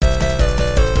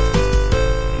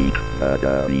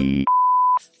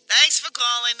Thanks for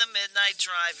calling the Midnight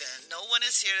Drive-In. No one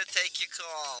is here to take your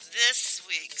call. This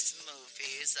week's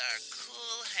movies are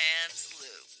Cool Hands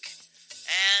Luke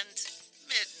and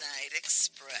Midnight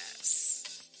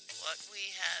Express. What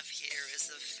we have here is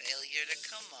a failure to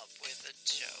come up with a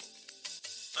joke.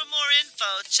 For more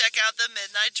info, check out the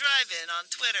Midnight Drive-In on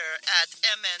Twitter at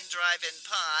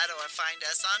MNDriveInPod or find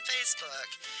us on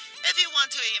Facebook. If you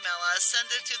want to email us,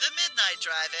 send it to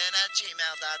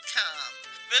themidnightdrivein@gmail.com.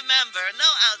 Remember,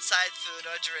 no outside food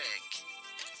or drink.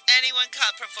 Anyone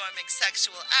caught performing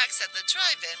sexual acts at the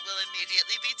drive-in will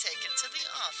immediately be taken to the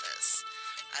office.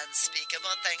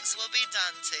 Unspeakable things will be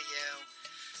done to you.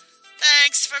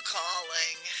 Thanks for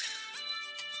calling.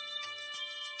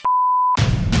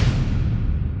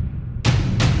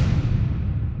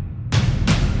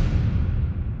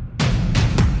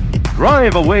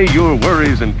 Drive away your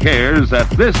worries and cares at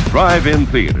this drive-in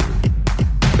theater.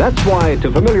 That's why,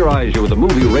 to familiarize you with the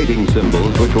movie rating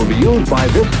symbols which will be used by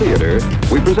this theater,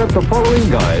 we present the following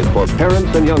guide for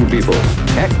parents and young people.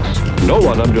 X, no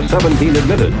one under 17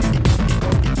 admitted.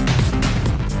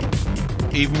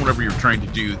 Even whenever you're trying to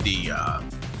do the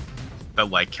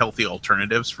like healthy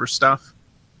alternatives for stuff,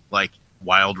 like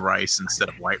wild rice instead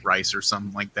of white rice or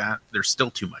something like that, there's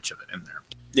still too much of it in there.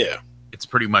 Yeah. It's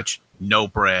pretty much no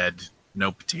bread,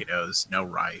 no potatoes, no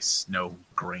rice, no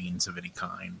grains of any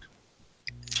kind.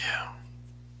 Yeah.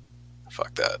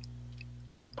 Fuck that.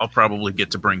 I'll probably get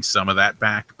to bring some of that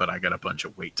back, but I got a bunch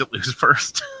of weight to lose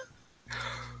first.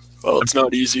 Well, it's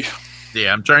not easy.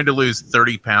 Yeah, I'm trying to lose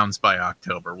 30 pounds by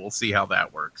October. We'll see how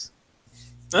that works.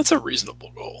 That's a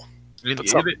reasonable goal.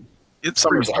 It's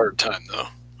summer's a hard time, though.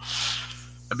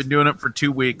 I've been doing it for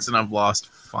 2 weeks, and I've lost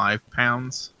 5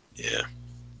 pounds. Yeah.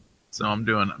 So I'm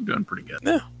doing pretty good.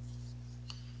 Yeah.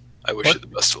 I wish you the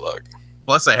best of luck.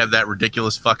 Plus, I have that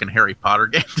ridiculous fucking Harry Potter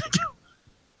game to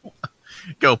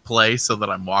go play so that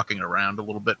I'm walking around a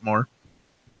little bit more.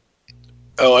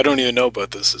 Oh, I don't even know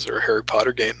about this. Is there a Harry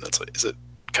Potter game that's like, is it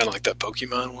kind of like that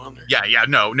Pokemon one? Or? Yeah,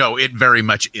 no, it very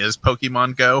much is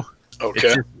Pokemon Go.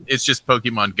 Okay. It's just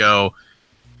Pokemon Go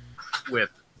with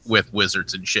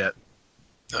wizards and shit.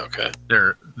 Okay.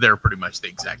 They're pretty much the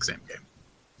exact same game.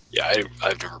 Yeah,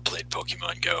 I've never played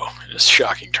Pokemon Go. It's a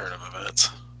shocking turn of events.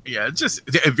 Yeah, it's just,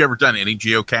 have you ever done any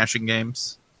geocaching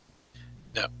games?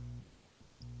 No.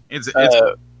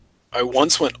 I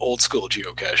once went old school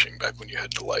geocaching back when you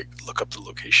had to like look up the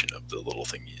location of the little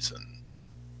thingies and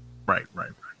right.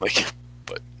 Like,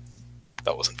 but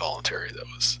that wasn't voluntary. That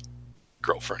was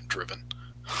girlfriend driven.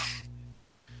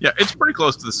 Yeah, it's pretty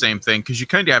close to the same thing because you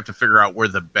kind of have to figure out where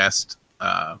the best,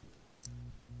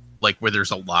 like where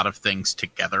there's a lot of things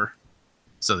together,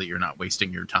 so that you're not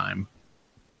wasting your time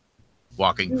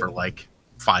walking for like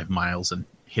 5 miles and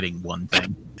hitting one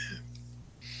thing.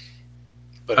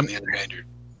 But on the other hand, you're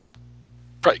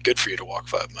probably good for you to walk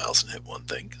 5 miles and hit one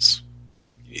thing because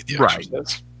you need the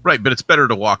exercise. Right, but it's better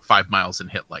to walk 5 miles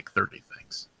and hit like 30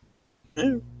 things.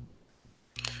 Yeah.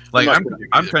 Like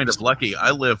I'm kind of lucky.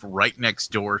 I live right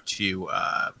next door to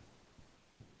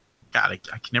God, I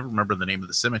can never remember the name of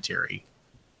the cemetery.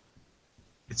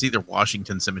 It's either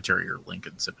Washington Cemetery or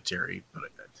Lincoln Cemetery,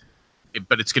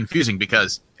 but it's confusing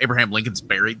because Abraham Lincoln's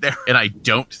buried there, and I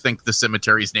don't think the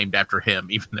cemetery is named after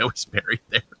him, even though he's buried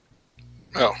there.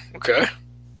 Oh, okay.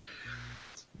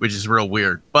 Which is real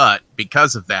weird. But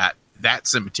because of that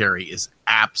cemetery is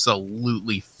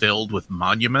absolutely filled with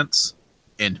monuments,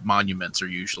 and monuments are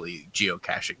usually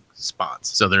geocaching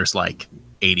spots. So there's like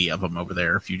 80 of them over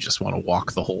there if you just want to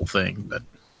walk the whole thing. But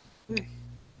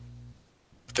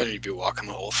then you'd be walking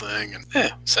the whole thing, and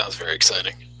sounds very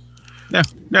exciting. Yeah,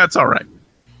 it's all right.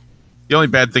 The only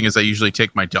bad thing is I usually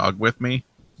take my dog with me,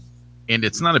 and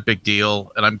it's not a big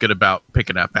deal, and I'm good about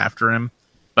picking up after him.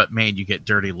 But man, you get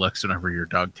dirty looks whenever your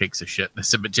dog takes a shit in the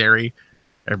cemetery.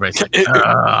 Everybody's like,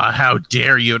 how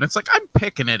dare you? And it's like, I'm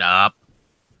picking it up.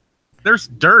 There's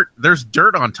dirt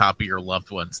on top of your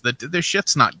loved ones. The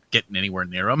shit's not getting anywhere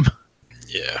near them.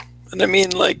 Yeah. And I mean,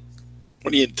 like,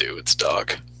 what do you do? It's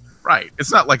dog. Right.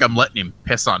 It's not like I'm letting him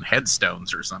piss on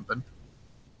headstones or something.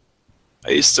 I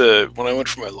used to, when I went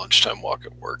for my lunchtime walk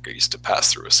at work, I used to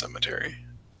pass through a cemetery.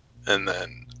 And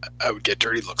then I would get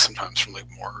dirty looks sometimes from, like,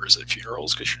 mourners at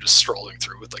funerals because you're just strolling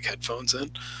through with, like, headphones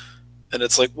in. And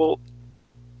it's like, well,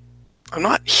 I'm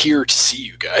not here to see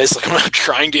you guys. Like, I'm not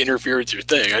trying to interfere with your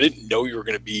thing. I didn't know you were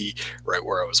going to be right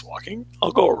where I was walking.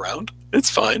 I'll go around. It's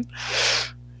fine.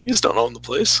 You just don't own the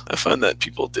place. I find that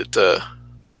people get a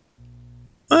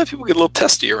little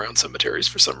testy around cemeteries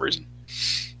for some reason.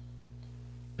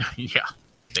 Yeah,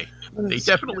 they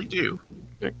definitely do.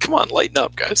 Come on, lighten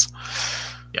up, guys.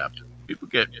 Yeah, people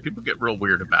get real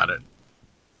weird about it.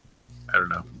 I don't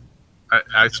know.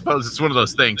 I suppose it's one of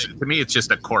those things. To me, it's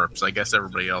just a corpse. I guess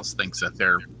everybody else thinks that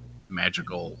their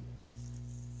magical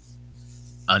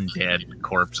undead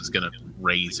corpse is going to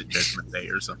raise at Judgment Day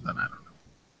or something. I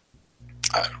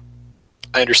don't know.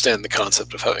 I understand the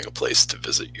concept of having a place to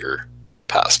visit your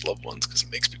past loved ones because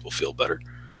it makes people feel better.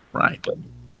 Right. But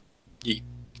you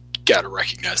got to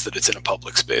recognize that it's in a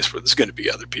public space where there's going to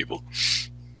be other people.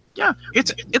 Yeah,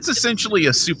 it's essentially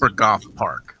a super goth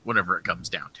park whenever it comes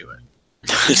down to it.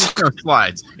 There's no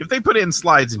slides. If they put in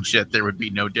slides and shit, there would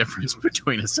be no difference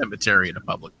between a cemetery and a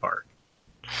public park.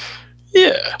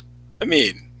 Yeah. I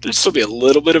mean, there'd still be a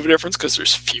little bit of a difference because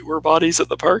there's fewer bodies at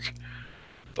the park.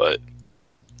 But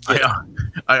yeah.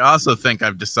 I also think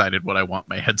I've decided what I want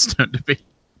my headstone to be.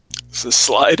 It's a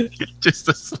slide. Just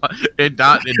a slide. And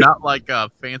not like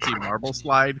a fancy marble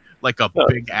slide, like a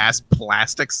big ass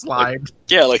plastic slide.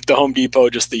 Like the Home Depot,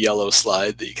 just the yellow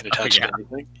slide that you can attach to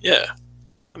anything. Yeah.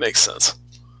 That makes sense.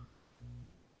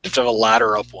 You have to have a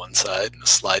ladder up one side and a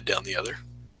slide down the other.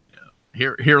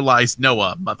 Yeah. Here lies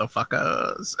Noah,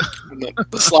 motherfuckers.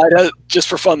 The slide has, just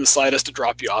for fun, the slide has to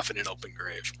drop you off in an open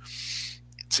grave.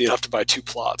 So you'd have to buy two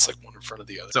plots, like one in front of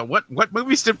the other. So what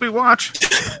movies did we watch?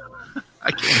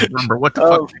 I can't remember what the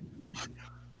fuck.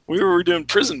 We were doing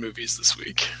prison movies this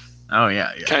week. Oh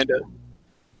yeah. Kind of.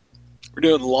 We're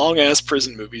doing long ass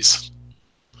prison movies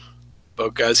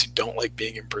about guys who don't like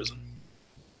being in prison.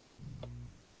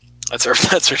 That's our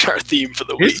theme for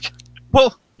the week.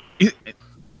 Well,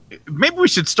 maybe we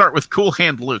should start with Cool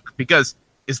Hand Luke, because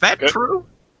is that true?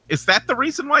 Is that the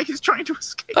reason why he's trying to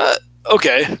escape?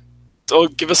 Okay. So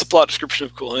give us a plot description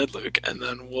of Cool Hand Luke, and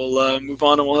then we'll move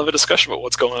on and we'll have a discussion about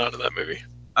what's going on in that movie.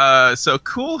 So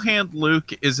Cool Hand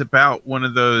Luke is about one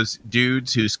of those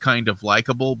dudes who's kind of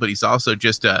likable, but he's also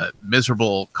just a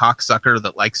miserable cocksucker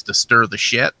that likes to stir the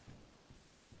shit.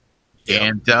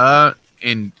 Yeah.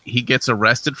 And he gets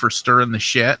arrested for stirring the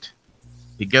shit.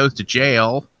 He goes to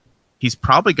jail. He's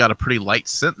probably got a pretty light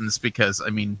sentence because,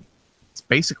 I mean, it's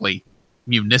basically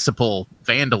municipal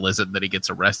vandalism that he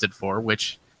gets arrested for,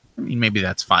 which, I mean, maybe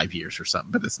that's 5 years or something,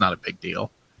 but it's not a big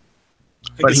deal.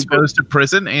 But he goes to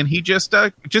prison and he just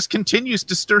continues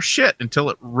to stir shit until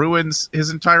it ruins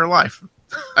his entire life.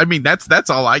 I mean,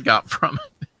 that's all I got from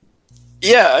it.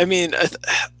 Yeah, I mean,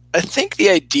 I think the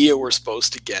idea we're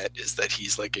supposed to get is that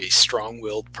he's like a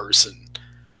strong-willed person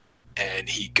and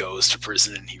he goes to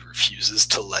prison and he refuses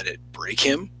to let it break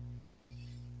him.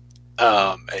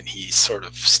 And he sort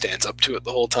of stands up to it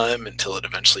the whole time until it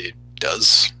eventually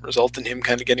does result in him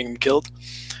kind of getting him killed.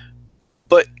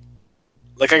 But,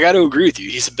 like, I got to agree with you.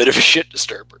 He's a bit of a shit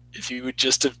disturber. If he would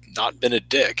just have not been a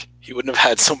dick, he wouldn't have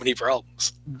had so many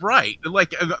problems. Right.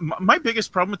 Like, my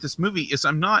biggest problem with this movie is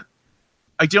I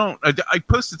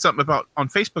posted something on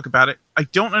Facebook about it. I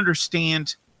don't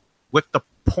understand what the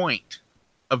point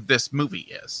of this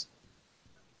movie is,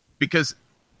 because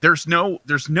there's no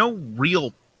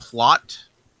real plot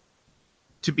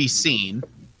to be seen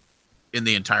in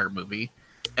the entire movie,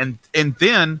 and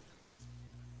then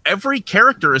every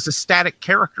character is a static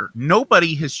character.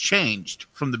 Nobody has changed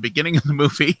from the beginning of the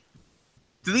movie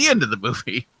to the end of the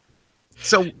movie.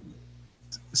 So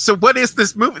what is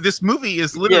this movie? This movie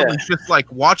is literally just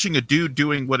like watching a dude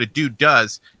doing what a dude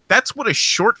does. That's what a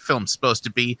short film's supposed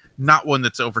to be, not one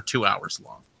that's over 2 hours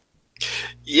long.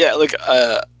 Yeah, like,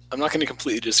 I'm not going to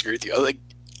completely disagree with you. Like,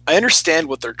 I understand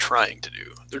what they're trying to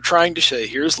do. They're trying to say,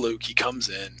 here's Luke, he comes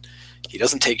in, he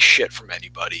doesn't take shit from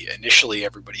anybody. Initially,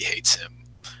 everybody hates him,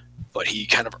 but he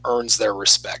kind of earns their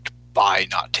respect by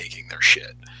not taking their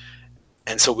shit.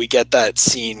 And so we get that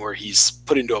scene where he's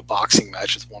put into a boxing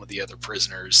match with one of the other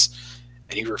prisoners,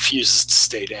 and he refuses to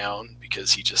stay down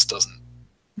because he just doesn't.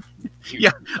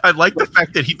 Yeah, I like the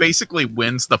fact that he basically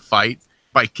wins the fight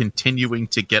by continuing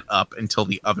to get up until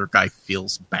the other guy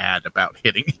feels bad about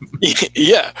hitting him.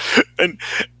 Yeah, and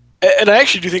I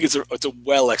actually do think it's a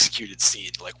well executed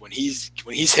scene. Like when he's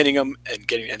hitting him and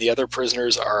the other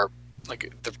prisoners are.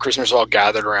 Like, the prisoners are all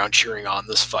gathered around cheering on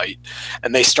this fight,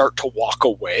 and they start to walk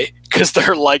away because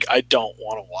they're like, I don't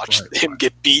want to watch him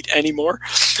get beat anymore.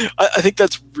 I think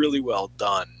that's really well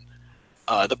done.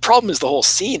 The problem is the whole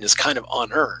scene is kind of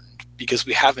unearned because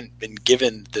we haven't been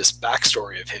given this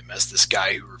backstory of him as this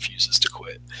guy who refuses to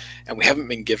quit. And we haven't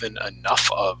been given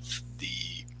enough of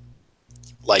the,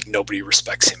 like, nobody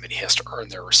respects him and he has to earn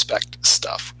their respect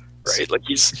stuff. Right, like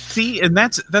and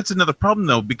that's another problem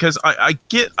though, because I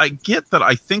get that.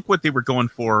 I think what they were going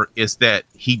for is that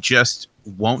he just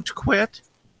won't quit,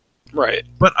 right?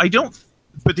 But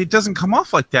it doesn't come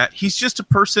off like that. He's just a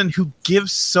person who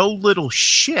gives so little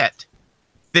shit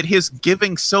that his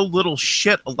giving so little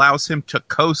shit allows him to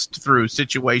coast through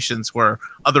situations where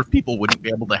other people wouldn't be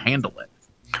able to handle it.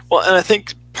 Well, and I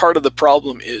think part of the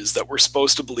problem is that we're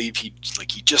supposed to believe he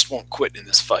just won't quit in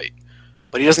this fight.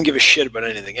 But he doesn't give a shit about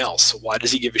anything else. So why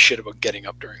does he give a shit about getting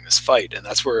up during this fight? And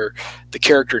that's where the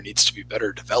character needs to be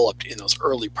better developed in those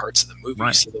early parts of the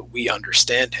movie, so that we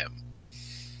understand him.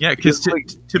 Yeah, because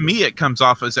to me it comes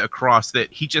off as across that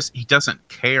he doesn't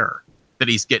care that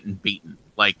he's getting beaten.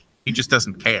 Like, he just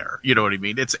doesn't care. You know what I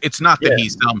mean? It's not that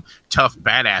he's some tough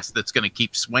badass that's going to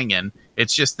keep swinging.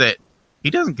 It's just that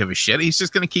he doesn't give a shit. He's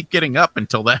just going to keep getting up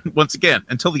until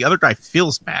the other guy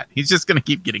feels bad. He's just going to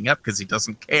keep getting up because he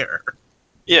doesn't care.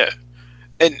 Yeah,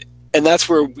 and that's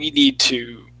where we need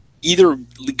to either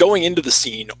going into the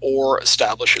scene or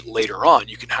establish it later on.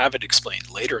 You can have it explained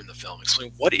later in the film.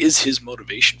 Explain what is his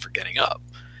motivation for getting up,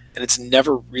 and it's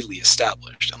never really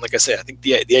established. And like I say, I think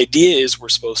the idea is we're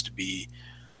supposed to be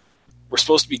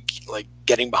like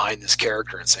getting behind this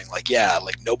character and saying like, yeah,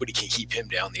 like nobody can keep him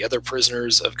down. The other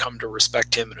prisoners have come to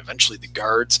respect him, and eventually the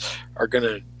guards are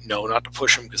gonna know not to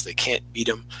push him because they can't beat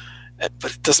him.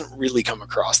 But it doesn't really come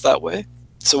across that way.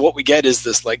 So what we get is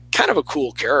this like kind of a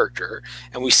cool character,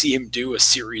 and we see him do a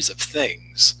series of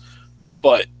things,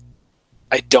 but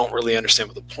I don't really understand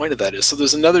what the point of that is. So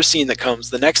there's another scene that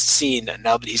comes, the next scene, and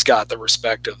now that he's got the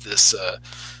respect of this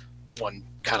one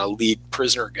kind of lead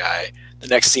prisoner guy, the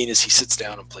next scene is he sits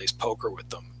down and plays poker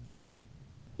with them.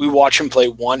 We watch him play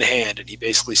one hand, and he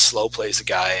basically slow plays a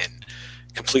guy and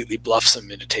completely bluffs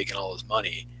him into taking all his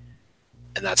money.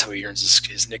 And that's how he earns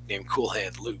his nickname, Cool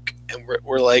Hand Luke. And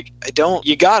we're like,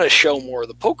 you gotta show more of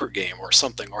the poker game or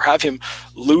something, or have him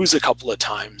lose a couple of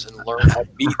times and learn how to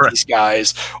beat these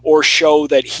guys, or show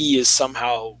that he is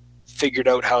somehow figured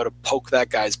out how to poke that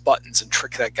guy's buttons and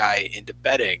trick that guy into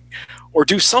betting, or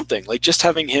do something like just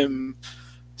having him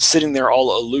sitting there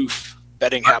all aloof,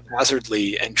 betting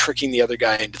haphazardly and tricking the other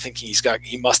guy into thinking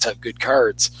he must have good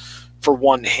cards for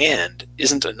one hand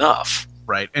isn't enough.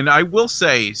 Right. And I will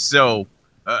say, so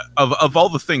of all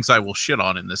the things I will shit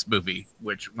on in this movie,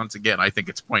 which once again I think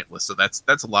it's pointless, so that's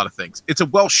a lot of things. It's a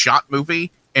well shot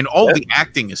movie, and all the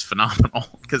acting is phenomenal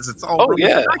because it's all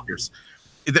actors.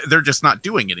 They're just not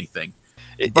doing anything.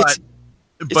 But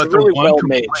it's a really well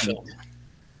made film.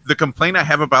 The complaint I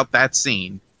have about that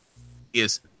scene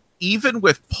is, even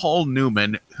with Paul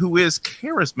Newman, who is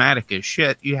charismatic as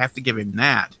shit, you have to give him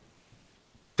that.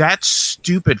 That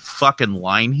stupid fucking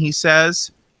line he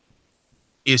says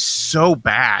is so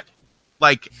bad.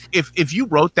 Like, if you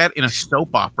wrote that in a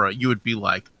soap opera, you would be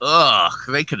like, ugh,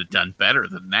 they could have done better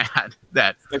than that.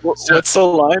 Like, what's the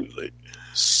line? Like,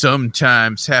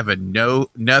 sometimes having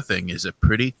nothing is a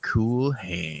pretty cool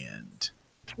hand.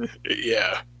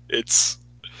 Yeah,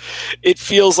 it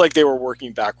feels like they were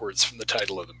working backwards from the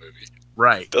title of the movie.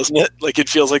 Right. Doesn't it? Like, it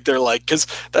feels like they're like, because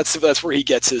that's where he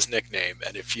gets his nickname,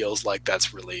 and it feels like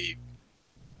that's really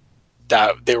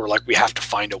that they were like, we have to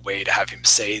find a way to have him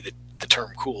say the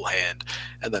term cool hand,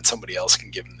 and then somebody else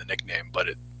can give him the nickname, but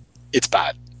it's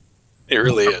bad. It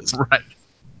really is. Right.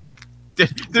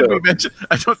 Did we mention,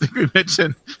 I don't think we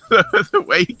mentioned the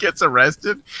way he gets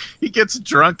arrested. He gets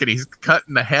drunk and he's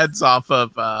cutting the heads off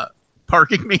of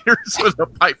parking meters with a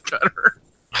pipe cutter.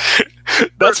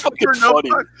 That's fucking funny.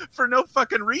 For no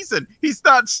fucking reason. He's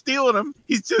not stealing them.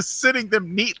 He's just sitting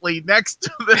them neatly next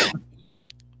to them.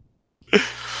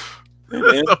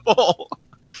 Hey, the bowl.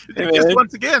 Hey, just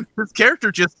once again, his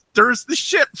character just stirs the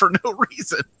shit for no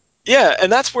reason. Yeah, and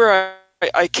that's where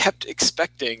I kept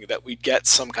expecting that we'd get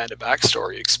some kind of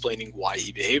backstory explaining why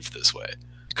he behaved this way.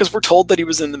 Because we're told that he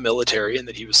was in the military and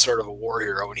that he was sort of a war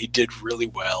hero and he did really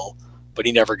well, but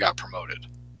he never got promoted.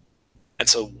 And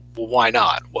so, well, why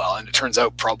not? Well, and it turns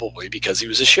out probably because he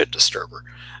was a shit disturber.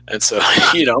 And so,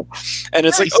 and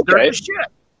it's like, okay,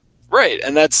 right,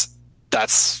 and that's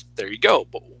there you go.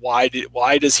 But why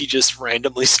does he just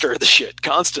randomly stir the shit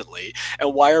constantly?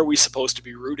 And why are we supposed to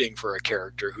be rooting for a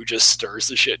character who just stirs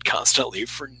the shit constantly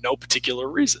for no particular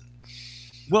reason?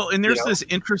 Well, and there's this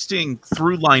interesting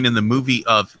through line in the movie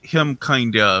of him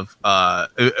kind of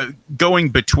going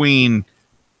between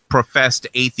professed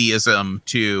atheism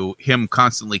to him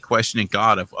constantly questioning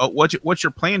God of, oh, what's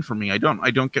your plan for me? I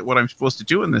don't get what I'm supposed to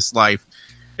do in this life.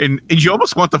 And you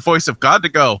almost want the voice of God to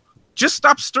go, just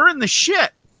stop stirring the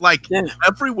shit. Like,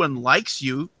 everyone likes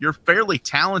you. You're fairly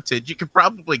talented. You could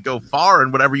probably go far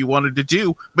in whatever you wanted to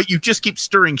do, but you just keep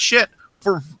stirring shit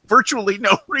for virtually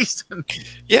no reason.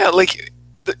 Yeah, like,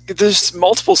 there's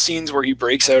multiple scenes where he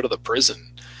breaks out of the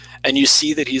prison, and you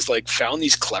see that he's, like, found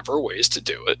these clever ways to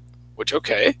do it, which,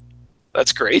 okay,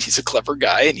 that's great. He's a clever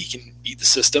guy, and he can beat the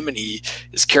system, and he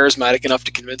is charismatic enough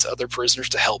to convince other prisoners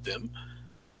to help him.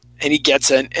 and he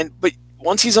gets in, but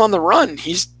once he's on the run,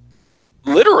 he's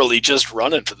literally just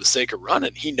running for the sake of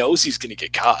running. He knows he's going to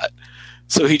get caught.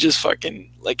 So he just fucking,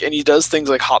 like, and he does things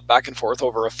like hop back and forth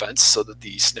over a fence so that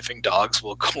the sniffing dogs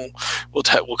will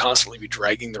constantly be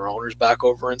dragging their owners back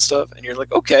over and stuff. And you're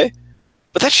like, okay,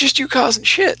 but that's just you causing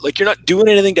shit. Like, you're not doing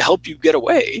anything to help you get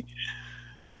away.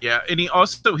 Yeah, and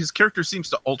his character seems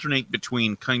to alternate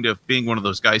between kind of being one of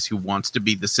those guys who wants to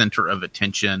be the center of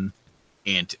attention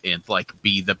and like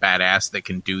be the badass that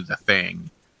can do the thing.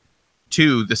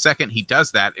 To the second he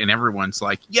does that and everyone's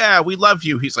like, yeah, we love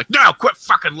you. He's like, no, quit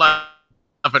fucking loving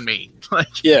me.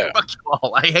 Like, yeah, fuck you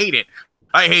all. I hate it.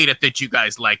 I hate it that you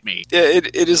guys like me. Yeah,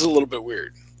 it is a little bit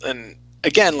weird. And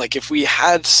again, like, if we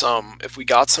got some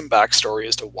backstory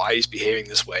as to why he's behaving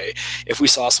this way, if we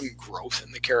saw some growth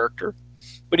in the character.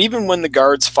 But even when the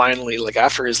guards finally, like,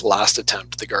 after his last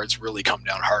attempt, the guards really come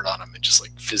down hard on him and just,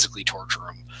 like, physically torture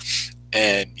him.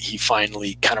 And he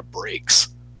finally kind of breaks.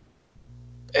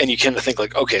 And you kind of think,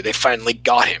 like, okay, they finally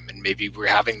got him. And maybe we're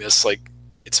having this, like,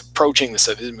 it's approaching the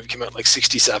 70s. Movie came out like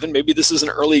 67. Maybe this is an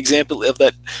early example of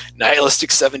that nihilistic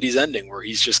 70s ending where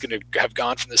he's just going to have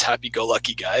gone from this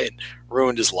happy-go-lucky guy and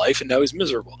ruined his life, and now he's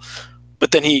miserable.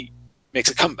 But then he makes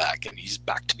a comeback, and he's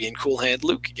back to being Cool Hand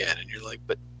Luke again. And you're like,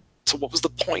 but so what was the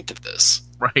point of this?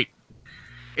 Right.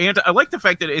 And I like the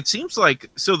fact that it seems like,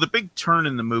 so the big turn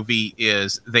in the movie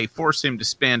is they force him to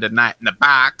spend a night in the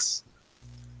box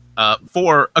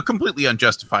for a completely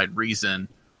unjustified reason.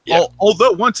 Yeah.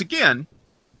 Although, once again,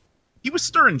 he was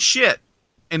stirring shit,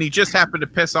 and he just happened to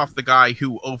piss off the guy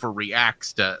who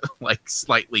overreacts to, like,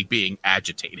 slightly being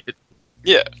agitated.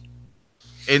 Yeah.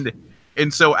 And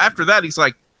so after that, he's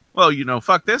like, well, you know,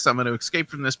 fuck this. I'm going to escape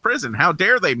from this prison. How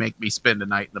dare they make me spend a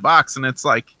night in the box? And it's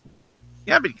like,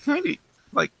 yeah, but kind of,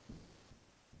 like,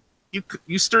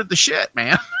 you stirred the shit,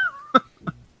 man.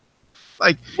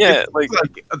 Like, yeah, like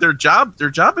their job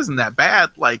isn't that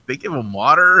bad. Like, they give them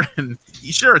water, and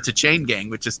sure, it's a chain gang,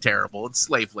 which is terrible. It's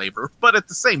slave labor, but at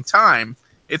the same time,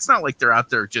 it's not like they're out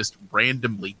there just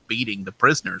randomly beating the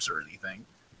prisoners or anything.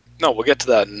 No, we'll get to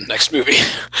that in the next movie.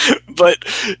 But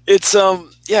it's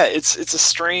it's a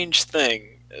strange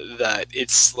thing that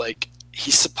it's like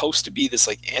he's supposed to be this,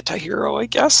 like, anti-hero, I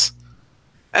guess.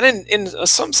 And in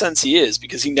some sense he is,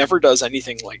 because he never does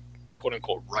anything, like, quote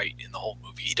unquote right in the whole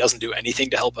movie. He doesn't do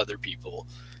anything to help other people.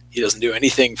 He doesn't do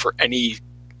anything for any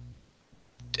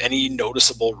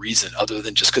noticeable reason other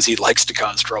than just because he likes to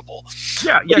cause trouble.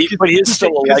 Yeah, but he is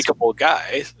still a likable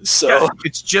guy. So yeah,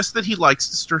 it's just that he likes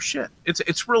to stir shit.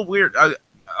 It's real weird.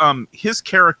 His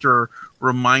character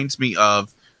reminds me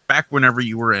of back whenever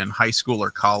you were in high school or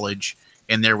college,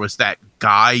 and there was that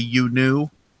guy you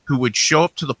knew who would show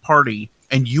up to the party,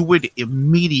 and you would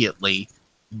immediately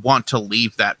want to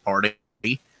leave that party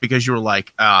because you were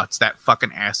like, it's that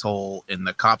fucking asshole, and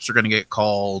the cops are going to get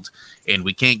called, and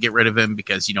we can't get rid of him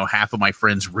because, you know, half of my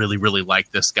friends really, really like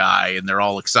this guy, and they're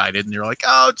all excited, and they're like,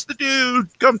 oh, it's the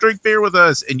dude, come drink beer with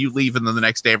us, and you leave, and then the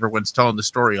next day everyone's telling the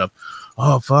story of,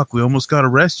 oh, fuck, we almost got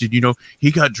arrested, you know,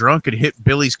 he got drunk and hit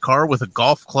Billy's car with a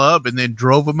golf club and then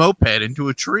drove a moped into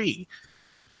a tree.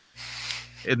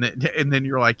 And then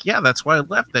you're like, yeah, that's why I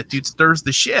left. That dude stirs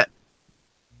the shit.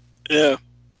 Yeah.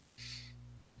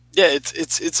 Yeah,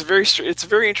 it's a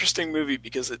very interesting movie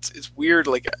because it's weird.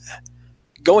 Like,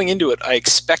 going into it, I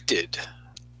expected,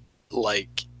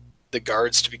 like, the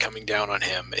guards to be coming down on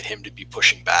him and him to be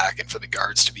pushing back, and for the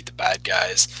guards to be the bad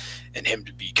guys and him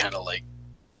to be kind of like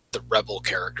the rebel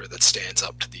character that stands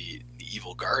up to the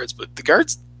evil guards. But the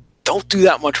guards don't do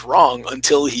that much wrong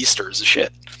until he stirs the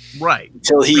shit. Right.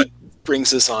 Until he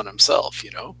brings this on himself,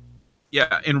 you know?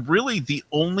 Yeah, and really the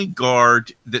only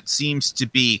guard that seems to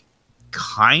be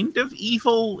kind of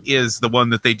evil is the one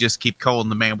that they just keep calling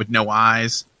the man with no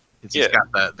eyes. He's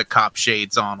got the cop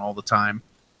shades on all the time.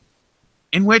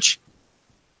 In which,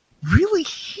 really,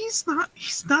 he's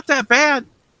not that bad.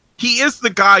 He is the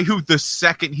guy who, the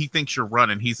second he thinks you're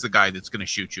running, he's the guy that's going to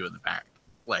shoot you in the back.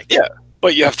 Like, yeah,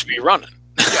 but you have to be running.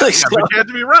 But you have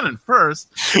to be running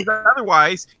first.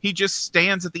 Otherwise, he just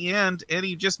stands at the end and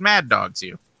he just mad dogs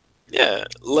you. Yeah,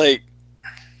 like,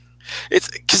 it's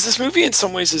because this movie in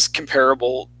some ways is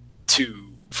comparable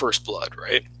to First Blood,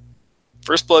 right?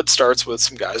 First Blood starts with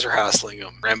some guys are hassling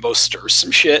him. Rambo stirs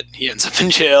some shit. He ends up in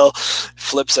jail,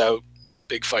 flips out,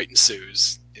 big fight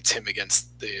ensues. It's him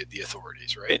against the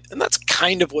authorities, right? And that's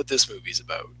kind of what this movie's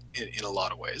about in a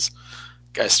lot of ways.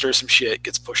 Guy stirs some shit,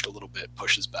 gets pushed a little bit,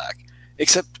 pushes back.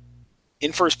 Except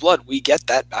in First Blood, we get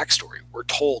that backstory. We're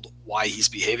told why he's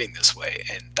behaving this way,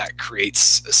 and that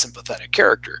creates a sympathetic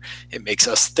character. It makes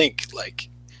us think, like,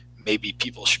 maybe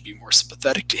people should be more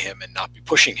sympathetic to him and not be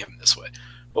pushing him this way.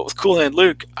 But with Cool Hand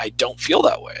Luke, I don't feel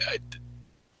that way.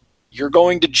 You're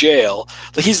going to jail.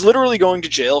 Like, he's literally going to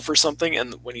jail for something,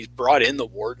 and when he's brought in, the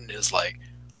warden is like,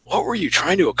 what were you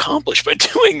trying to accomplish by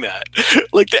doing that?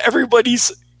 Like,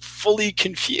 everybody's fully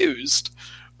confused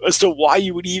as to why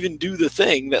you would even do the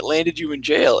thing that landed you in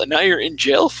jail, and now you're in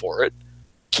jail for it.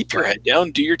 Keep your head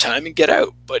down, do your time, and get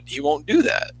out. But he won't do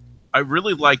that. I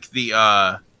really like the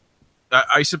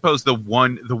I suppose the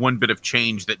one bit of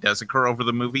change that does occur over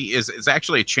the movie is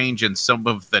actually a change in some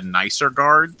of the nicer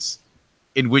guards,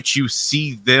 in which you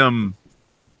see them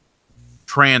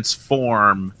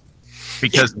transform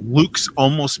because Luke's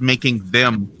almost making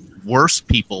them worse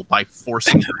people by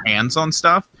forcing their hands on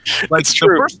stuff. Like,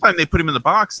 the first time they put him in the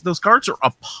box, those guards are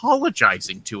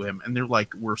apologizing to him, and they're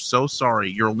like, we're so sorry.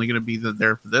 You're only going to be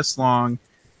there for this long,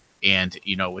 and,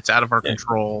 it's out of our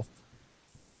control.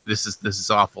 This is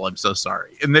awful. I'm so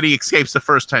sorry. And then he escapes the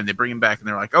first time. They bring him back, and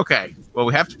they're like, okay, well,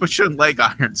 we have to put you in leg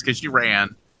irons because you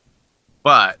ran,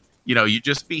 but you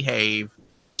just behave,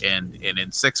 and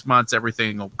in 6 months,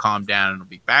 everything will calm down and it'll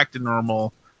be back to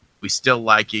normal. We still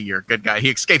like you. You're a good guy. He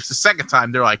escapes the second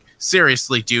time. They're like,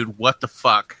 seriously, dude, what the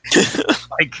fuck?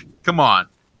 Like, come on.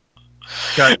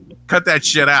 Cut that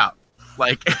shit out.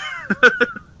 Like,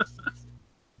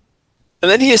 and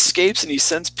then he escapes and he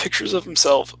sends pictures of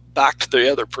himself back to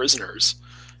the other prisoners.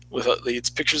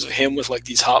 It's pictures of him with like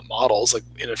these hot models, like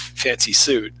in a fancy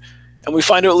suit. And we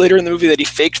find out later in the movie that he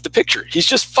faked the picture. He's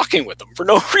just fucking with them for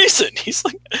no reason. He's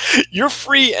like, you're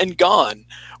free and gone,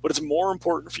 but it's more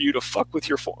important for you to fuck with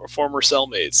your former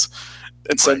cellmates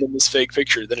and send them this fake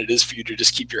picture than it is for you to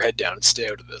just keep your head down and stay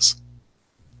out of this.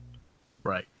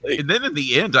 Right. And then in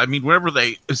the end, I mean, whenever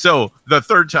so the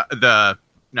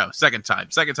second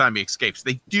time he escapes,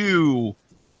 they do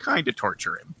kind of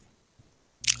torture him.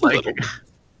 Like,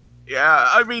 yeah,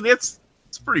 I mean, it's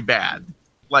pretty bad.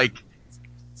 Like,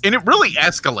 and it really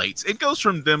escalates. It goes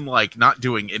from them like not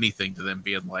doing anything to them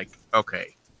being like,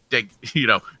 okay,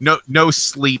 no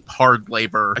sleep, hard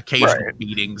labor, occasional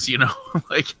beatings,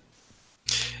 like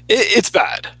it's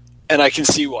bad. And I can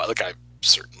see why. Like,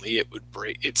 certainly it would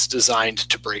break. It's designed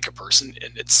to break a person,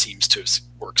 and it seems to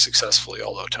work successfully,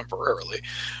 although temporarily,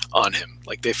 on him.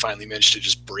 Like, they finally managed to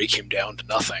just break him down to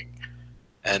nothing,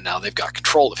 and now they've got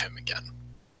control of him again.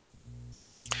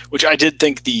 Which I did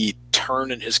think the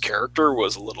turn in his character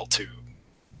was a little too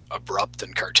abrupt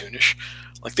and cartoonish.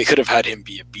 Like, they could have had him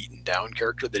be a beaten down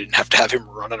character. They didn't have to have him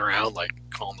running around like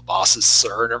calling the bosses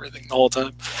sir and everything the whole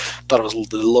time. Thought it was a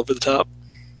little over the top.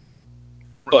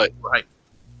 But right.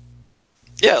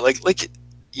 Yeah, like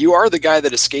you are the guy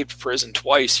that escaped prison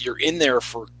twice. You're in there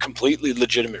for completely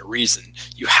legitimate reason.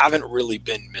 You haven't really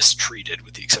been mistreated,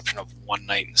 with the exception of one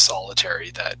night in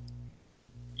solitary that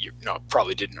you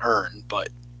probably didn't earn, but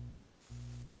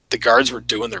the guards were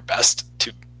doing their best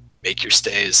to make your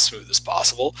stay as smooth as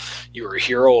possible. You were a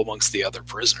hero amongst the other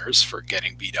prisoners for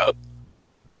getting beat up.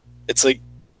 It's like,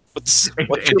 what's your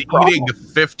problem? Eating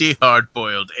 50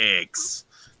 hard-boiled eggs.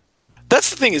 That's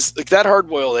the thing, is like that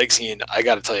hard-boiled egg scene. I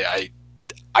got to tell you,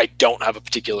 I don't have a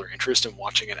particular interest in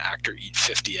watching an actor eat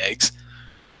 50 eggs.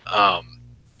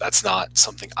 That's not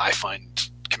something I find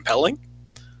compelling.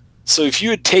 So if you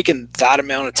had taken that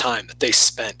amount of time that they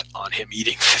spent on him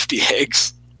eating 50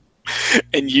 eggs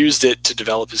and used it to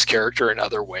develop his character in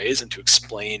other ways and to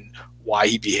explain why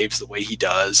he behaves the way he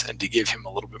does, and to give him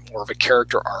a little bit more of a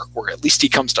character arc where at least he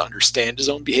comes to understand his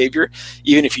own behavior,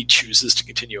 even if he chooses to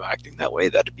continue acting that way,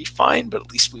 that'd be fine, but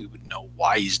at least we would know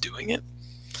why he's doing it.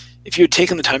 If you had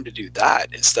taken the time to do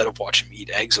that instead of watching him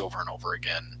eat eggs over and over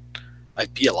again,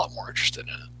 I'd be a lot more interested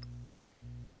in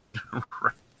it.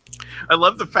 Right. I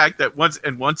love the fact that once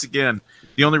again,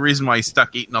 the only reason why he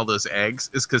stuck eating all those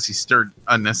eggs is because he stirred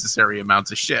unnecessary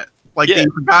amounts of shit. Like,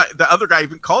 the other guy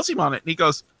even calls him on it, and he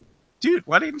goes, dude,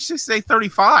 why didn't you say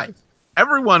 35?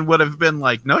 Everyone would have been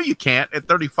like, no, you can't at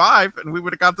 35, and we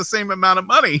would have got the same amount of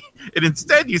money. And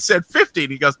instead, you said 50,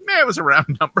 and he goes, man, it was a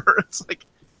round number. It's like,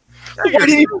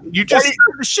 you just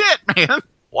stirred the shit, man.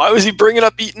 Why was he bringing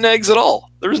up eating eggs at all?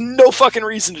 There was no fucking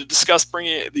reason to discuss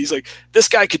bringing it. He's like, this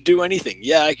guy could do anything.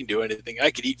 Yeah, I can do anything.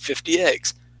 I could eat 50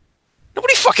 eggs.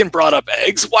 Nobody fucking brought up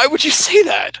eggs. Why would you say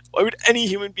that? Why would any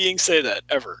human being say that,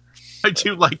 ever? I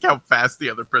do like how fast the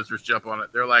other prisoners jump on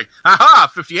it. They're like, aha,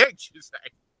 50 eggs, you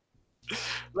say.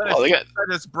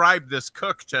 Let us bribe this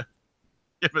cook to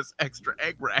give us extra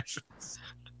egg rations.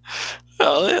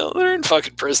 Well, they're in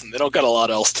fucking prison. They don't got a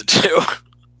lot else to do.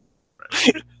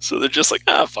 Right. So they're just like,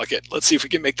 fuck it. Let's see if we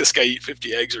can make this guy eat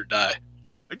 50 eggs or die.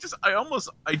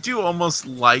 I do almost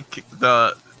like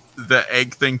the the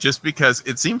egg thing just because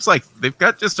it seems like they've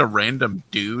got just a random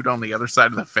dude on the other side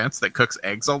of the fence that cooks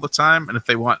eggs all the time, and if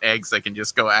they want eggs, they can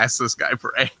just go ask this guy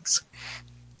for eggs.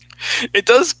 It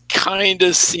does kind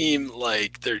of seem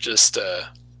like they're just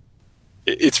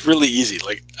it's really easy.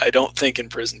 Like, I don't think in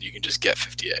prison you can just get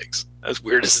 50 eggs. As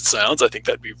weird as it sounds, I think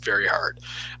that'd be very hard.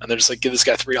 And they're just like, give this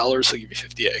guy $3, he'll give you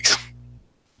 50 eggs.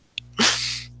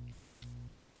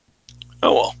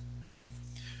 Oh well.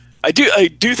 I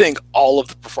do think all of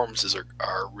the performances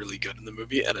are really good in the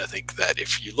movie, and I think that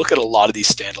if you look at a lot of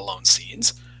these standalone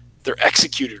scenes, they're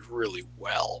executed really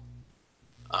well.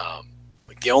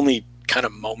 Like the only kind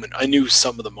of moment, I knew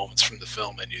some of the moments from the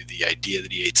film. I knew the idea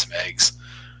that he ate some eggs.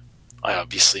 I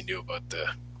obviously knew about the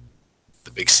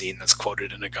big scene that's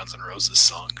quoted in a Guns N' Roses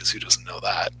song, because who doesn't know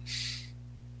that?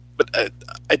 But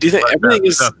I do think everything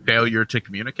is a failure to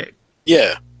communicate.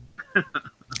 Yeah.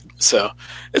 So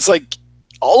it's like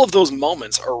all of those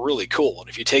moments are really cool, and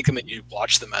if you take them and you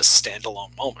watch them as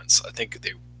standalone moments, I think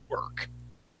they work.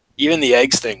 Even the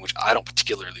eggs thing, which I don't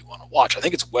particularly want to watch, I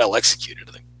think it's well executed.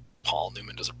 I think Paul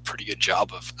Newman does a pretty good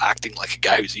job of acting like a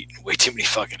guy who's eating way too many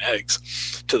fucking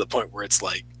eggs, to the point where it's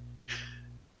like,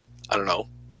 I don't know,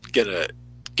 gonna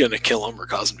kill him or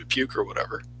cause him to puke or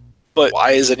whatever. But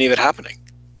why is any of it happening?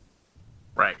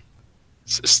 Right.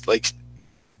 It's just like,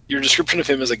 your description of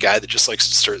him as a guy that just likes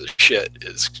to stir the shit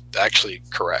is actually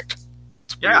correct.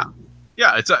 Yeah.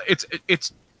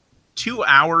 It's 2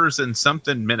 hours and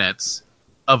something minutes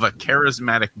of a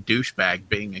charismatic douchebag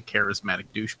being a charismatic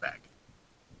douchebag.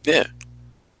 Yeah.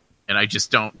 And I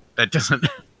just don't.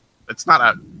 It's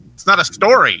not a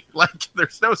story. Like,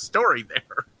 there's no story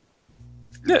there.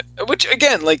 Yeah, which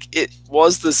again, like, it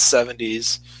was the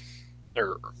 70s,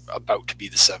 or about to be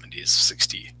the 70s.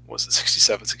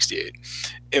 67, 68.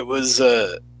 It was.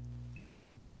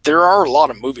 There are a lot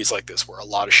of movies like this where a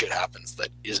lot of shit happens that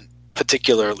isn't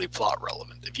particularly plot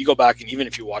relevant. If you go back and even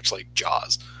if you watch like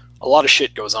Jaws, a lot of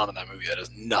shit goes on in that movie that has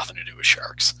nothing to do with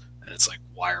sharks, and it's like,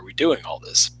 why are we doing all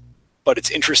this? But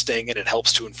it's interesting, and it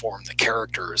helps to inform the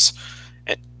characters,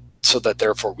 and so that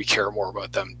therefore we care more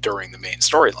about them during the main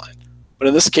storyline. But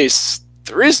in this case,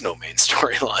 there is no main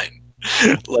storyline.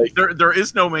 Like, there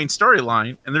is no main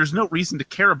storyline, and there's no reason to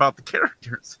care about the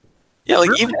characters. Yeah, like,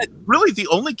 really the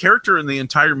only character in the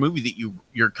entire movie that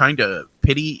you're kind of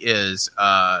pity is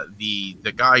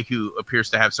the guy who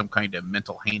appears to have some kind of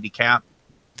mental handicap.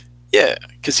 Yeah,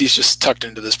 because he's just tucked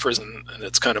into this prison, and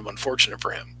it's kind of unfortunate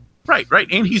for him. Right,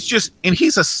 and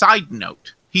he's a side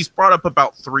note. He's brought up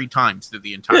about 3 times through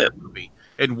the entire movie.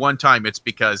 And one time it's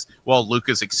because, while Luke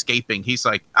is escaping, he's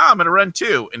like, I'm going to run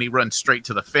too. And he runs straight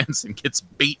to the fence and gets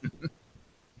beaten.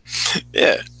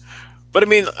 Yeah. But I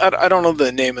mean, I don't know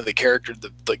the name of the character,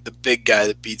 the big guy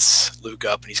that beats Luke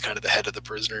up, and he's kind of the head of the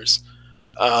prisoners.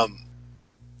 Like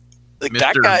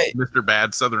that guy, Mr.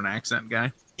 Bad Southern accent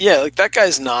guy. Yeah, like that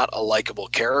guy's not a likable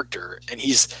character, and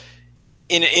he's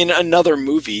in another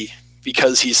movie,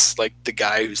 because he's like the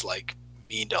guy who's like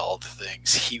mean to all the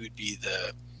things. He would be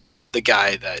the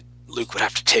guy that Luke would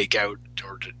have to take out in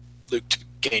order to Luke to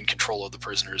gain control of the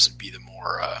prisoners and be the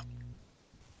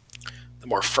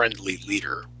more friendly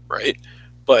leader, right?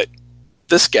 But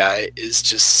this guy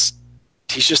is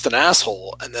he's just an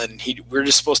asshole, and then we're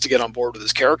just supposed to get on board with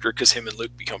his character because him and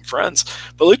Luke become friends.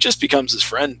 But Luke just becomes his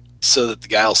friend so that the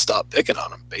guy will stop picking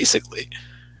on him, basically.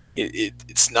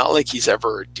 It's not like he's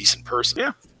ever a decent person.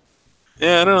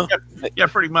 Yeah, I don't know. Yeah,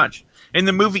 pretty much. And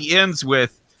the movie ends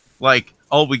with, like,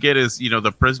 all we get is,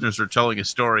 the prisoners are telling a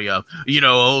story of,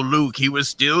 old Luke, he was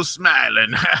still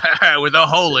smiling with a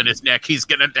hole in his neck. He's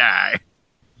going to die.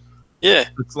 Yeah.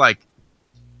 It's like,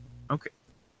 okay,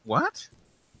 what?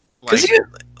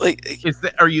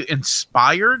 Are you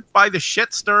inspired by the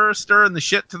shit stirring the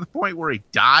shit to the point where he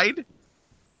died?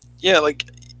 Yeah,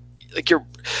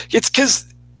 it's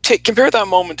because compare that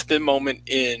moment to the moment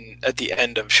at the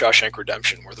end of Shawshank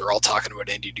Redemption, where they're all talking about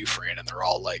Andy Dufresne, and they're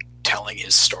all like telling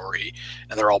his story,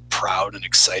 and they're all proud and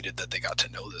excited that they got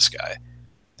to know this guy.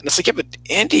 And it's like, yeah, but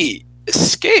Andy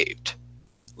escaped.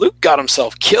 Luke got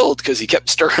himself killed because he kept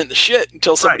stirring the shit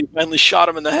until somebody finally shot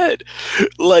him in the head,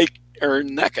 or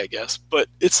neck, I guess. But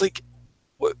it's like,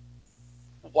 what?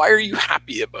 Why are you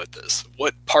happy about this?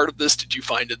 What part of this did you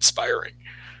find inspiring?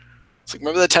 It's like,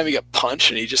 remember that time he got punched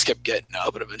and he just kept getting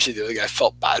up, and eventually the other guy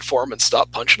felt bad for him and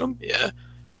stopped punching him? Yeah.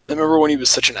 Then remember when he was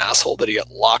such an asshole that he got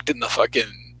locked in the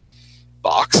fucking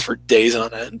box for days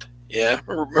on end? Yeah.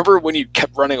 Remember when he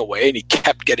kept running away and he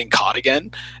kept getting caught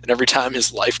again, and every time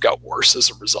his life got worse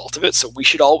as a result of it? So we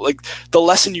should all, the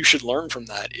lesson you should learn from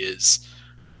that is,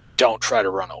 don't try to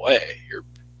run away.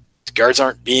 The guards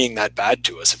aren't being that bad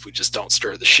to us if we just don't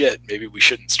stir the shit. Maybe we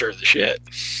shouldn't stir the shit.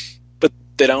 But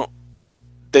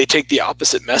they take the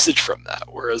opposite message from that,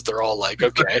 whereas they're all like,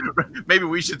 okay, maybe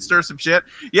we should stir some shit.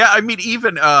 Yeah, I mean,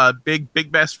 even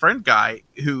big best friend guy,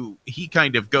 who he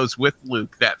kind of goes with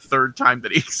Luke that third time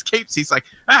that he escapes. He's like,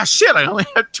 shit, I only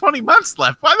have 20 months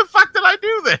left. Why the fuck did I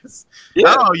do this?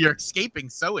 Yeah. Oh, you're escaping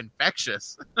so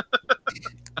infectious.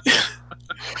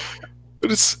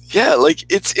 But it's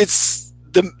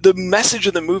the message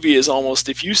of the movie is almost,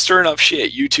 if you stir enough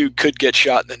shit, you two could get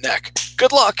shot in the neck.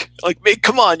 Good luck. Like,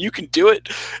 come on, you can do it.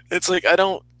 It's like, I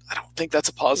don't think that's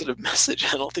a positive message.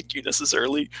 I don't think you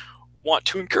necessarily want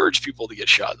to encourage people to get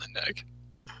shot in the neck.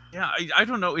 Yeah, I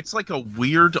don't know. It's like a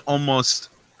weird, almost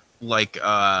like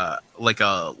an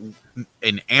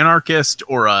anarchist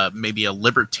or maybe a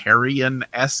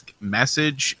libertarian-esque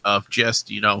message of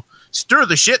just, stir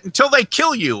the shit until they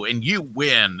kill you and you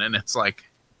win. And it's like,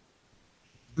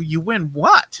 you win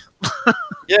what?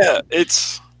 Yeah,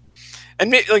 and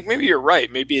maybe you're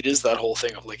right. Maybe it is that whole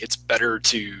thing of like, it's better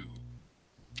to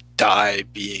die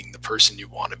being the person you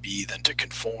want to be than to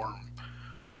conform.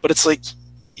 But it's like,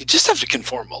 you just have to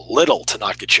conform a little to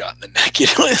not get shot in the neck.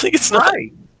 Like, it's not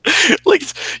right. Like,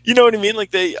 you know what I mean?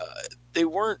 Like, they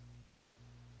weren't.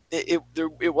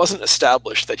 It wasn't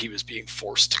established that he was being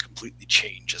forced to completely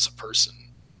change as a person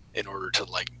in order to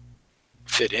like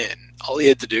fit in. All he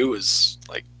had to do was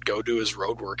like go do his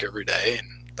road work every day,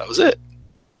 and that was it.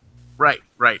 Right.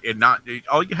 And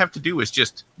all you have to do is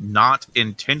just not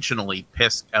intentionally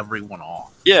piss everyone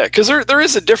off. Yeah, because there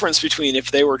is a difference between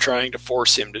if they were trying to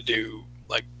force him to do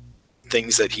like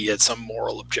things that he had some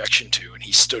moral objection to and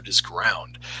he stood his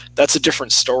ground. That's a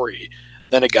different story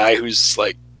than a guy who's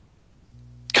like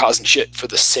causing shit for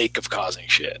the sake of causing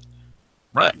shit.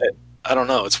 Right. I don't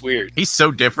know. It's weird. He's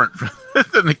so different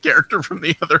than the character from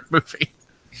the other movie.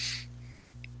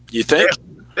 You think?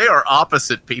 They are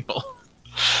opposite people.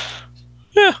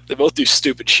 Yeah, they both do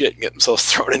stupid shit and get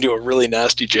themselves thrown into a really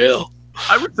nasty jail.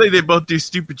 I would say they both do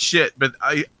stupid shit, but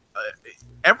I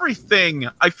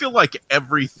feel like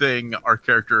everything our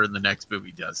character in the next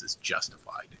movie does is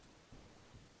justified.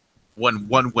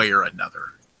 One way or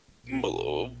another.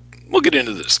 We'll get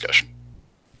into the discussion.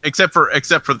 Except for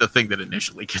the thing that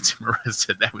initially gets him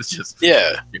arrested. That was just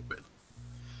stupid.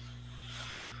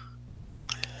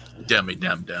 Dummy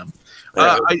dumb.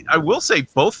 I will say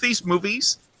both these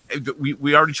movies,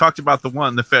 we already talked about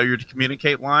the failure to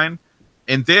communicate line.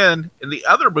 And then in the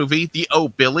other movie, the "Oh,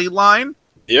 Billy" line.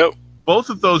 Yep. Both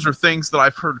of those are things that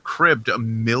I've heard cribbed a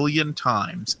million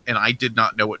times. And I did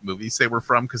not know what movies they were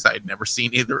from because I had never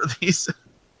seen either of these.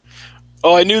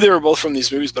 Oh, I knew they were both from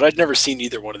these movies, but I'd never seen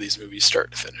either one of these movies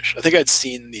start to finish. I think I'd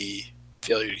seen the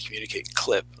failure to communicate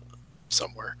clip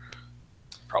somewhere.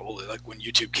 Probably like when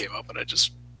YouTube came up and I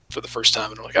just, for the first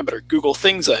time, and I'm like, I better Google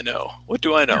things I know. What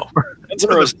do I know? Guns N'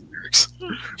 Roses lyrics.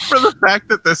 For the fact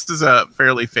that this is a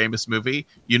fairly famous movie,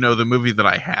 the movie that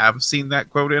I have seen that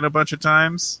quote in a bunch of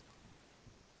times?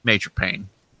 Major Pain.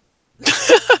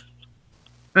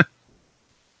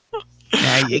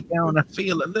 Now you're gonna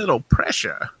feel a little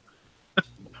pressure.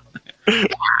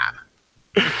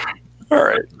 All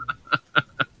right. I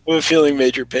have a feeling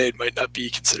Major Pain might not be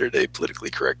considered a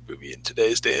politically correct movie in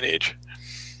today's day and age.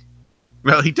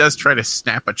 Well, he does try to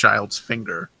snap a child's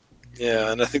finger.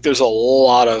 Yeah, and I think there's a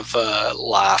lot of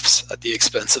laughs at the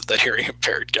expense of the hearing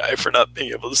impaired guy for not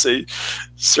being able to say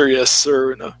 "sir, yes,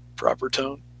 sir" in a proper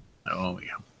tone. Oh,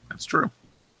 yeah, that's true.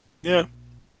 Yeah.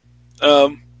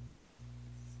 But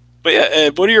yeah,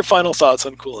 what are your final thoughts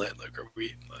on Cool Hand Luke?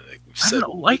 I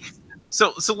don't know,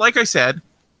 So like I said,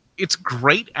 it's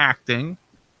great acting.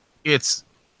 It's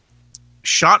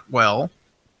shot well.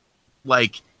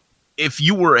 Like, if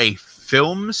you were a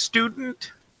film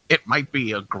student, it might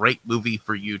be a great movie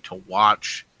for you to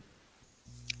watch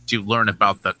to learn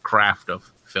about the craft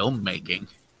of filmmaking.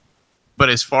 But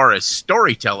as far as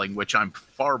storytelling, which I'm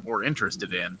far more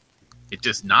interested in, it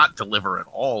does not deliver at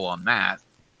all on that.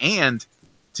 And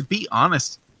to be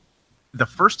honest, the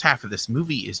first half of this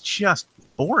movie is just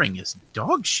boring as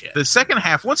dog shit. The second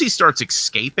half, once he starts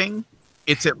escaping,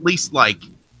 it's at least like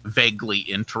vaguely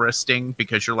interesting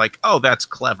because you're like, oh, that's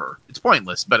clever. It's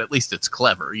pointless, but at least it's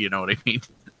clever. You know what I mean?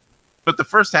 But the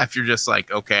first half, you're just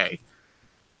like, okay,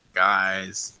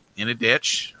 guys in a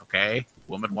ditch. Okay.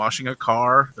 Woman washing a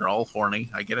car. They're all horny.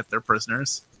 I get it. They're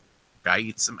prisoners. Guy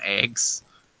eats some eggs.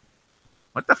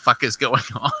 What the fuck is going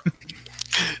on?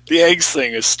 The eggs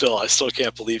thing is I still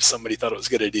can't believe somebody thought it was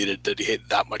a good idea to dedicate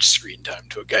that much screen time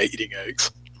to a guy eating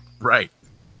eggs. Right.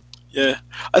 Yeah.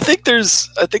 I think this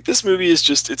movie is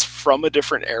it's from a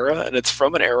different era, and it's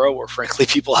from an era where frankly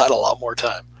people had a lot more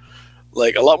time.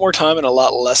 Like a lot more time and a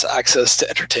lot less access to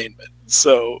entertainment.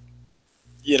 So,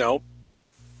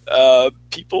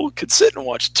 people could sit and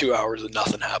watch 2 hours of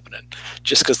nothing happening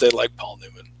just because they like Paul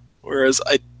Newman. Whereas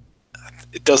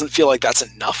it doesn't feel like that's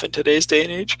enough in today's day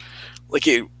and age. Like,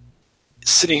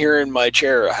 sitting here in my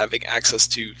chair, having access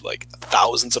to like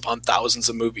thousands upon thousands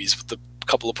of movies with a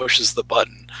couple of pushes of the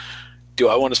button, do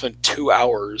I want to spend 2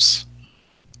 hours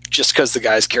just because the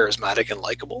guy's charismatic and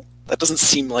likable? That doesn't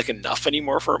seem like enough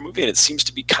anymore for a movie, and it seems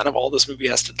to be kind of all this movie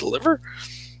has to deliver.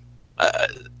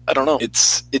 I don't know.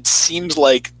 It seems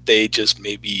like they just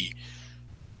maybe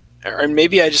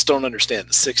I just don't understand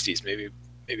the 60s. Maybe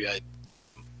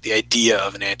the idea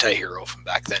of an anti-hero from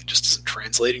back then just isn't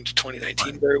translating to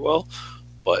 2019 very well.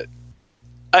 But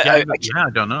I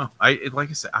don't know. Like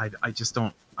I said, I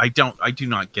do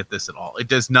not get this at all. It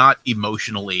does not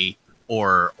emotionally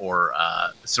or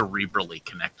cerebrally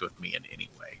connect with me in any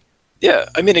way. Yeah,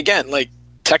 I mean, again, like,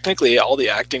 technically all the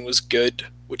acting was good,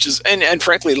 which is, and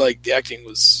frankly, like, the acting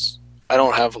was, I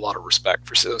don't have a lot of respect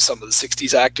for some of the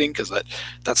 60s acting, because that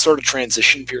sort of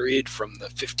transition period from the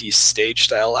 50s stage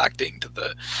style acting to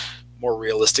the more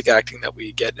realistic acting that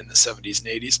we get in the 70s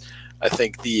and 80s, I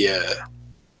think the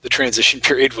transition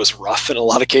period was rough in a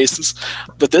lot of cases.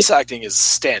 But this acting is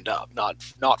stand up,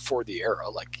 not for the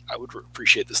era. Like, I would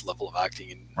appreciate this level of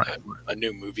acting in a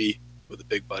new movie with a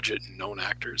big budget and known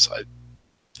actors.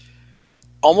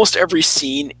 Almost every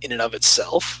scene in and of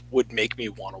itself would make me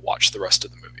want to watch the rest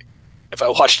of the movie. If I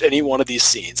watched any one of these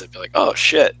scenes, I'd be like, oh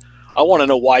shit, I want to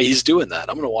know why he's doing that.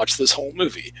 I'm going to watch this whole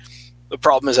movie. The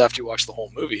problem is, after you watch the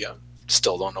whole movie, I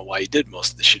still don't know why he did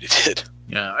most of the shit he did.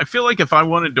 Yeah, I feel like if I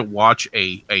wanted to watch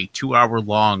a 2 hour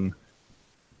long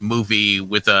movie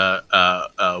with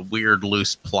a weird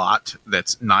loose plot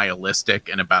that's nihilistic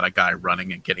and about a guy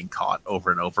running and getting caught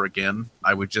over and over again,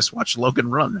 I would just watch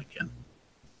Logan Run again.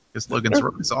 Because Logan's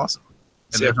Run is awesome.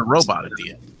 And there's a robot at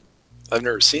the end. I've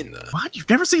never seen that. What? You've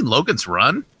never seen Logan's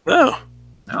Run? No.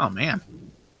 Oh, man.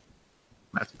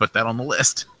 I have to put that on the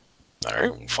list. All right,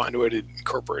 we'll find a way to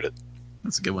incorporate it.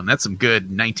 That's a good one. That's some good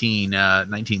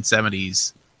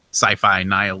 1970s sci-fi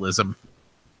nihilism.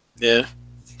 Yeah.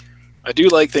 I do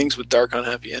like things with dark,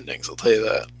 unhappy endings, I'll tell you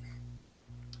that.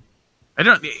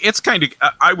 It's kind of,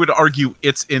 I would argue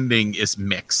its ending is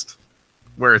mixed.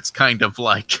 Where it's kind of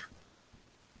like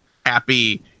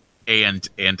happy and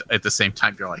at the same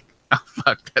time you're like, oh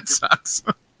fuck, that sucks.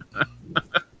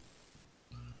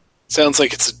 Sounds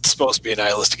like it's supposed to be a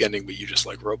nihilistic ending, but you just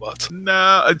like robots.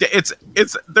 No, it's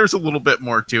there's a little bit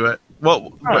more to it.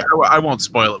 Well, right. I won't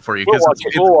spoil it for you.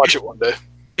 We'll watch it one day.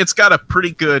 It's got a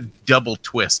pretty good double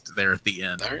twist there at the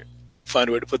end. All right, find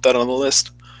a way to put that on the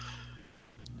list.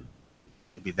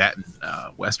 Maybe that in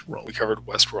Westworld. We covered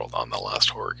Westworld on the last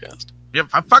Horrorcast. Yep,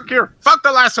 fuck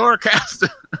the last Horrorcast.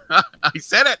 I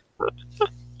said it.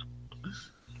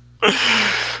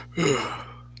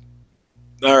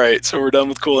 All right, so we're done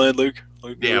with Cool Hand Luke.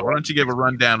 Yeah, why don't you give a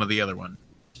rundown of the other one?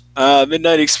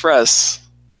 Midnight Express.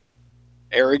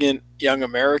 Arrogant young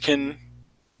American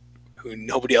who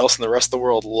nobody else in the rest of the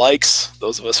world likes.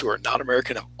 Those of us who are not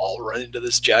American have all run into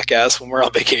this jackass when we're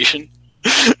on vacation.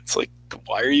 It's like,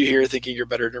 why are you here thinking you're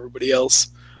better than everybody else?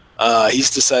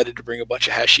 He's decided to bring a bunch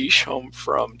of hashish home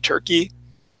from Turkey.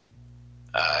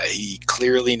 He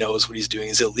clearly knows what he's doing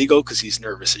is illegal because he's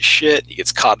nervous as shit. He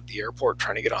gets caught at the airport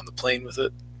trying to get on the plane with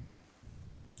it.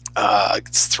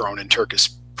 Gets thrown in Turkish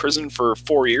prison for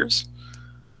 4 years.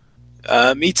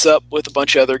 Meets up with a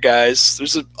bunch of other guys.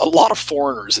 There's a lot of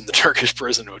foreigners in the Turkish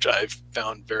prison, which I've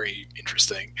found very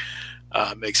interesting.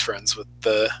 Makes friends with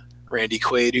Randy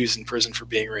Quaid, who's in prison for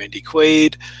being Randy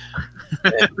Quaid.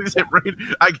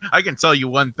 I can tell you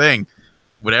one thing.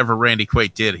 Whatever Randy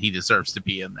Quaid did, he deserves to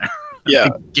be in there. Yeah.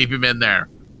 Keep him in there.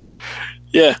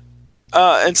 Yeah.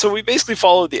 And so we basically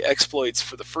follow the exploits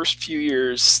for the first few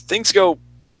years. Things go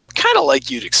kind of like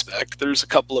you'd expect. There's a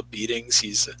couple of beatings.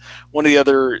 His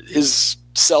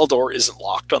cell door isn't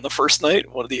locked on the first night.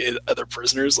 One of the other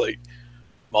prisoners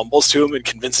mumbles to him and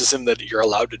convinces him that you're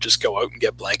allowed to just go out and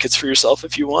get blankets for yourself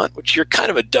if you want, which you're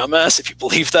kind of a dumbass if you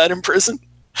believe that in prison.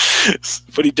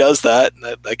 But he does that, and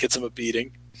that gets him a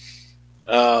beating.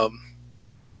 Man,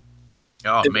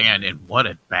 and what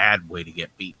a bad way to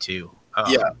get beat too.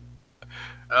 Yeah.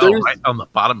 Right on the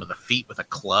bottom of the feet with a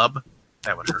club.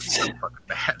 That would hurt so fucking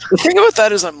bad. The thing about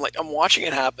that is I'm watching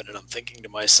it happen and I'm thinking to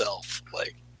myself,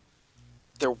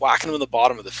 they're whacking him in the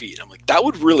bottom of the feet. I'm like, that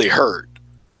would really hurt.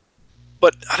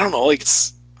 But I don't know,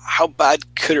 it's how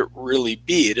bad could it really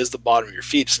be? It is the bottom of your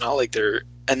feet. It's not like they're.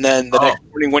 And then the next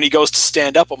morning when he goes to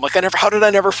stand up, I'm like, how did I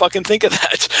never fucking think of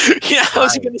that? Yeah,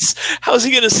 how's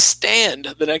he gonna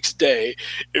stand the next day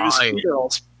if his feet are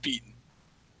all beaten?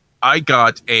 I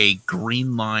got a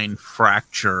green line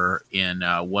fracture in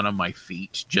one of my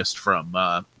feet just from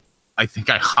I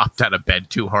think I hopped out of bed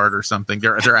too hard or something.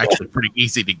 They're actually pretty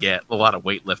easy to get. A lot of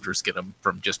weightlifters get them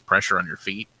from just pressure on your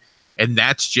feet, and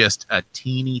that's just a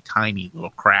teeny tiny little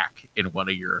crack in one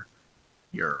of your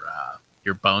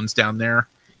bones down there,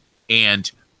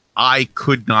 and I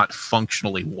could not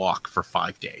functionally walk for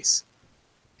 5 days.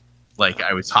 Like,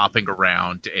 I was hopping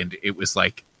around, and it was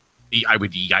like I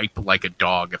would yipe like a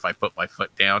dog if I put my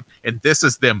foot down. And this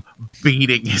is them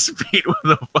beating his feet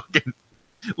with a fucking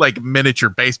like miniature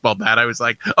baseball bat. I was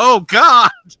like, oh God,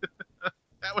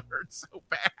 that would hurt so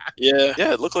bad. Yeah,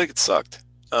 it looked like it sucked.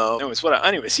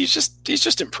 Anyways, he's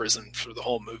just in prison for the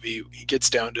whole movie. He gets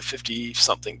down to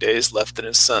 50-something days left in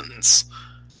his sentence,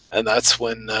 and that's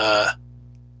when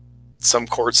some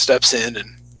court steps in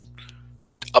and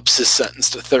ups his sentence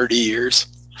to 30 years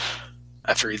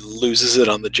after he loses it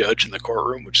on the judge in the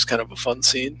courtroom, which is kind of a fun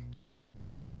scene.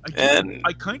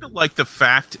 I kind of like the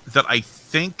fact that I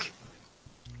think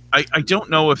I don't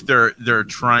know if they're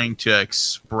trying to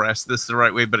express this the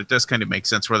right way, but it does kind of make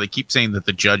sense where they keep saying that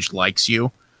the judge likes you.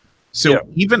 So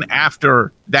even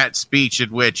after that speech,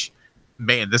 in which,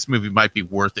 man, this movie might be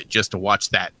worth it just to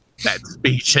watch that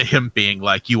speech of him being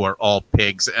like, "You are all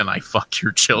pigs, and I fuck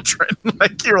your children."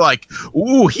 Like, you're like,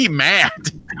 "Ooh, he mad."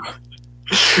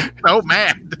 So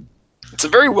mad. It's a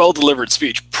very well delivered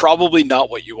speech. Probably not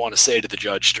what you want to say to the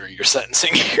judge during your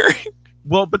sentencing hearing.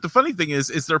 Well, but the funny thing is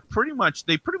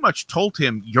they pretty much told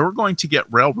him, you're going to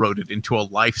get railroaded into a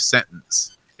life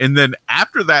sentence. And then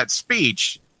after that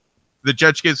speech, the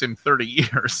judge gives him 30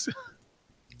 years.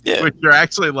 Yeah. Which you're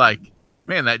actually like,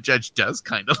 man, that judge does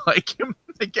kind of like him,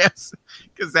 I guess,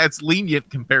 because that's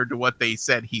lenient compared to what they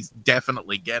said he's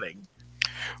definitely getting.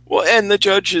 Well, and the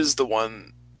judge is the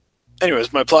one.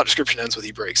 Anyways, my plot description ends with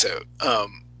he breaks out.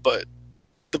 But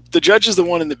the judge is the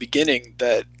one in the beginning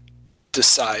that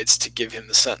decides to give him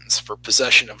the sentence for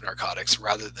possession of narcotics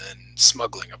rather than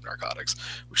smuggling of narcotics,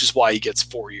 which is why he gets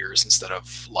 4 years instead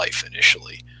of life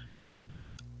initially.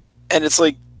 And it's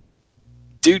like,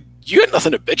 dude, you got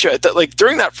nothing to bitch about. Like,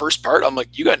 during that first part, I'm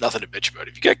like, you got nothing to bitch about.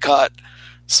 If you get caught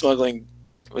smuggling,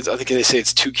 I think they say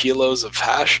it's 2 kilos of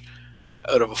hash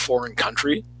out of a foreign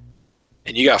country,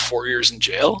 and you got 4 years in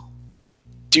jail,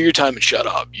 do your time and shut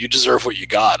up. You deserve what you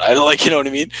got. I don't like, you know what I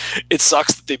mean? It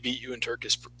sucks that they beat you in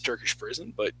Turkish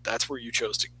prison, but that's where you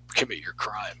chose to commit your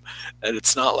crime. And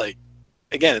it's not like,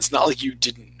 again, it's not like you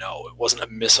didn't know. It wasn't a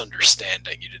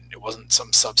misunderstanding. It wasn't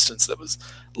some substance that was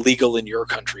legal in your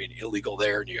country and illegal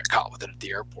there, and you got caught with it at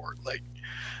the airport. Like,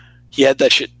 he had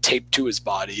that shit taped to his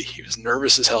body. He was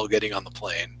nervous as hell getting on the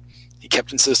plane. He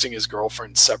kept insisting his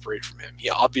girlfriend separate from him. He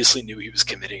obviously knew he was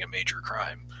committing a major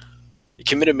crime. You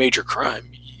commit a major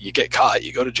crime, you get caught,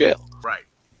 you go to jail. Right.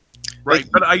 Like,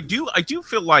 but I do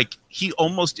feel like he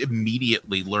almost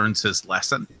immediately learns his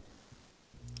lesson.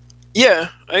 Yeah,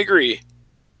 I agree.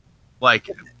 Like,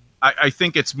 I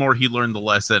think it's more he learned the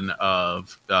lesson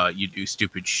of you do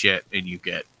stupid shit and you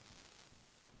get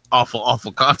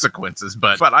awful consequences.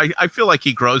 But I feel like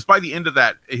he grows. By the end of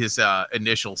his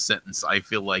initial sentence, I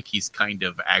feel like he's kind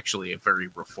of actually a very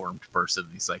reformed person.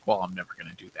 He's like, well, I'm never going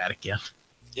to do that again.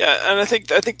 Yeah, and I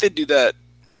think they do that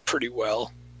pretty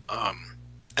well.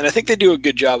 And I think they do a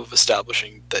good job of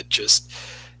establishing that just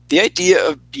the idea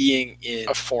of being in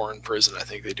a foreign prison, I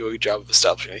think they do a good job of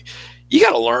establishing you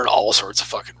got to learn all sorts of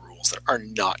fucking rules that are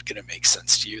not going to make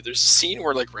sense to you. There's a scene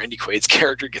where like Randy Quaid's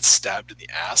character gets stabbed in the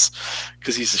ass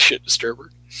because he's a shit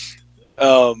disturber.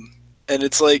 And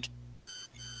it's like,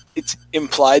 it's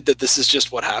implied that this is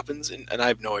just what happens, and I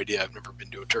have no idea. I've never been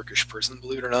to a Turkish prison,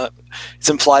 believe it or not. It's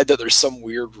implied that there's some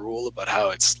weird rule about how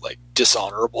it's like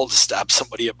dishonorable to stab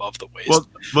somebody above the waist.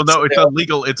 Well, no, it's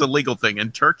illegal. It's a legal thing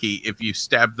in Turkey. If you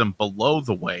stab them below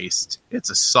the waist, it's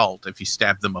assault. If you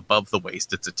stab them above the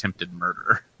waist, it's attempted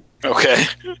murder. Okay.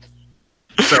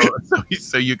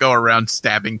 So you go around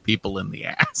stabbing people in the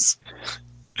ass.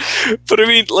 But I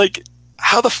mean, like,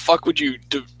 how the fuck would you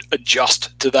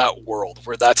adjust to that world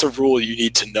where that's a rule you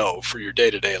need to know for your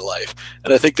day-to-day life?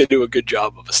 And I think they do a good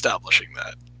job of establishing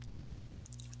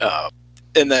that.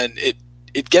 And then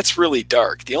it gets really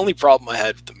dark. The only problem I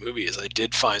had with the movie is I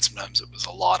did find sometimes it was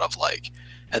a lot of like,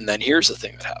 and then here's the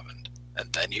thing that happened,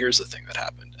 and then here's the thing that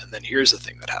happened, and then here's the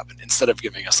thing that happened, instead of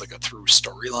giving us like a through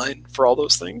storyline for all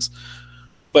those things.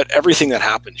 But everything that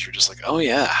happens, you're just like, oh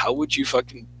yeah, how would you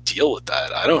fucking deal with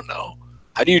that? I don't know.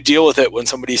 How do you deal with it when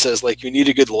somebody says, like, you need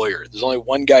a good lawyer? There's only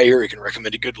one guy here who can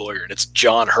recommend a good lawyer, and it's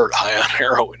John Hurt high on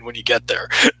heroin when you get there.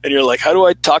 And you're like, how do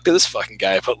I talk to this fucking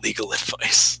guy about legal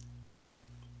advice?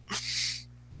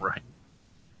 Right.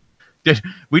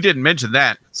 We didn't mention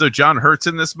that. So John Hurt's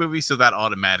in this movie, so that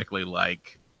automatically,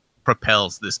 like,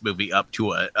 propels this movie up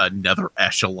to another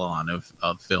echelon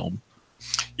of film.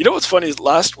 You know what's funny is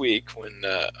last week when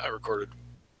I recorded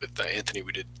with Anthony,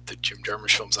 we did the Jim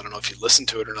Jarmusch films. I don't know if you listened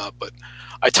to it or not, but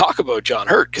I talk about John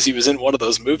Hurt because he was in one of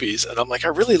those movies, and I'm like, I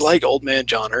really like Old Man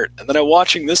John Hurt. And then I'm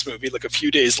watching this movie like a few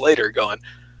days later going,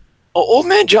 oh, Old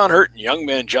Man John Hurt and Young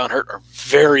Man John Hurt are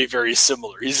very, very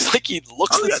similar. He's like, he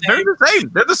looks the same. They're the same.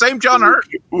 They're the same John Hurt.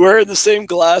 Wearing the same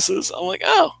glasses. I'm like,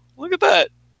 oh, look at that.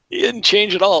 He didn't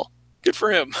change at all. Good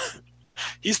for him.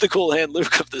 He's the cool hand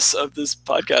Luke of this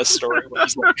podcast story.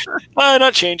 He's like, I'm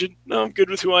not changing. No, I'm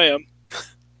good with who I am.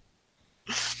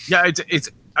 Yeah,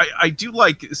 I do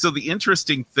like, so the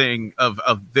interesting thing of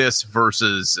this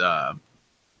versus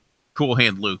Cool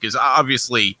Hand Luke is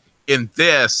obviously in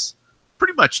this,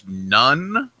 pretty much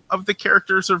none of the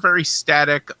characters are very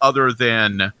static other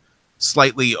than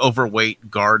slightly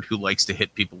overweight guard who likes to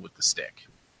hit people with the stick.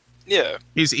 Yeah.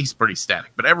 He's pretty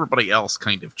static, but everybody else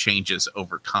kind of changes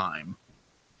over time.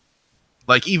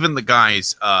 Like even the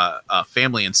guy's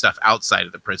family and stuff outside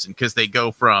of the prison, because they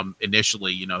go from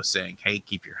initially, saying, hey,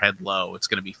 keep your head low. It's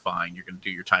going to be fine. You're going to do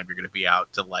your time. You're going to be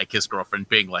out, to like his girlfriend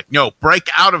being like, no, break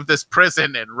out of this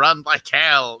prison and run like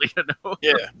hell.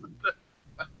 Yeah.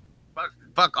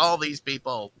 Fuck all these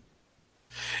people.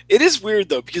 It is weird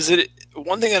though, because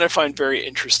one thing that I find very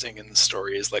interesting in the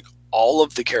story is like all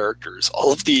of the characters,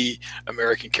 all of the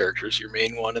American characters, your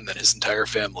main one and then his entire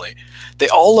family, they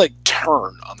all like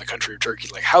turn on the country of Turkey.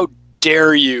 Like, how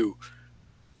dare you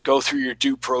go through your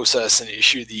due process and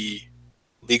issue the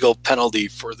legal penalty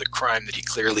for the crime that he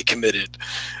clearly committed?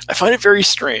 I find it very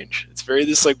strange. It's very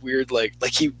this like weird, like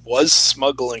he was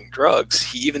smuggling drugs.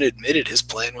 He even admitted his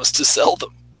plan was to sell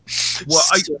them. Well,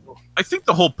 I think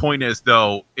the whole point is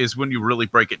when you really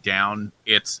break it down,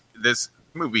 this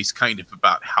movie's kind of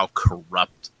about how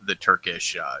corrupt the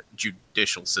Turkish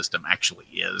judicial system actually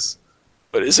is.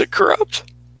 But is it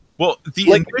corrupt? Well,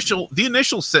 the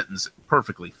initial sentence,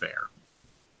 perfectly fair.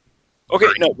 Okay,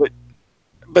 right? No,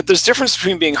 but there's difference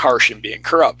between being harsh and being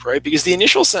corrupt, right? Because the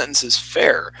initial sentence is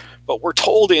fair, but we're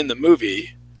told in the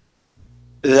movie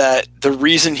that the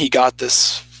reason he got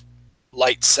this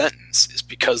light sentence is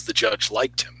because the judge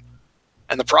liked him.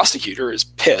 And the prosecutor is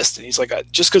pissed, and he's like,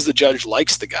 just because the judge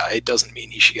likes the guy doesn't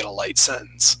mean he should get a light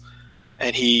sentence.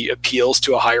 And he appeals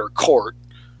to a higher court,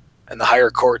 and the higher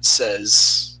court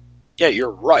says, yeah,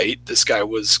 you're right. This guy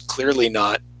was clearly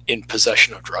not in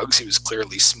possession of drugs. He was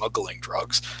clearly smuggling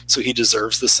drugs, so he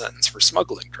deserves the sentence for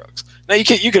smuggling drugs. Now,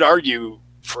 you could argue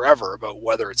forever about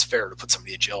whether it's fair to put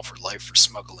somebody in jail for life for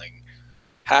smuggling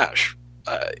hash.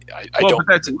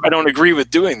 I don't agree with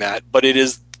doing that, but it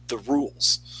is the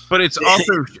rules. But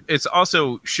it's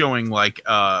also showing like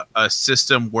a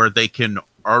system where they can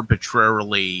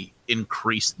arbitrarily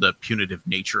increase the punitive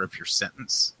nature of your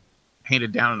sentence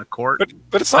handed down in a court.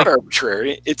 But it's not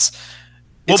arbitrary. It's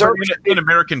in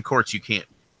American courts you can't.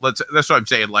 That's what I'm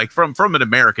saying. Like from an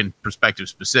American perspective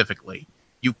specifically,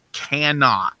 you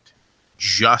cannot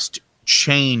just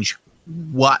change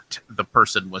what the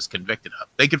person was convicted of.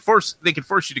 They could force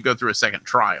you to go through a second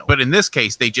trial, but in this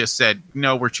case they just said,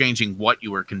 no, we're changing what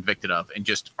you were convicted of and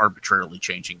just arbitrarily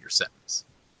changing your sentence.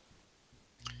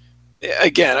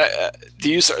 Again, the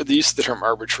use of the term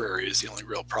arbitrary is the only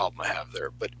real problem I have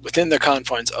there, but within the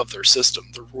confines of their system,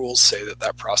 the rules say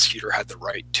that prosecutor had the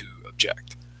right to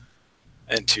object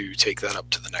and to take that up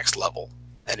to the next level,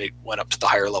 and it went up to the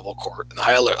higher level court, and the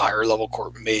higher level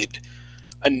court made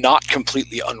a not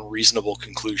completely unreasonable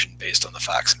conclusion based on the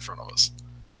facts in front of us.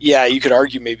 Yeah, you could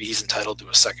argue maybe he's entitled to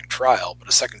a second trial, but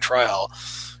a second trial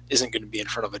isn't going to be in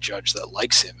front of a judge that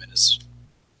likes him and is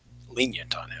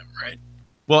lenient on him, right?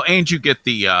 Well, and you get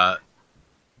the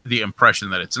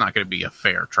impression that it's not going to be a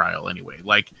fair trial anyway.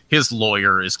 Like his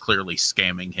lawyer is clearly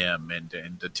scamming him and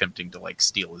attempting to like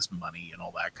steal his money and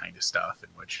all that kind of stuff, in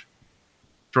which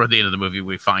toward the end of the movie,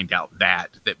 we find out that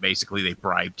basically they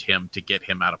bribed him to get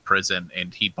him out of prison,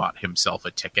 and he bought himself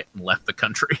a ticket and left the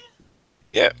country.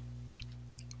 Yeah.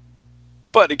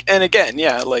 And again,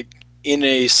 yeah, like in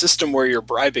a system where you're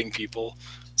bribing people,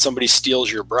 somebody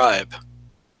steals your bribe.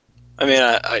 I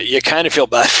mean, you kind of feel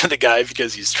bad for the guy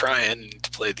because he's trying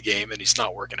to play the game and he's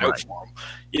not working out for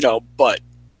him, but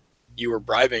you were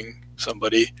bribing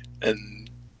somebody and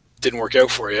didn't work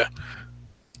out for you.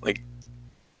 Like,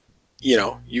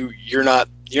 you're not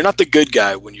the good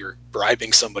guy when you're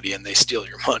bribing somebody and they steal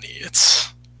your money.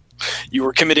 You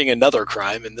were committing another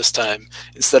crime, and this time,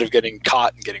 instead of getting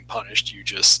caught and getting punished, you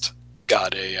just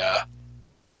got you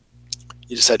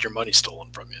just had your money stolen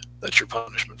from you. That's your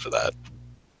punishment for that.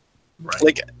 Right.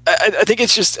 Like, I think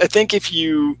it's just, I think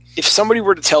if somebody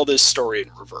were to tell this story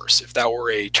in reverse, if that were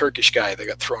a Turkish guy that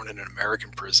got thrown in an American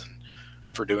prison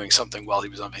for doing something while he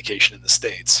was on vacation in the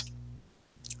States,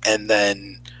 and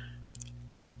then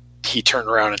he turned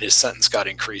around and his sentence got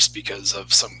increased because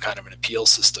of some kind of an appeal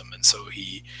system, and so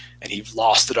he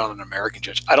lost it on an American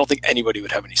judge. I don't think anybody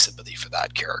would have any sympathy for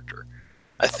that character.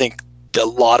 I think a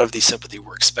lot of the sympathy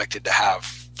we're expected to have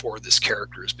for this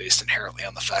character is based inherently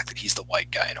on the fact that he's the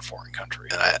white guy in a foreign country,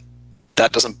 and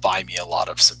that doesn't buy me a lot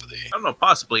of sympathy. I don't know,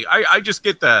 possibly. I just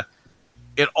get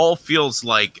it all feels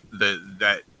like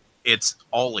that it's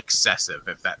all excessive,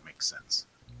 if that makes sense.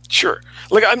 Sure.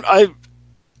 Like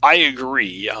I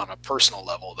agree on a personal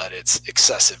level that it's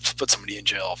excessive to put somebody in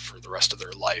jail for the rest of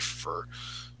their life for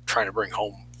trying to bring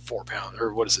home 4 pounds,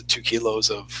 or what is it, 2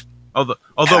 kilos of.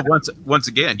 Although once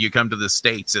again, you come to the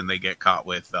States and they get caught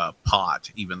with pot,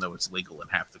 even though it's legal in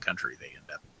half the country, they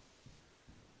end up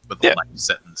with a life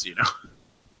sentence, you know.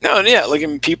 No, yeah, like, I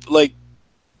mean, people like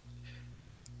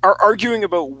are arguing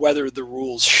about whether the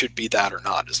rules should be that or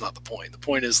not is not the point. The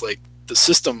point is, like, the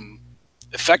system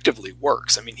effectively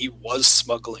works. I mean, he was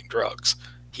smuggling drugs.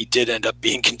 He did end up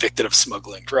being convicted of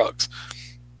smuggling drugs.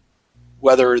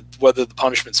 Whether the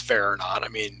punishment's fair or not, I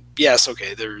mean, yes,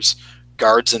 okay, there's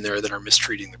guards in there that are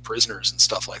mistreating the prisoners and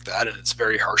stuff like that, and it's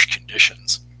very harsh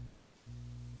conditions.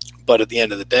 But at the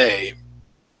end of the day,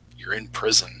 you're in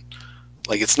prison.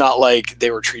 Like, it's not like they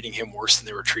were treating him worse than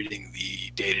they were treating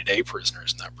the day-to-day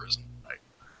prisoners in that prison.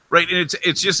 Right, and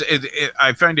it's just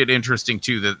I find it interesting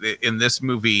too that in this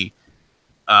movie,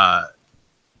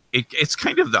 it's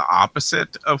kind of the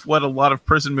opposite of what a lot of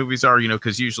prison movies are, you know,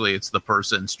 because usually it's the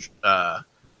person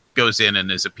goes in and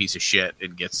is a piece of shit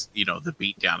and gets, you know, the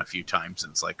beat down a few times,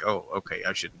 and it's like, oh, okay,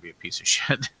 I shouldn't be a piece of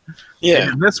shit. Yeah.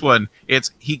 And in this one,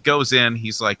 he goes in,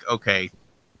 he's like, okay,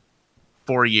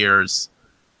 4 years,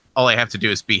 all I have to do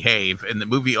is behave, and the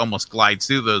movie almost glides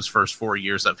through those first 4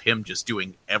 years of him just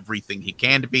doing everything he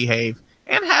can to behave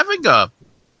and having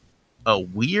a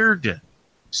weird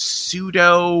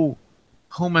pseudo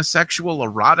homosexual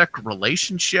erotic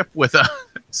relationship with a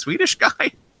Swedish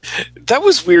guy. That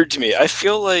was weird to me. I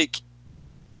feel like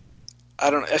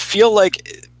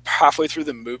halfway through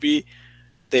the movie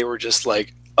they were just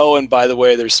like, oh, and by the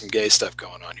way, there's some gay stuff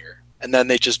going on here, and then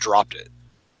they just dropped it.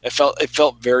 It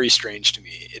felt very strange to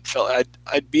me. It felt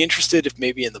I'd be interested if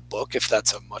maybe in the book, if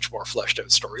that's a much more fleshed out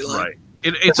storyline. Right.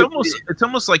 It's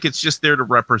almost like it's just there to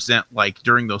represent, like,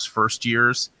 during those first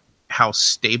years, how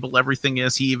stable everything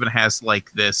is. He even has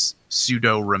like this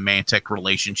pseudo romantic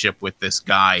relationship with this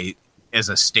guy as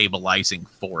a stabilizing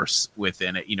force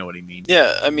within it. You know what I mean?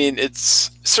 Yeah. I mean, it's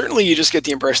certainly, you just get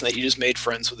the impression that he just made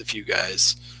friends with a few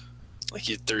guys. Like,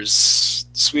 there's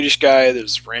the Swedish guy,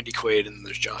 there's Randy Quaid, and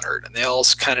there's John Hurt, and they all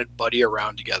kind of buddy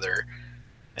around together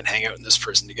and hang out in this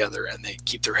prison together, and they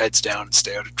keep their heads down and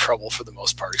stay out of trouble for the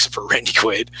most part, except for Randy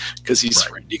Quaid, because he's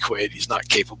right. Randy Quaid, he's not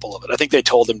capable of it. I think they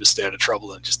told him to stay out of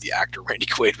trouble, and just the actor Randy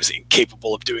Quaid was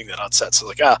incapable of doing that on set. So,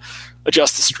 like,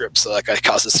 adjust the strip so that guy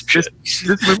causes some shit.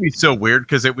 This movie's so weird,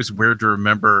 because it was weird to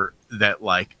remember that,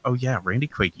 like, oh yeah, Randy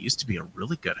Quaid used to be a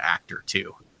really good actor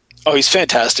too. Oh, he's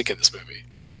fantastic in this movie.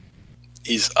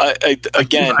 He's I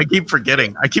keep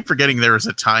forgetting there was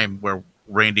a time where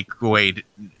Randy Quaid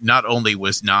not only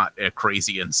was not a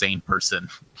crazy, insane person,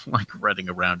 like running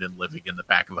around and living in the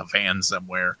back of a van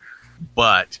somewhere,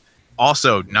 but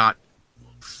also not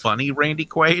funny Randy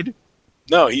Quaid.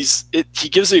 No, he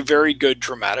gives a very good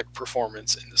dramatic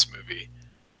performance in this movie.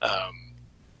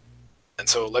 And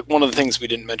so, like, one of the things we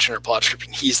didn't mention in our plot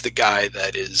description, he's the guy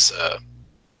that is,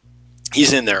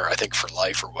 he's in there, I think, for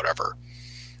life or whatever.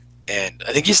 And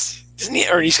I think he's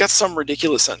got some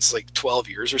ridiculous sentence, like 12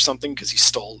 years or something, because he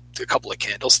stole a couple of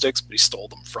candlesticks, but he stole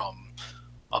them from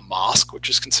a mosque, which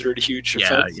is considered a huge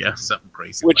offense. Yeah, something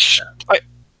crazy. Which, like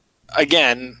that.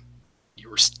 Again, you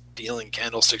were stealing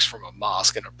candlesticks from a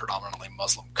mosque in a predominantly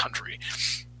Muslim country.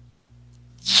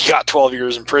 You got 12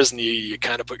 years in prison, you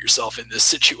kind of put yourself in this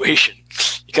situation.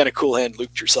 You kind of cool hand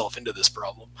looped yourself into this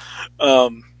problem.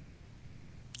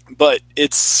 But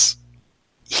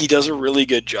he does a really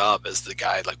good job as the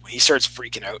guy. Like, when he starts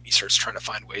freaking out, he starts trying to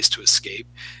find ways to escape,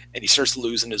 and he starts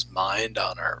losing his mind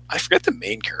on I forget the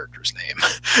main character's name,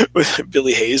 with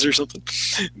Billy Hayes or something.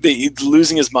 He's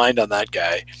losing his mind on that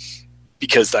guy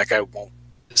because that guy won't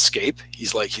escape.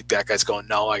 He's like, that guy's going,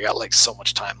 no, I got like so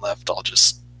much time left. I'll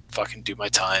just fucking do my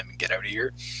time and get out of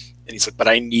here. And he's like, but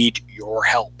I need your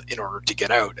help in order to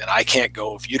get out, and I can't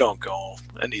go if you don't go.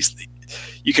 And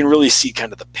you can really see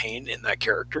kind of the pain in that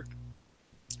character,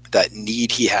 that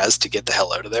need he has to get the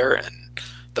hell out of there, and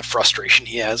the frustration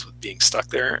he has with being stuck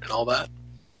there and all that.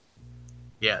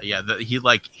 Yeah.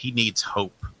 He needs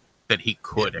hope that he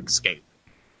could escape.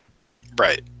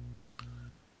 Right.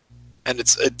 And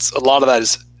it's a lot of that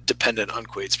is dependent on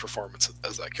Quaid's performance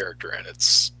as that character, and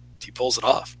he pulls it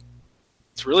off.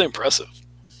 It's really impressive.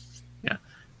 Yeah.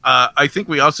 I think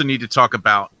we also need to talk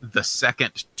about the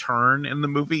second turn in the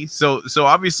movie. So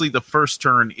obviously the first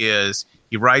turn is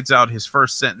he rides out his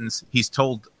first sentence. He's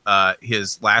told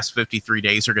his last 53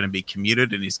 days are going to be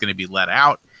commuted and he's going to be let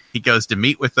out. He goes to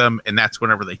meet with them, and that's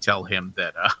whenever they tell him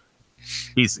that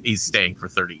he's staying for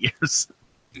 30 years.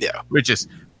 Yeah. Which is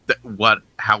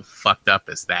how fucked up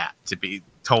is that, to be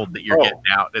told that you're getting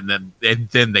out and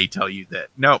then they tell you that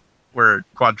nope, we're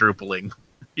quadrupling,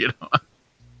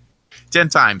 10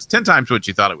 times what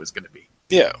you thought it was going to be.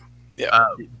 Yeah.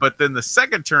 But then the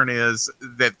second turn is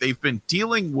that they've been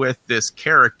dealing with this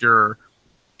character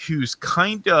who's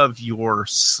kind of your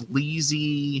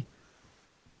sleazy,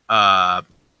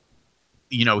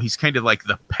 he's kind of like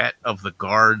the pet of the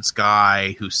guards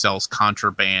guy who sells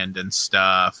contraband and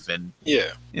stuff, and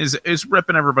is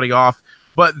ripping everybody off.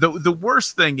 But the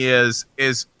worst thing is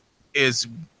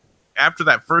after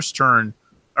that first turn,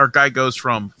 our guy goes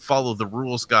from follow the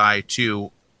rules guy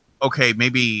to, okay,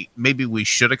 maybe we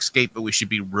should escape, but we should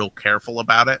be real careful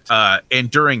about it. And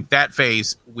during that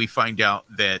phase, we find out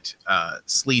that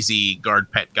sleazy guard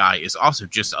pet guy is also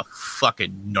just a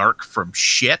fucking narc from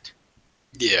shit.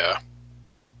 Yeah.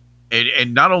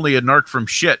 And not only a narc from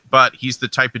shit, but he's the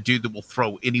type of dude that will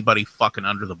throw anybody fucking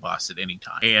under the bus at any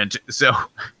time. And so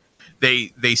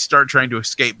they start trying to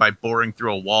escape by boring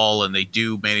through a wall, and they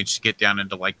do manage to get down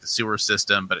into like the sewer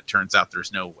system, but it turns out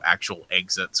there's no actual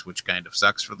exits, which kind of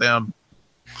sucks for them.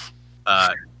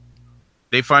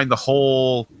 They find the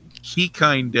hole. He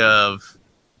kind of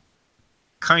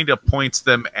points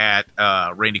them at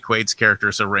Randy Quaid's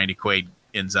character, so Randy Quaid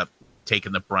ends up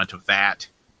taking the brunt of that.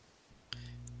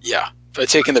 Yeah, by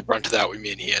taking the brunt of that, we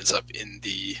mean he ends up in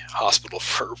the hospital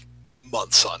for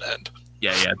months on end.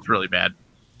 Yeah, it's really bad.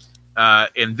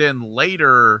 And then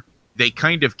later, they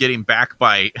kind of get him back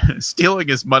by stealing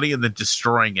his money and then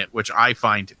destroying it, which I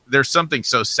find there's something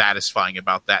so satisfying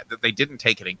about that they didn't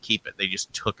take it and keep it. They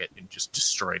just took it and just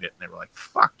destroyed it. And they were like,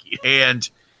 fuck you. And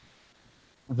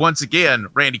once again,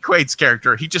 Randy Quaid's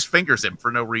character, he just fingers him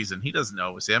for no reason. He doesn't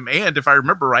know it was him. And if I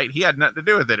remember right, he had nothing to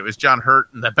do with it. It was John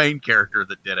Hurt and the main character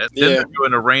that did it. Yeah. Then they're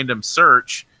doing a random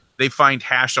search. They find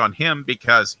hash on him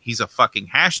because he's a fucking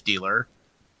hash dealer.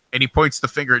 And he points the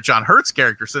finger at John Hurt's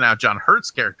character. So now John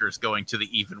Hurt's character is going to the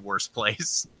even worse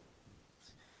place.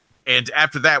 And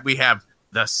after that, we have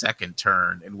the second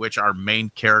turn, in which our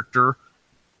main character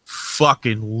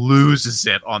fucking loses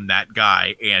it on that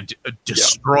guy and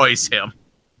destroys him.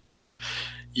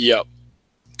 Yep.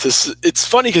 It's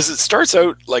funny because it starts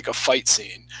out like a fight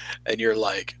scene, and you're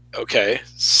like, okay,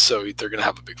 so they're gonna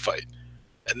have a big fight,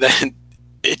 and then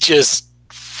he just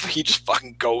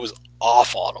fucking goes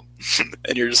off on him,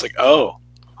 and you're just like, oh,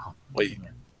 wait,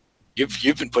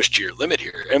 you've been pushed to your limit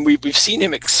here, and we've seen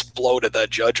him explode at that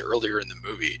judge earlier in the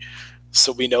movie,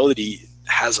 so we know that he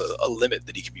has a limit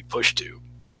that he can be pushed to,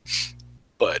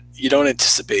 but you don't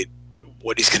anticipate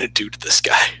what he's gonna do to this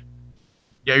guy.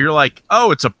 Yeah, you're like, oh,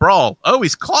 it's a brawl. Oh,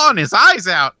 he's clawing his eyes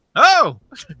out. Oh,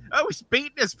 he's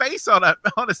beating his face on a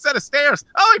set of stairs.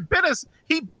 Oh,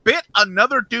 he bit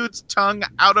another dude's tongue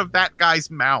out of that guy's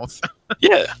mouth.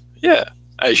 Yeah,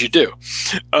 as you do.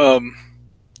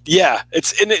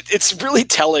 It's really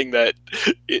telling that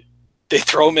they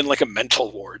throw him in like a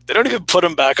mental ward. They don't even put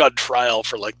him back on trial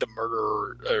for like the murder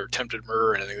or attempted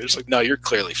murder or anything. They're just like, no, you're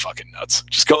clearly fucking nuts.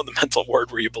 Just go in the mental ward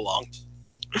where you belong.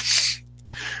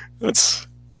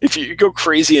 If you go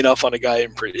crazy enough on a guy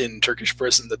in Turkish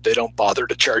prison that they don't bother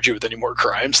to charge you with any more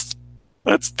crimes,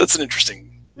 that's an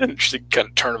interesting kind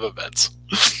of turn of events.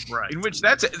 Right. In which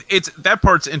that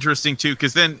part's interesting too,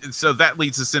 because so that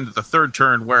leads us into the third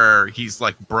turn where he's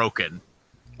like broken,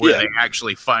 where they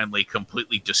actually finally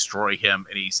completely destroy him,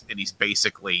 and he's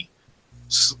basically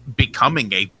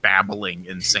becoming a babbling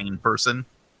insane person.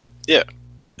 Yeah,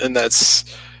 and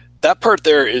that part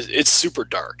there it's super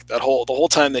dark. The whole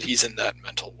time that he's in that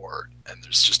mental ward, and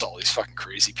there's just all these fucking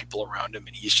crazy people around him,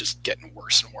 and he's just getting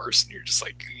worse and worse, and you're just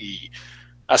like,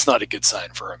 that's not a good sign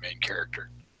for our main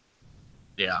character.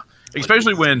 Yeah,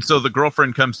 especially when the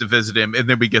girlfriend comes to visit him, and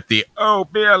then we get the "Oh,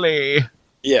 Billy"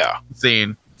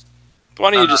 scene.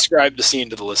 Why don't you describe the scene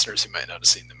to the listeners who might not have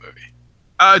seen the movie?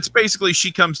 It's basically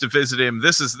she comes to visit him.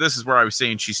 This is where I was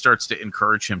saying she starts to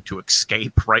encourage him to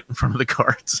escape right in front of the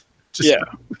guards.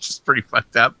 Which is pretty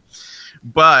fucked up.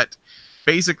 But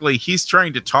basically, he's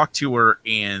trying to talk to her,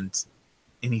 and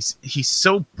he's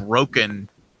so broken.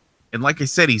 And like I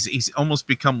said, he's almost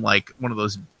become like one of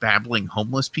those babbling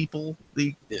homeless people.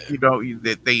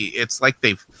 It's like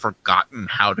they've forgotten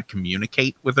how to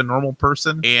communicate with a normal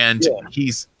person. And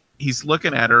he's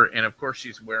looking at her, and of course,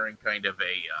 she's wearing kind of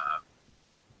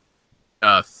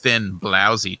a thin,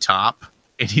 blousy top.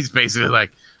 And he's basically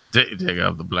like, Take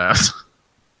off the blouse.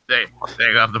 Take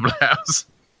off the blouse.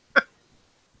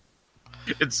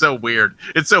 It's so weird.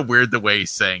 It's so weird the way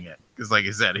he's saying it. Because like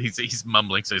I said, he's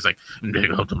mumbling, so he's like,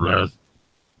 take off the blouse.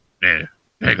 Yeah,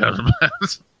 take off the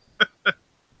blouse.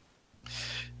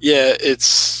 Yeah,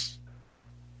 it's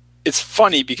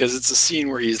funny because it's a scene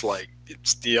where he's like,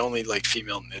 it's the only like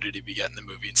female nudity we get in the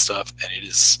movie and stuff, and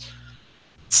it's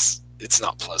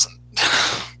not pleasant.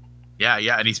 Yeah,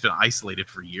 and he's been isolated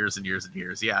for years and years and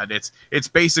years. Yeah, and it's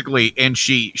basically, and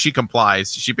she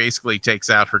complies. She basically takes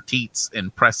out her teats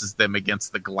and presses them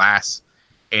against the glass,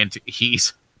 and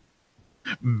he's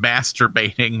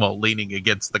masturbating while leaning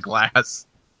against the glass.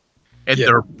 And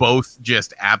they're both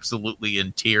just absolutely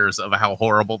in tears of how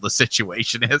horrible the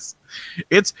situation is.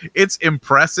 It's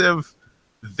impressive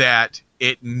that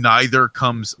it neither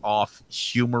comes off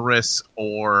humorous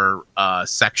or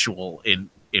sexual in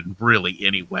really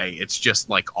any way. It's just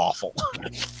like awful.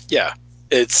 Yeah,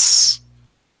 it's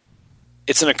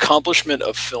an accomplishment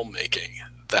of filmmaking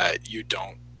that you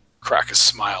don't crack a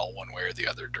smile one way or the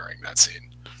other during that scene.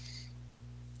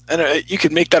 And you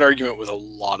could make that argument with a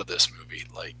lot of this movie.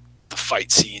 Like, the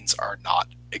fight scenes are not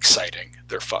exciting.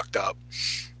 They're fucked up.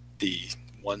 The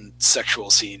one sexual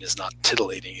scene is not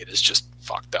titillating. It is just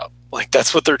fucked up. Like,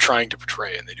 that's what they're trying to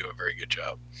portray, and they do a very good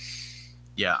job.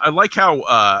 Yeah, I like how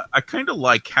I kind of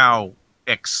like how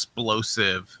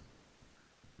explosive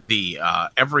the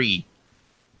every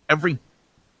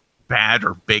bad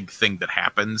or big thing that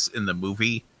happens in the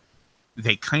movie,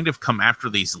 they kind of come after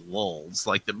these lulls.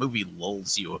 Like, the movie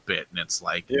lulls you a bit, and it's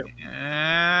like,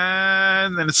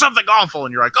 and then it's something awful,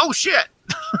 and you're like, oh shit,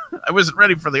 I wasn't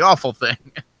ready for the awful thing.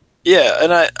 Yeah,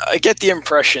 and I get the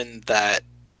impression that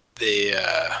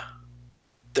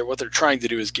what they're trying to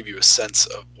do is give you a sense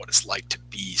of what it's like to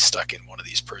be stuck in one of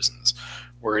these prisons,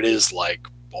 where it is like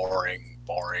boring.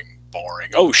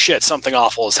 Oh shit, something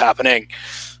awful is happening.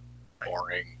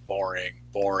 Boring.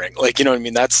 Like, you know what I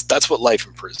mean? That's what life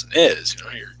in prison is. You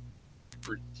know, your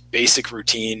basic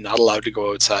routine, not allowed to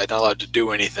go outside, not allowed to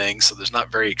do anything. So there's not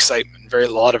very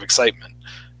lot of excitement.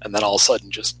 And then all of a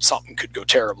sudden, just something could go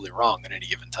terribly wrong at any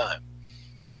given time.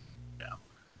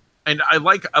 And I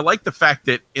like the fact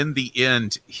that in the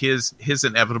end, his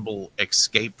inevitable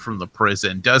escape from the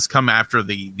prison does come after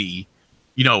the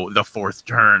fourth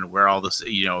turn, where all this,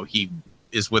 he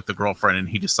is with the girlfriend and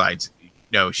he decides,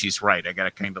 no, she's right. I got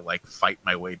to kind of like fight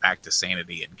my way back to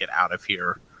sanity and get out of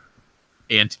here.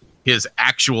 And his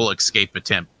actual escape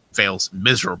attempt fails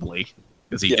miserably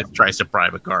because he just tries to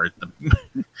bribe a guard.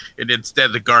 And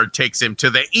instead the guard takes him to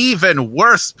the even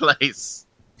worse place.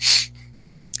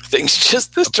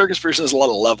 This Turkish prison has a lot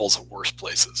of levels of worse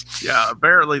places. Yeah,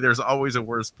 apparently there's always a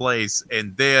worse place.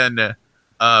 And then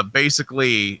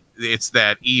basically it's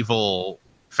that evil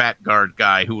fat guard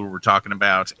guy who we were talking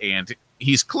about, and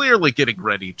he's clearly getting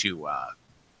ready to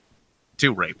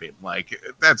rape him. Like,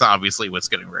 that's obviously what's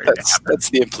getting ready to happen. That's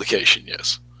the implication,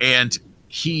 yes. And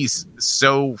he's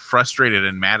so frustrated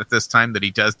and mad at this time that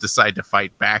he does decide to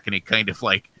fight back, and he kind of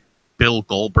like Bill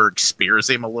Goldberg spears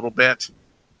him a little bit.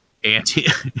 And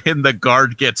the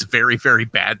guard gets very, very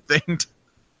bad thinged.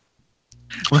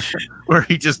 Where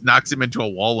he just knocks him into a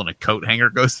wall and a coat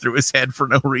hanger goes through his head for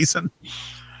no reason.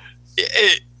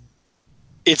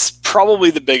 It's probably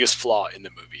the biggest flaw in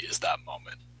the movie is that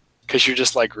moment. Because you're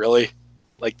just like, really?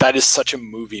 Like, that is such a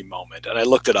movie moment. And I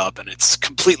looked it up, and it's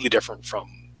completely different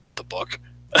from the book.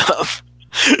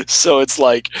 So it's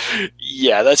like,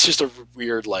 yeah, that's just a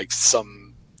weird, like,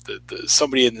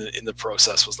 somebody in the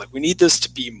process was like, we need this to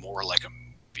be more like a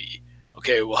movie.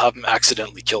 Okay, we'll have him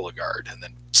accidentally kill a guard and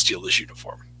then steal his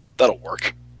uniform. That'll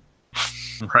work.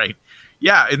 Right.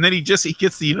 Yeah, and then he gets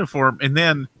the uniform, and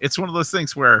then it's one of those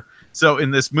things where, so in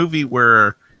this movie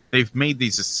where they've made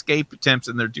these escape attempts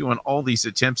and they're doing all these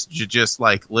attempts to just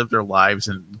like live their lives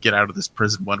and get out of this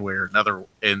prison one way or another,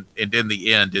 and in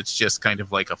the end it's just kind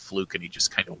of like a fluke, and he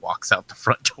just kind of walks out the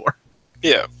front door.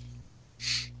 Yeah.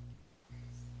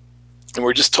 And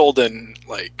we're just told in,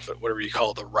 like, whatever you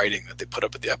call the writing that they put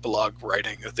up at the epilogue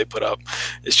writing that they put up,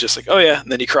 it's just like, oh yeah,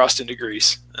 and then he crossed into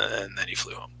Greece, and then he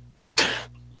flew home.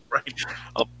 Right.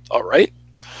 Oh, all right.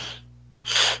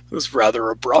 It was rather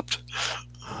abrupt.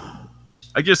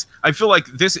 I feel like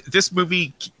this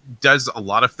movie does a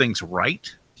lot of things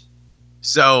right.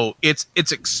 So it's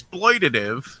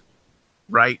exploitative,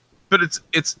 right? But it's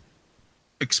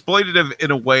exploitative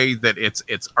in a way that it's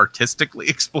artistically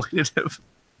exploitative.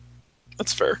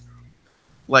 That's fair.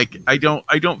 Like, I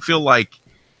don't feel like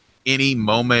any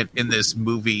moment in this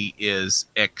movie is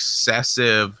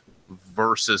excessive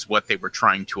versus what they were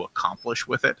trying to accomplish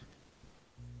with it.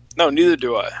 No, neither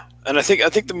do I. And I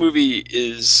think the movie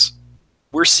is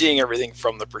we're seeing everything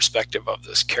from the perspective of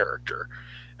this character,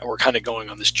 and we're kind of going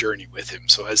on this journey with him.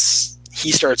 So as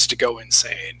he starts to go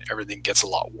insane, everything gets a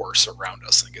lot worse around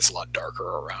us and it gets a lot darker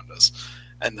around us.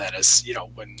 And then as you know,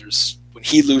 when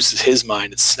he loses his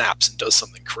mind and snaps and does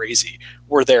something crazy,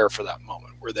 we're there for that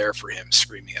moment. We're there for him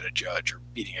screaming at a judge or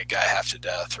beating a guy half to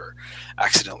death or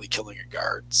accidentally killing a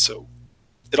guard. So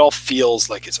it all feels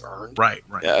like it's earned. Right.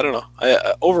 Yeah, I don't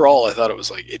know. Overall, I thought it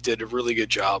was like, it did a really good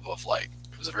job of like,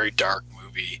 it was a very dark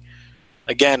movie.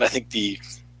 Again, I think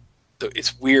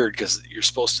it's weird because you're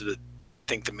supposed to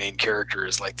think the main character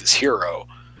is like this hero,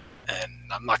 and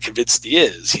I'm not convinced he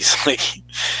is.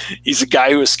 He's a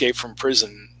guy who escaped from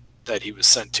prison that he was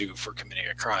sent to for committing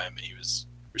a crime, and he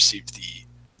received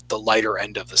the lighter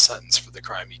end of the sentence for the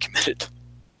crime he committed.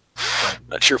 I'm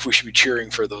not sure if we should be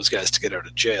cheering for those guys to get out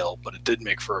of jail, but it did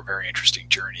make for a very interesting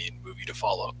journey and movie to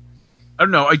follow. I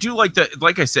don't know. I do like that.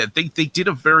 Like I said, they did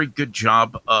a very good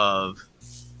job of.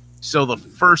 So the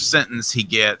first sentence he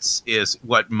gets is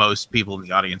what most people in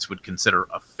the audience would consider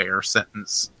a fair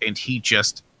sentence, and he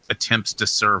just attempts to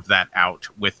serve that out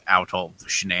without all the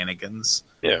shenanigans.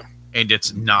 Yeah. And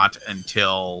it's not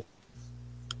until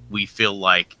we feel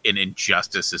like an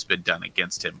injustice has been done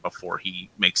against him before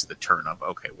he makes the turn of,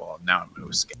 okay, well, now I'm going to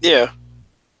escape. Yeah.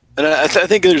 And I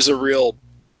think there's a real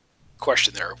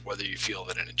question there of whether you feel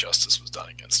that an injustice was done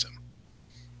against him.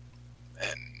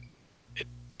 And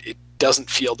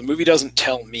the movie doesn't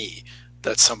tell me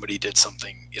that somebody did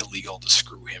something illegal to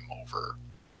screw him over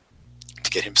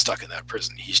to get him stuck in that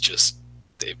prison.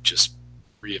 They've just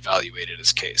reevaluated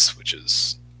his case, which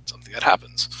is something that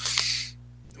happens.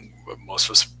 Most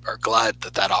of us are glad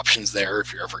that option's there.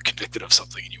 If you're ever convicted of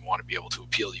something and you want to be able to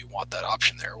appeal, you want that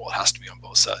option there. Well, it has to be on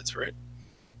both sides, right?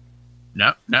 No,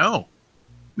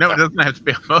 it doesn't have to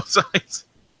be on both sides.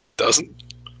 Doesn't?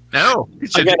 No.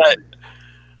 Again,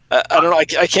 I don't know. I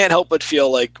can't help but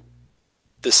feel like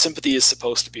the sympathy is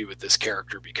supposed to be with this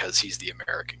character because he's the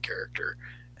American character,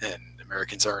 and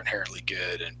Americans are inherently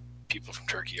good, and people from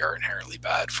Turkey are inherently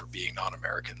bad for being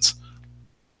non-Americans.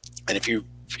 And if you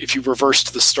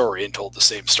reversed the story and told the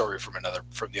same story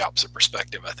from the opposite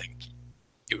perspective, I think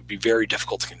it would be very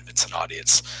difficult to convince an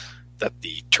audience that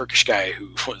the Turkish guy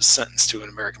who was sentenced to an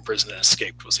American prison and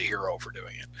escaped was a hero for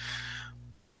doing it.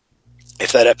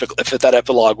 If that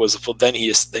epilogue was, well, then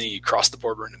he crossed the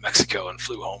border into Mexico and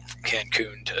flew home from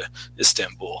Cancun to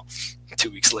Istanbul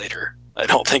 2 weeks later, I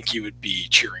don't think you would be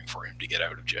cheering for him to get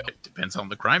out of jail. It depends on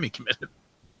the crime he committed.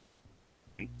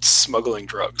 Smuggling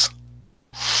drugs.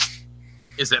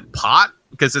 Is it pot?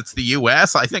 Because it's the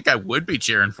U.S.? I think I would be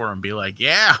cheering for him and be like,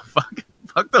 yeah,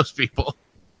 fuck those people.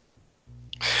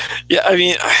 Yeah, I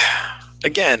mean,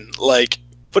 again, like,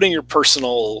 putting your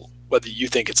personal, whether you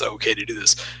think it's okay to do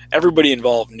this, everybody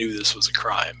involved knew this was a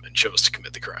crime and chose to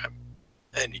commit the crime.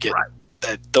 And you get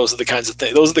that those are the kinds of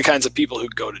things, those are the kinds of people who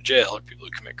go to jail, or people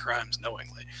who commit crimes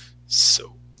knowingly.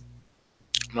 So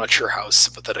I'm not sure how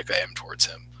sympathetic I am towards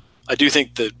him. I do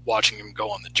think that watching him go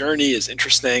on the journey is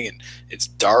interesting, and it's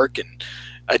dark, and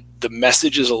the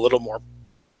message is a little more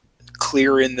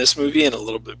clear in this movie and a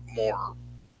little bit more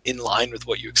in line with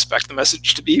what you expect the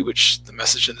message to be, which the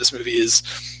message in this movie is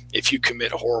if you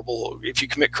commit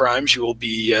crimes, you will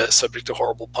be subject to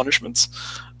horrible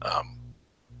punishments.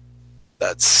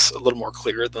 That's a little more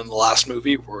clear than the last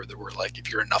movie, where they were like,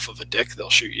 if you're enough of a dick, they'll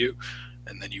shoot you,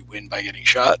 and then you win by getting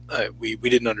shot. We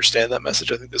didn't understand that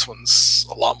message. I think this one's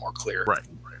a lot more clear. Right.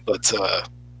 But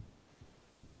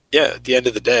yeah, at the end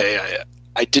of the day,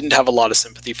 I didn't have a lot of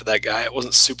sympathy for that guy. I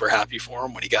wasn't super happy for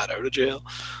him when he got out of jail.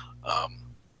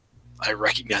 I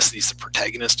recognize that he's the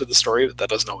protagonist of the story, but that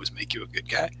doesn't always make you a good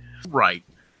guy. Right.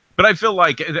 But I feel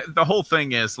like the whole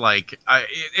thing is like,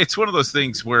 it's one of those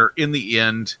things where in the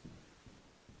end,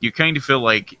 you kind of feel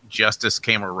like justice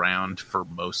came around for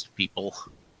most people.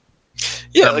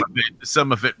 Yeah.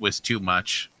 Some of it was too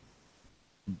much,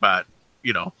 but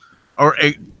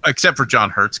except for John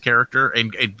Hurt's character,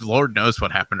 and Lord knows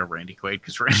what happened to Randy Quaid,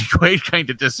 because Randy Quaid kind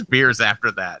of disappears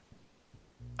after that.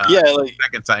 The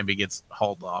second time he gets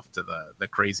hauled off to the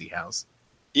crazy house.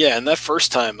 Yeah, and that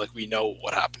first time, like, we know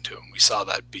what happened to him. We saw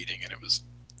that beating, and it was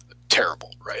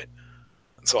terrible, right?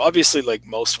 And so obviously, like,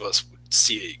 most of us would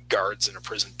see guards in a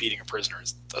prison beating a prisoner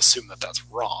and assume that that's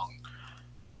wrong.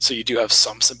 So you do have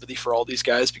some sympathy for all these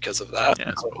guys because of that.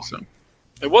 Yeah, I suppose so.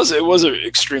 It was an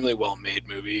extremely well-made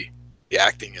movie. The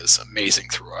acting is amazing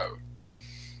throughout.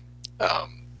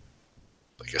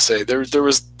 Like I say, there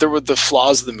were the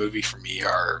flaws of the movie for me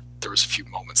there was a few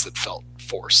moments that felt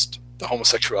forced. The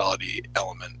homosexuality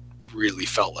element really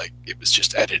felt like it was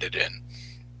just edited in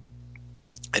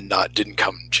and didn't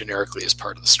come generically as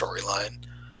part of the storyline.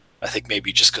 I think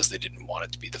maybe just because they didn't want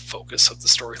it to be the focus of the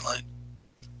storyline.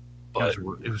 But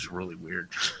it was really weird.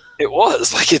 It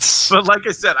was like But like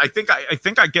I said, I think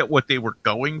I get what they were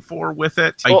going for with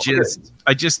it. Well,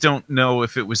 I just don't know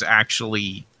if it was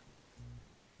actually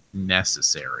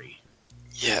necessary.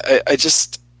 Yeah, I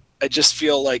just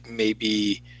feel like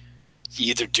maybe you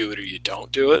either do it or you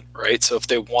don't do it, right? So if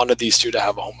they wanted these two to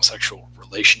have a homosexual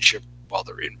relationship while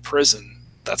they're in prison,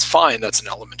 that's fine. That's an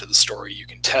element of the story you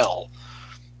can tell.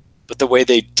 But the way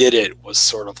they did it was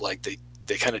sort of like they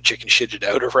kind of chicken shitted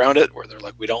out around it, where they're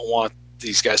like, we don't want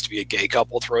these guys to be a gay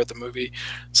couple throughout the movie,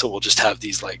 so we'll just have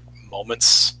these like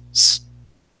moments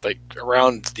like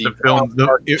around the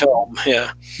film.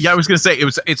 Yeah, I was gonna say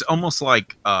it's almost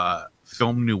like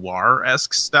film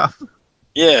noir-esque stuff.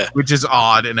 Yeah, which is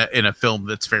odd in a film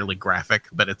that's fairly graphic,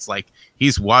 but it's like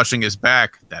he's washing his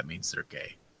back. That means they're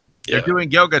gay. Yeah. They're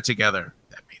doing yoga together.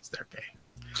 That means they're gay.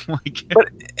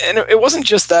 And it wasn't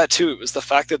just that too. It was the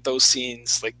fact that those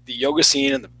scenes, like the yoga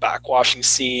scene and the backwashing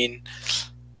scene,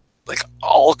 like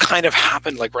all kind of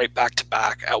happened like right back to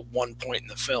back at one point in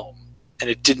the film, and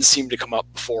it didn't seem to come up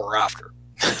before or after.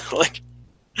 Like,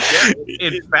 yeah,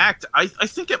 in fact, I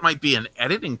think it might be an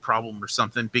editing problem or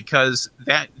something, because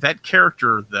that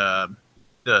character,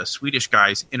 the Swedish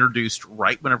guy's introduced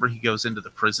right whenever he goes into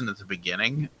the prison at the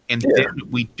beginning, and then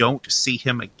we don't see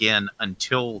him again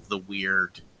until the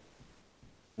weird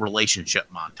relationship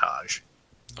montage.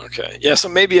 Okay. Yeah, so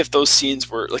maybe if those scenes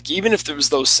were, like, even if there was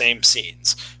those same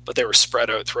scenes, but they were spread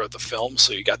out throughout the film,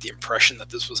 so you got the impression that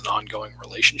this was an ongoing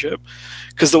relationship.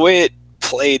 Because the way it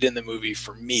played in the movie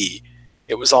for me,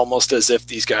 it was almost as if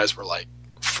these guys were, like,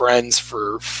 friends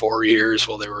for 4 years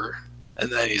while they were,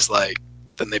 and then he's like,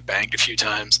 then they banged a few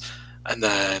times, and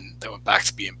then they went back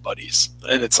to being buddies.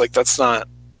 And it's like, that's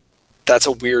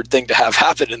a weird thing to have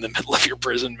happen in the middle of your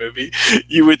prison movie.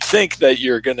 You would think that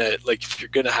you're gonna, like, if you're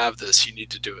gonna have this, you need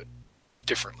to do it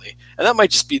differently. And that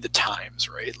might just be the times,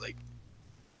 right? Like,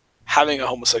 having a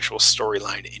homosexual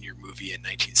storyline in your movie in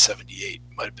 1978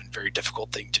 might have been a very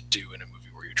difficult thing to do in a movie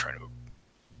where you're trying to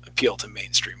appeal to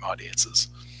mainstream audiences.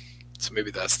 So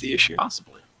maybe that's the issue.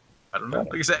 Possibly. I don't know.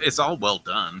 Like I said, it's all well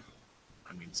done.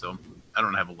 I mean, so I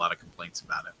don't have a lot of complaints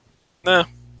about it. No.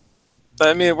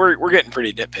 I mean, we're getting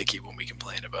pretty nitpicky when we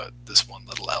complain about this one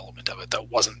little element of it that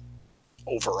wasn't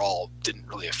overall, didn't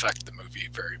really affect the movie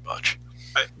very much.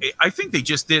 I think they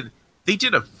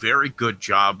did a very good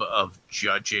job of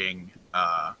judging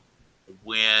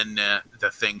when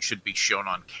the thing should be shown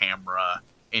on camera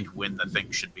and when the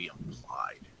thing should be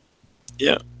implied.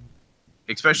 Yeah.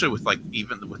 Especially with, like,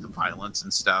 even with the violence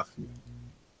and stuff.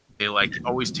 They, like,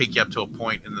 always take you up to a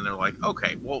point, and then they're like,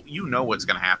 okay, well, you know what's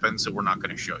going to happen, so we're not going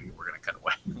to show you. We're going to cut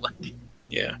away. Like,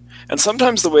 yeah. And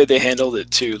sometimes the way they handled it,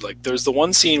 too, like, there's the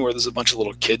one scene where there's a bunch of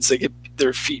little kids that get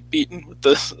their feet beaten with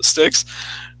the sticks,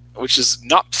 which is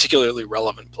not particularly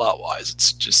relevant plot-wise.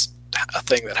 It's just a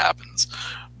thing that happens.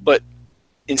 But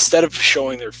instead of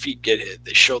showing their feet get hit,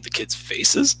 they showed the kids'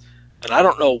 faces. And I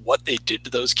don't know what they did to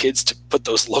those kids to put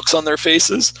those looks on their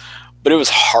faces, but it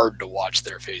was hard to watch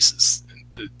their faces.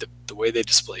 The way they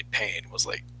displayed pain was,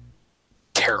 like,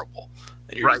 terrible.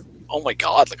 And you're right. Oh my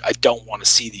God, like, I don't want to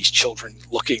see these children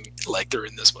looking like they're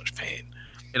in this much pain.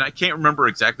 And I can't remember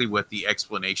exactly what the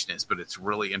explanation is, but it's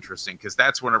really interesting, because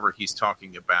that's whenever he's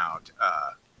talking about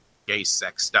gay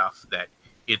sex stuff, that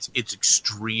it's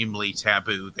extremely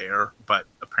taboo there, but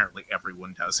apparently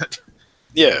everyone does it.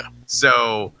 Yeah.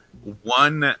 So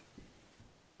one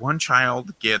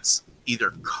child gets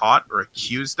either caught or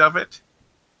accused of it,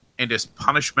 and as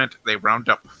punishment, they round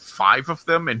up 5 of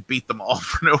them and beat them all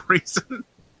for no reason.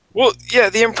 Well, yeah,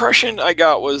 the impression I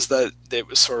got was that it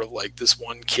was sort of like this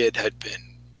one kid had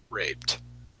been raped,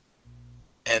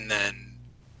 and then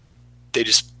they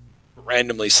just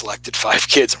randomly selected 5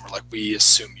 kids and were like, we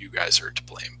assume you guys are to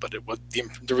blame. But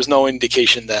there was no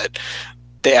indication that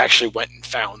they actually went and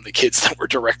found the kids that were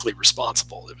directly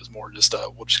responsible. It was more just,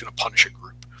 we're just going to punish a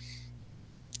group,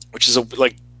 which is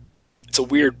it's a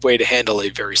weird way to handle a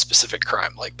very specific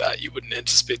crime like that. You wouldn't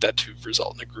anticipate that to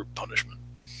result in a group punishment.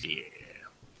 Yeah.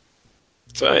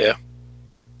 So, yeah.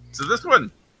 So this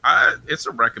one, it's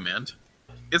a recommend.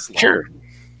 It's long. Sure.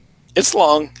 It's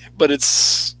long, but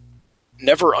it's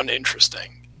never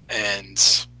uninteresting.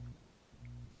 And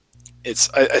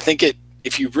I think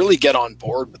if you really get on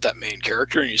board with that main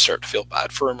character and you start to feel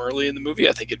bad for him early in the movie,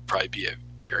 I think it'd probably be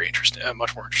a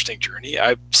much more interesting journey.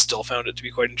 I still found it to be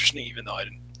quite interesting, even though I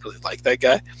didn't really like that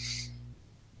guy.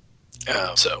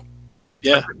 So,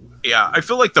 yeah. Yeah, I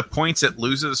feel like the points it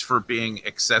loses for being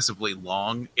excessively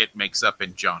long, it makes up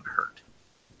in John Hurt.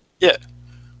 Yeah.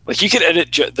 Like, you could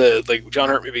edit like John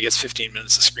Hurt maybe gets 15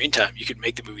 minutes of screen time. You could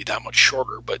make the movie that much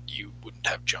shorter, but you wouldn't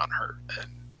have John Hurt.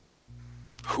 And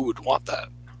who would want that?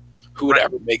 Who would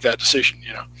ever make that decision,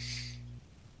 you know?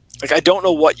 Like, I don't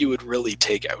know what you would really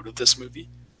take out of this movie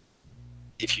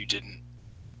if you didn't.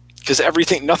 Because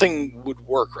nothing would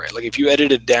work, right? Like, if you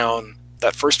edited down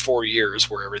that first 4 years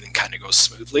where everything kind of goes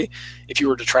smoothly, if you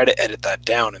were to try to edit that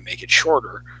down and make it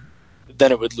shorter,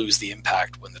 then it would lose the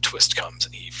impact when the twist comes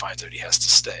and he finds out he has to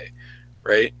stay,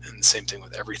 right? And the same thing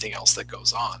with everything else that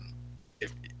goes on.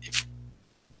 If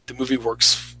the movie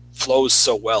flows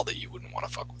so well that you wouldn't want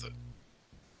to fuck with it.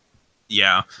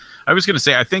 Yeah. I was going to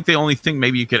say, I think the only thing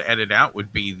maybe you could edit out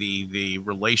would be the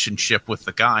relationship with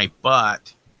the guy.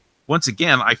 But once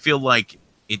again, I feel like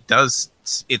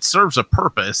it serves a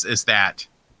purpose as that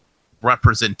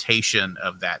representation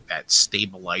of that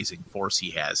stabilizing force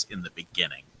he has in the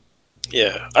beginning.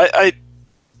 Yeah. I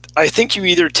think you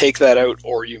either take that out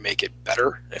or you make it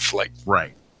better. If, like,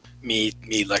 right. Me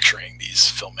lecturing these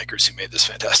filmmakers who made this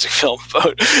fantastic film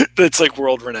about that's like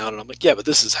world renowned, and I'm like, yeah, but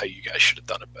this is how you guys should have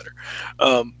done it better.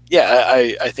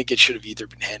 I think it should have either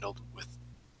been handled with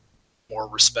more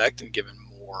respect and given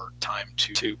more time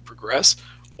to progress,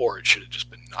 or it should have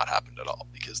just been not happened at all,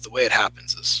 because the way it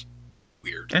happens is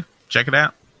weird. Yeah, check it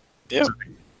out. Yeah,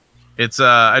 it's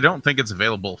I don't think it's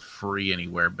available free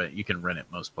anywhere, but you can rent it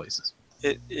most places.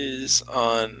 It is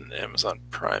on Amazon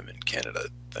Prime in Canada, I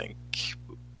think.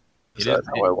 It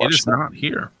is not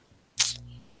here.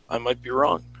 I might be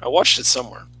wrong. I watched it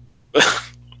somewhere.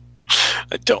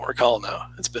 I don't recall now.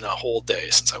 It's been a whole day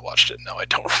since I watched it. Now I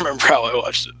don't remember how I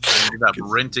watched it. I ended up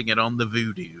renting it on the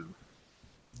Vudu.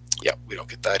 Yeah, we don't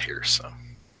get that here, so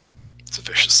it's a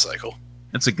vicious cycle.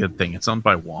 It's a good thing. It's owned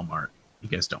by Walmart. You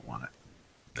guys don't want it.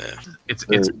 Yeah.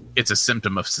 It's a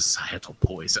symptom of societal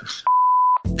poison.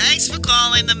 Thanks for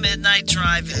calling the Midnight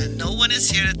Drive-In. No one is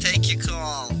here to take your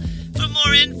call. For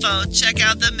more info, check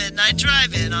out the Midnight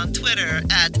Drive-In on Twitter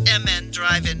at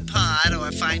MNDriveInPod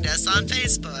or find us on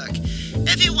Facebook.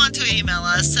 If you want to email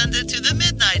us, send it to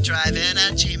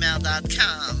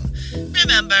themidnightdrivein@gmail.com.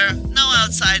 Remember, no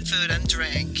outside food and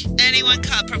drink. Anyone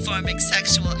caught performing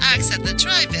sexual acts at the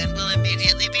drive-in will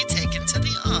immediately be taken to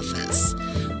the office.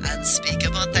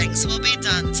 Unspeakable things will be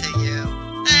done to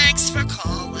you. Thanks for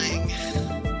calling.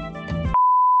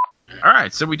 All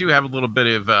right, so we do have a little bit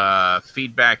of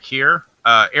feedback here.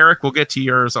 Eric, we'll get to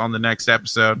yours on the next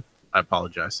episode. I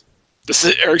apologize.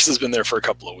 Eric's has been there for a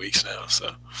couple of weeks now,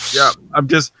 so yeah, I'm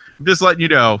just letting you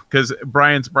know, because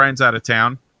Brian's out of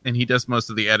town and he does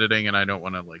most of the editing, and I don't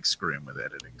want to like screw him with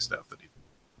editing stuff that he.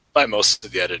 By most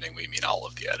of the editing, we mean all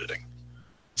of the editing.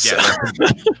 So.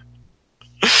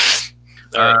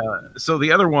 Yeah. So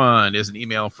the other one is an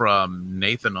email from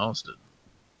Nathan Austin.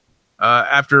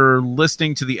 After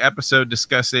listening to the episode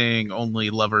discussing Only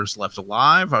Lovers Left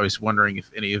Alive, I was wondering if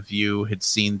any of you had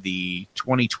seen the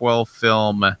 2012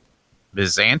 film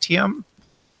Byzantium.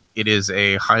 It is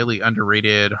a highly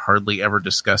underrated, hardly ever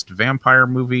discussed vampire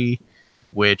movie,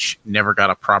 which never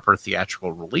got a proper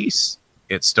theatrical release.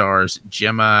 It stars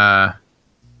Gemma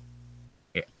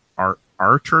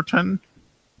Arterton.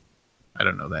 I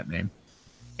don't know that name.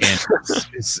 And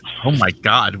oh my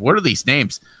God, what are these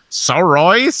names?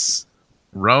 Saoirse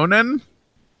Ronan?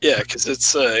 Yeah, because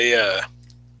it's I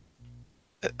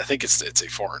think it's a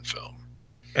foreign film.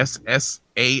 Saoirse.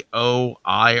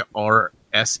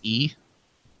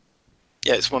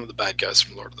 Yeah, it's one of the bad guys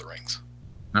from Lord of the Rings.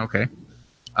 Okay.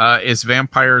 Is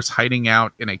vampires hiding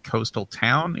out in a coastal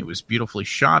town? It was beautifully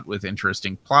shot with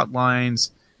interesting plot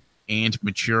lines and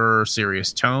mature,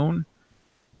 serious tone.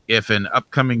 If an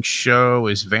upcoming show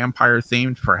is vampire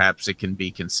themed, perhaps it can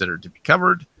be considered to be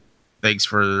covered. Thanks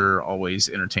for always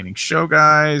entertaining show,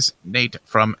 guys. Nate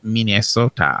from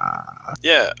Minnesota.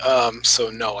 Yeah, so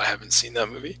no, I haven't seen that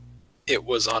movie. It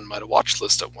was on my watch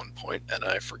list at one point, and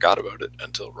I forgot about it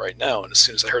until right now. And as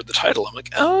soon as I heard the title, I'm like,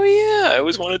 oh yeah, I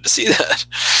always wanted to see that.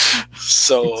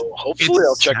 So hopefully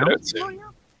I'll check it out soon.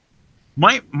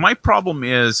 My problem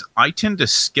is I tend to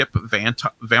skip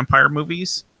vampire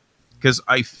movies because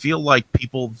I feel like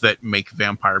people that make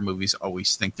vampire movies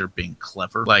always think they're being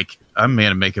clever. Like, I'm going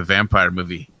to make a vampire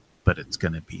movie, but it's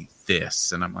going to be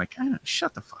this. And I'm like,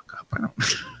 shut the fuck up. I don't.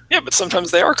 Yeah, but sometimes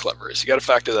they are clever. So you got to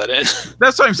factor that in.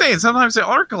 That's what I'm saying. Sometimes they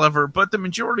are clever, but the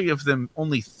majority of them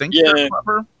only think they're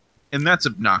clever. And that's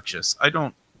obnoxious.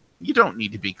 You don't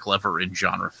need to be clever in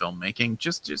genre filmmaking.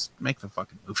 Just make the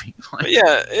fucking movie.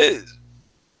 I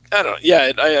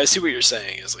see what you're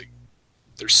saying. Is like,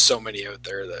 there's so many out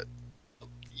there that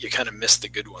you kind of miss the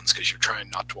good ones because you're trying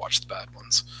not to watch the bad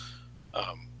ones.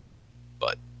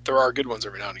 But there are good ones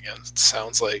every now and again. It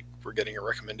sounds like we're getting a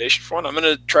recommendation for one. I'm going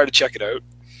to try to check it out.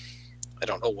 I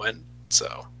don't know when.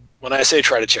 So when I say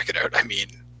try to check it out, I mean,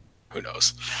 who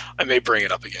knows? I may bring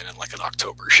it up again in like an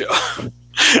October show.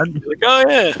 Like, oh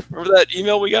yeah, remember that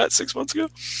email we got 6 months ago?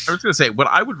 I was going to say, what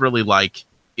I would really like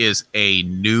is a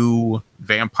new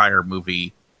vampire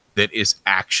movie that is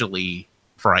actually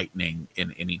frightening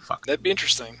in any fucking. That'd be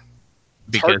interesting.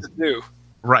 It's because hard to do.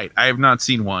 Right, I have not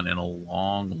seen one in a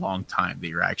long time that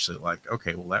you're actually like,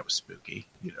 okay, well that was spooky.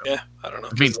 You know? Yeah, I don't know.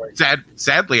 I mean,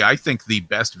 sadly, I think the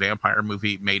best vampire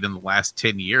movie made in the last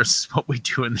 10 years is What We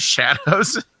Do in the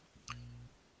Shadows.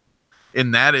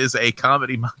 And that is a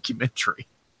comedy mockumentary.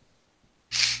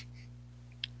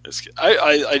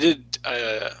 I did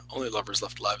Only Lovers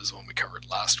Left Alive is the one we covered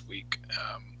last week.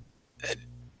 And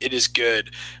it is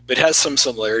good, but it has some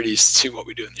similarities to What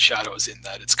We Do in the Shadows in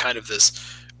that it's kind of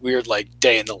this weird like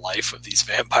day in the life of these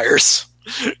vampires.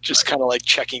 Just kind of like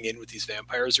checking in with these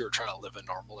vampires who are trying to live a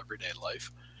normal everyday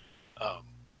life.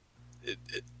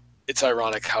 It's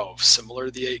ironic how similar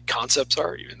the 8 concepts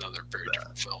are, even though they're very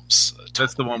different films.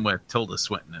 That's the one with Tilda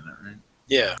Swinton in it, right?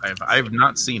 Yeah. I have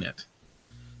not seen it.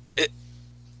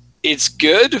 It's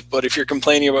good, but if you're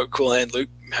complaining about Cool Hand Luke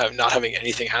not having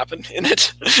anything happen in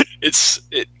it,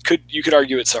 you could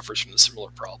argue it suffers from the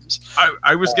similar problems.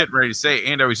 I was getting ready to say,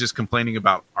 and I was just complaining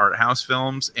about art house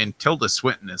films, and Tilda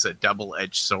Swinton is a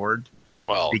double-edged sword.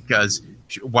 Well, because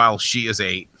while she is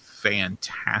a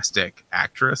fantastic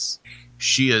actress,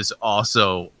 she is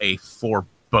also a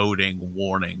foreboding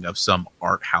warning of some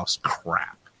art house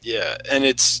crap. Yeah, and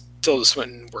it's Tilda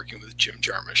Swinton working with Jim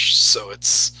Jarmusch, so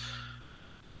it's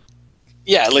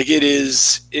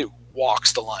it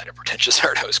walks the line of pretentious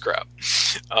art house crap.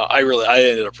 I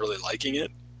ended up really liking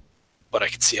it, but I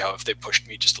could see how if they pushed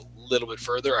me just a little bit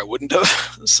further, I wouldn't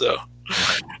have. So,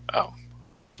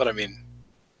 but I mean,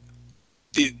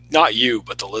 not you,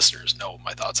 but the listeners know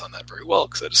my thoughts on that very well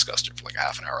because I discussed it for like a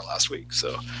half an hour last week.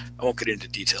 So I won't get into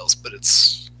details, but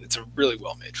it's a really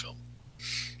well made film.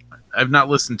 I've not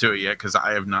listened to it yet because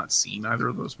I have not seen either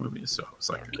of those movies. So it's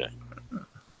like, okay.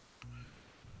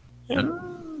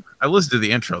 I listened to the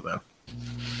intro though.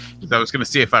 I was going to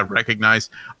see if I recognize.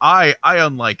 I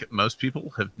unlike most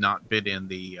people have not been in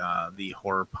the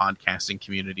horror podcasting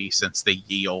community since the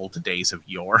ye old days of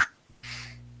yore.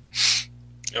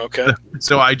 Okay.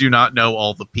 So I do not know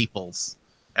all the peoples.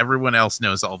 Everyone else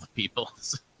knows all the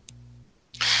peoples.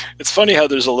 It's funny how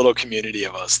there's a little community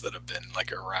of us that have been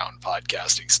like around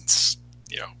podcasting since,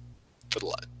 for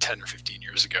the 10 or 15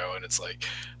 years ago. And it's like,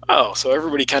 oh, so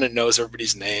everybody kind of knows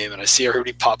everybody's name. And I see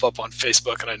everybody pop up on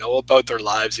Facebook and I know about their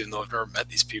lives, even though I've never met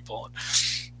these people. And,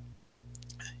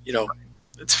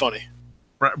 it's funny.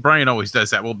 Brian always does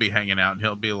that. We'll be hanging out and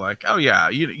he'll be like, oh yeah,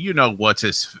 you know, what's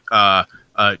his,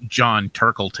 John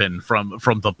Turkleton from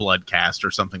the Bloodcast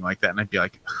or something like that. And I'd be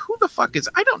like, who the fuck is,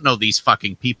 I don't know these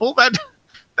fucking people.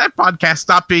 That podcast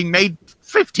stopped being made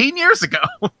 15 years ago.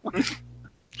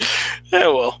 Yeah,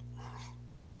 well,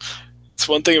 it's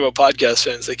one thing about podcast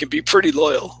fans. They can be pretty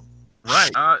loyal.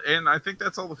 Right. And I think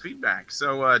that's all the feedback.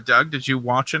 So, Doug, did you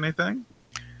watch anything?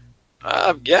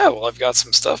 Yeah, well, I've got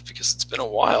some stuff because it's been a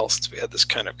while since we had this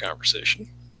kind of conversation.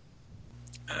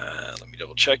 Let me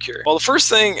double check here. Well, the first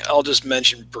thing I'll just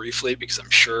mention briefly because I'm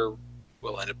sure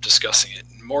we'll end up discussing it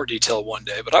in more detail one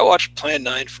day, but I watched Plan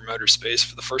 9 from Outer Space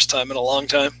for the first time in a long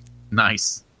time.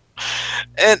 Nice.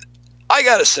 And I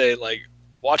gotta say, like,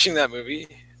 watching that movie,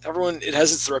 it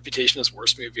has its reputation as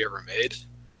worst movie ever made.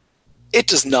 It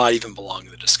does not even belong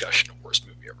in the discussion of worst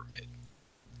movie ever made.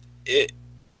 It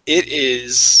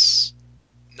is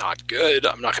not good.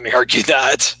 I'm not going to argue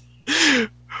that.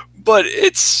 But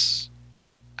it's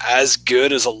as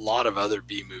good as a lot of other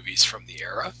B movies from the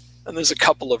era. And there's a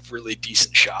couple of really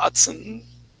decent shots, and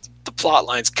the plot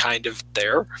line's kind of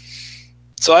there.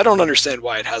 So I don't understand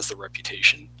why it has the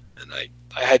reputation. And I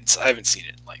haven't seen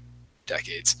it in like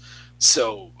decades.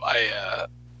 So I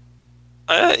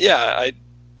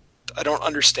don't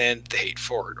understand the hate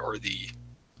for it or the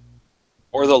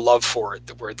love for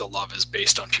it, where the love is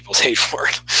based on people's hate for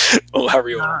it. Or however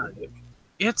you want to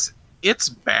it. It's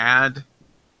bad,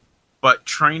 but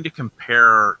trying to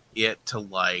compare it to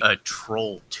like a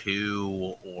Troll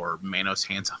 2 or Manos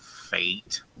Hands of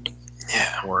Fate,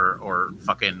 yeah, or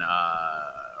fucking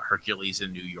Hercules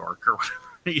in New York or whatever.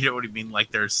 You know what I mean? Like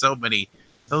there's so many.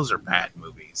 Those are bad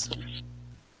movies.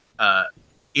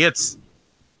 It's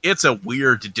a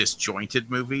weird, disjointed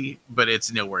movie, but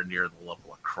it's nowhere near the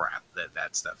level of crap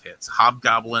that stuff hits.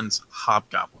 Hobgoblins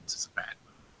is a bad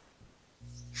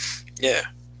movie. Yeah.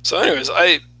 So anyways,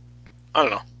 I don't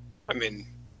know. I mean,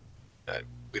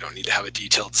 we don't need to have a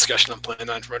detailed discussion on Plan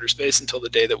 9 from Outer Space until the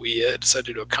day that we decide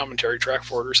to do a commentary track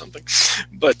for it or something.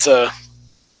 But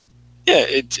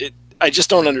yeah, I just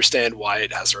don't understand why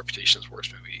it has a reputation as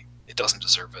worst movie. It doesn't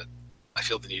deserve it. I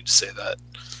feel the need to say that.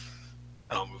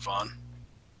 And I'll move on.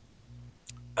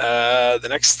 The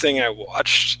next thing I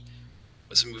watched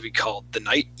was a movie called The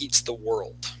Night Eats the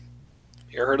World.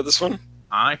 You ever heard of this one?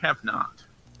 I have not.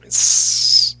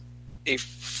 It's a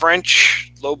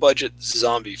French low-budget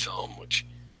zombie film, which,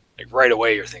 like, right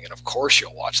away you're thinking, of course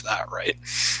you'll watch that, right?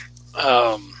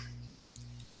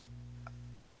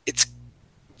 It's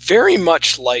very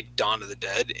much like Dawn of the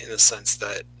Dead in the sense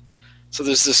that, so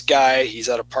there's this guy, he's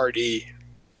at a party,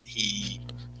 he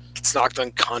gets knocked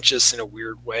unconscious in a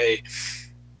weird way,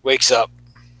 wakes up,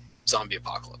 zombie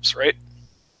apocalypse, right?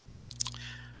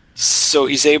 So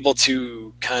he's able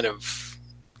to kind of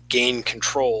gain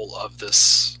control of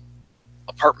this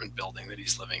apartment building that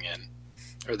he's living in,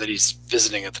 or that he's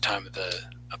visiting at the time of the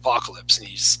apocalypse, and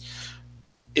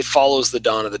it follows the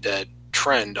Dawn of the Dead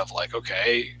trend of like,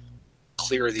 okay,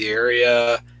 clear the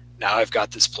area, now I've got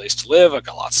this place to live, I've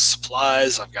got lots of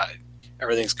supplies,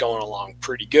 everything's going along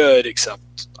pretty good,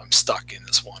 except I'm stuck in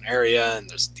this one area, and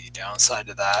there's the downside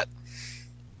to that.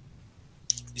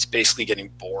 He's basically getting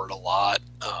bored a lot.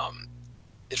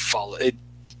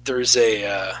 There's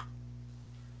an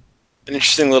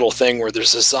interesting little thing where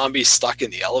there's a zombie stuck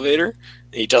in the elevator,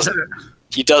 and he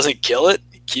doesn't kill it,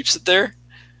 he keeps it there,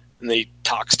 and then he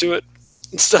talks to it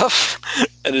and stuff,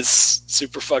 and it's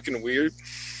super fucking weird.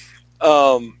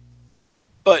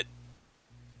 But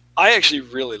I actually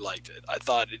really liked it. I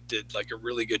thought it did like a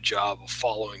really good job of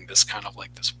following this kind of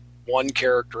like this one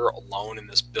character alone in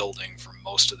this building for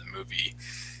most of the movie,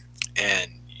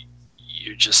 and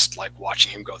you're just like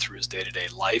watching him go through his day-to-day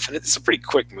life. And it's a pretty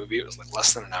quick movie. It was like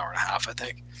less than an hour and a half, I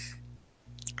think.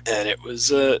 And it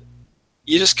was you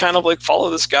just kind of like follow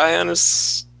this guy on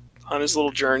his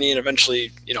little journey, and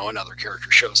eventually, another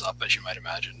character shows up, as you might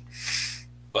imagine.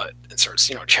 But it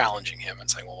starts, challenging him and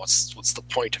saying, well, what's the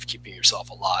point of keeping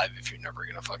yourself alive if you're never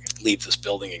going to fucking leave this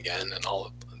building again? And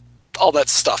all that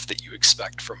stuff that you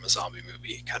expect from a zombie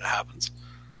movie kind of happens.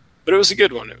 But it was a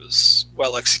good one. It was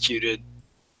well executed.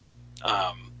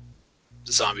 The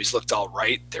zombies looked all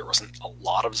right. There wasn't a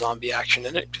lot of zombie action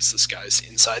in it because this guy's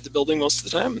inside the building most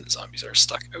of the time and the zombies are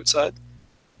stuck outside.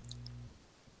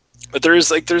 But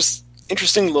there's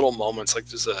interesting little moments. Like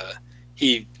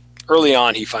early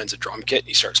on he finds a drum kit and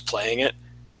he starts playing it,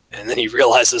 and then he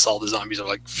realizes all the zombies are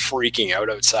like freaking out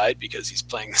outside because he's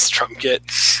playing this drum kit,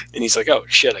 and he's like, oh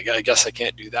shit, I guess I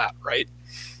can't do that, right?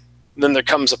 And then there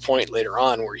comes a point later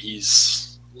on where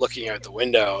he's looking out the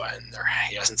window and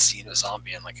he hasn't seen a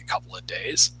zombie in like a couple of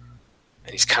days,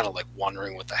 and he's kind of like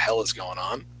wondering what the hell is going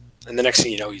on. And the next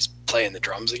thing you know, he's playing the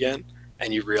drums again,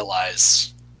 and you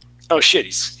realize, oh shit,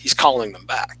 he's calling them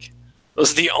back.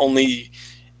 Those are the only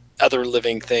other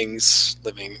living things,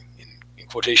 living in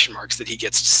quotation marks, that he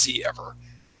gets to see ever.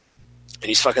 And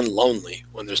he's fucking lonely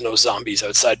when there's no zombies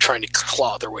outside trying to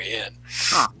claw their way in.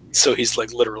 Huh. So he's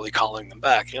like literally calling them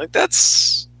back. And you're like,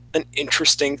 that's an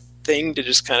interesting thing to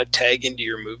just kind of tag into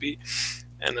your movie.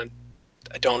 And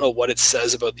I don't know what it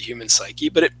says about the human psyche,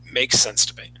 but it makes sense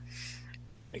to me.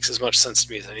 It makes as much sense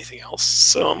to me as anything else.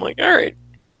 So I'm like, all right.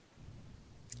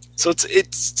 So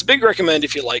it's a big recommend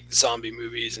if you like zombie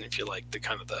movies and if you like the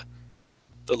kind of the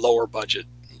lower budget,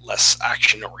 less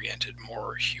action oriented,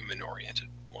 more human oriented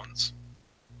ones.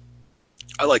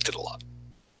 I liked it a lot.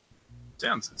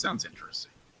 Sounds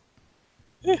interesting.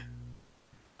 Yeah.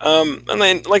 And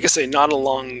then, like I say, it's not a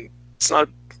long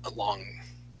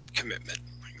commitment,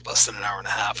 like less than an hour and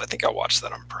a half. I think I watched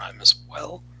that on Prime as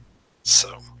well.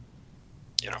 So,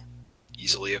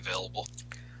 easily available.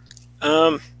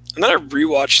 And then I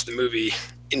rewatched the movie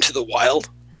Into the Wild.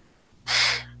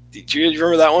 Do you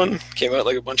remember that one? Came out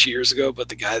like a bunch of years ago, but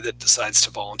the guy that decides to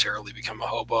voluntarily become a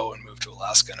hobo and move to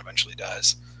Alaska and eventually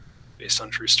dies, based on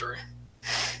true story.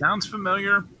 Sounds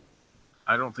familiar.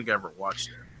 I don't think I ever watched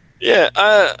it.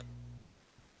 Yeah,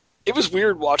 it was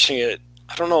weird watching it.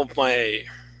 I don't know if my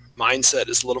mindset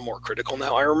is a little more critical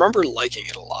now. I remember liking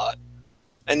it a lot.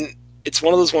 And it's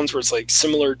one of those ones where it's like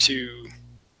similar to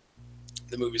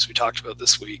the movies we talked about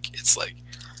this week. It's like,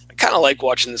 I kind of like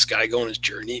watching this guy go on his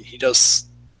journey, and he does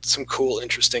some cool,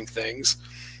 interesting things.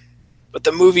 But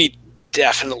the movie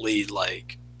definitely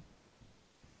like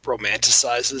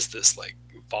romanticizes this like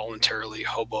voluntarily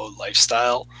hobo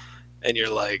lifestyle, and you're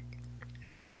like,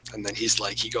 and then he's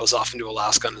like, he goes off into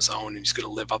Alaska on his own, and he's going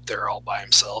to live up there all by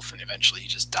himself, and eventually he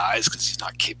just dies because he's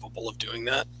not capable of doing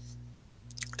that.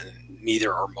 And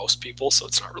neither are most people, so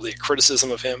it's not really a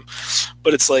criticism of him.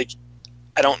 But it's like,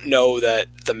 I don't know that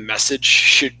the message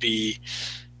should be,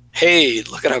 hey,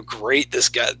 look at how great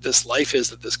this life is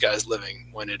that this guy's living,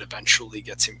 when it eventually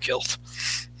gets him killed.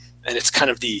 And it's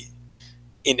kind of the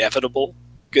inevitable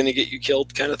going to get you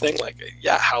killed kind of thing. Like,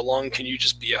 yeah, how long can you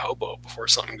just be a hobo before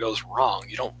something goes wrong?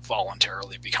 You don't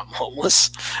voluntarily become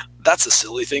homeless. That's a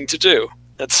silly thing to do.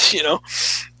 That's,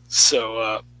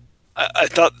 So I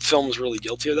thought the film was really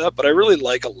guilty of that, but I really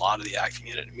like a lot of the acting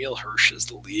in it. Emil Hirsch is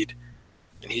the lead,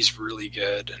 and he's really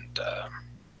good. And I'm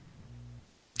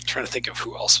trying to think of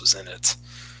who else was in it.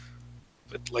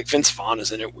 But like Vince Vaughn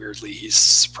is in it weirdly. He's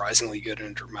surprisingly good in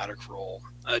a dramatic role.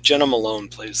 Jenna Malone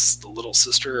plays the little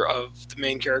sister of the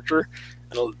main character,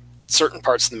 and certain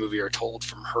parts of the movie are told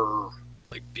from her,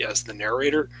 like as the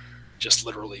narrator, just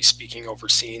literally speaking over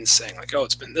scenes, saying like, "Oh,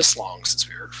 it's been this long since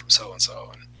we heard from so and so,"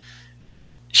 and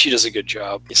she does a good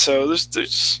job. So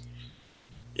there's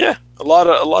a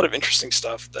lot of interesting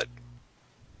stuff that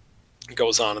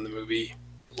goes on in the movie.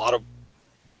 A lot of,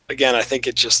 again, I think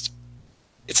it's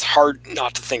hard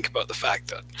not to think about the fact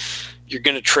that you're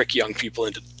going to trick young people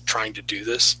into trying to do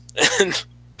this. And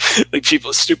like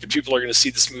stupid people are going to see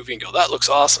this movie and go, that looks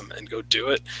awesome, and go do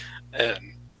it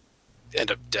and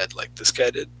end up dead like this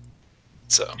guy did.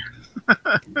 So,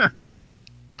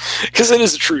 because it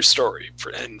is a true story.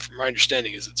 And from my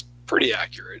understanding is it's pretty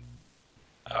accurate.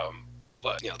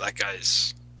 But that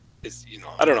guy's,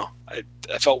 I don't know. I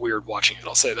felt weird watching it.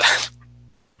 I'll say that.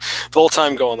 The whole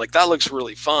time going like, that looks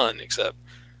really fun, except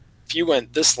if you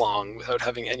went this long without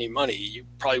having any money, you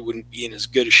probably wouldn't be in as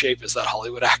good a shape as that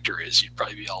Hollywood actor is. You'd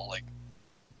probably be all like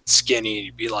skinny, and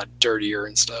you'd be a lot dirtier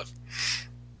and stuff.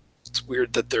 It's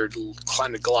weird that they're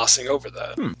kind of glossing over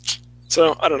that.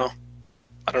 So I don't know.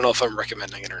 I don't know if I'm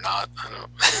recommending it or not. I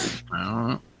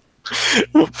don't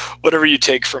know. Whatever you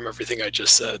take from everything I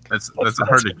just said. That's a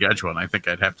hard to judge one. I think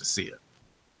I'd have to see it.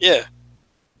 Yeah.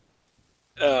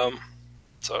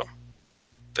 So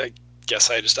I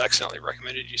guess I just accidentally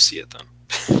recommended you see it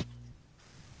then.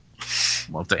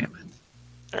 Well, damn it.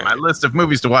 All My right. list of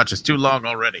movies to watch is too long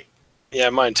already. Yeah,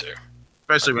 mine too.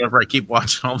 Especially whenever I keep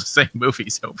watching all the same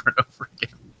movies over and over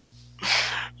again.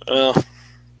 Well,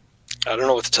 I don't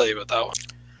know what to tell you about that one.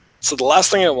 So the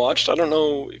last thing I watched, I don't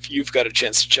know if you've got a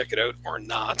chance to check it out or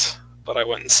not, but I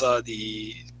went and saw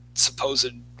the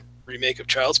supposed remake of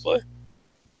Child's Play.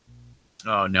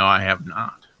 Oh, no, I have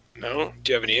not. No?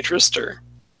 Do you have any interest, or?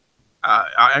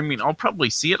 I mean, I'll probably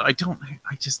see it. I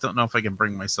just don't know if I can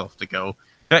bring myself to go.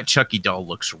 That Chucky doll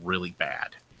looks really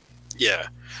bad. Yeah.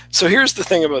 So here's the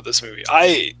thing about this movie.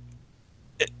 I'm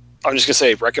just going to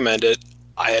say, recommend it.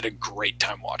 I had a great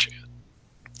time watching it.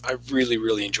 I really,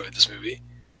 really enjoyed this movie.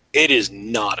 It is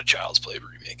not a Child's Play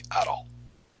remake at all.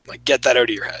 Like, get that out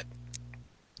of your head.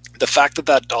 The fact that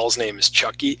that doll's name is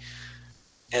Chucky,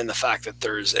 and the fact that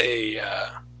there's a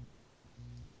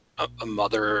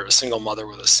single mother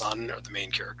with a son are the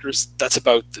main characters, that's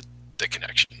about the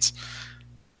connections.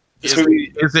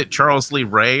 Is it Charles Lee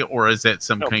Ray, or is it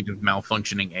some kind of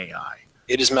malfunctioning AI?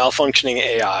 It is malfunctioning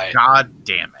AI. God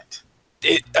damn it.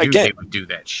 Again, they would do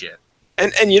that shit.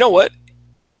 And you know what?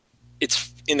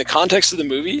 It's in the context of the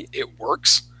movie, it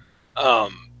works.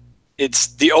 It's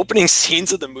the opening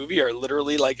scenes of the movie are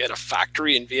literally like at a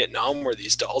factory in Vietnam where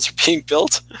these dolls are being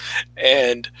built,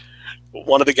 and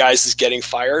one of the guys is getting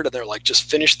fired, and they're like, just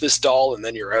finish this doll and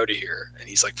then you're out of here. And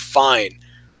he's like, fine.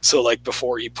 So like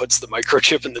before he puts the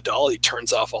microchip in the doll, he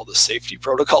turns off all the safety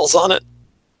protocols on it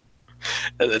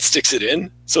and then sticks it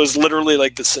in. So it's literally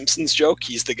like the Simpsons joke.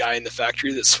 He's the guy in the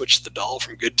factory that switched the doll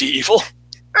from good to evil.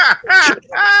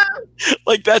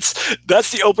 Like that's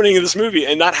the opening of this movie,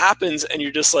 and that happens, and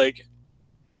you're just like,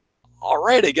 all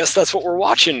right, I guess that's what we're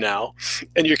watching now.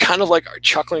 And you're kind of like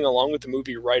chuckling along with the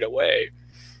movie right away.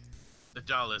 The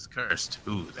doll is cursed.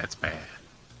 Ooh, that's bad.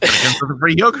 Looking for the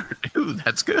free yogurt. Ooh,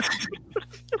 that's good.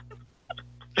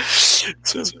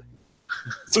 So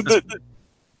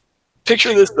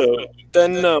picture this though.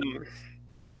 Then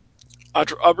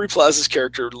Aubrey Plaza's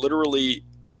character literally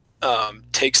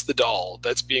takes the doll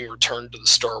that's being returned to the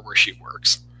store where she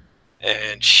works,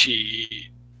 and she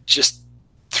just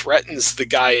threatens the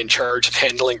guy in charge of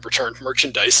handling returned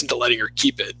merchandise into letting her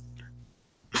keep it.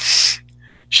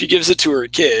 She gives it to her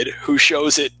kid, who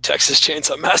shows it Texas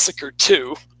Chainsaw Massacre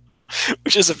 2,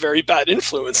 which is a very bad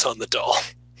influence on the doll.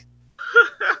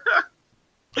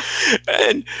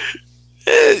 And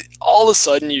all of a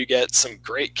sudden you get some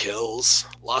great kills,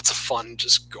 lots of fun,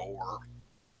 just gore.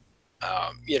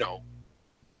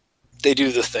 They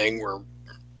do the thing where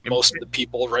most of the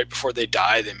people, right before they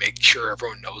die, they make sure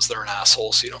everyone knows they're an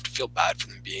asshole, so you don't have to feel bad for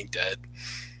them being dead.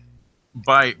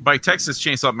 By Texas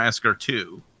Chainsaw Massacre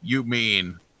 2, you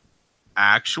mean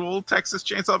actual Texas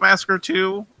Chainsaw Massacre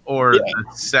 2, or the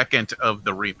second of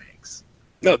the remakes?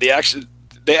 No, they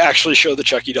actually show the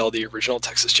Chucky doll, the original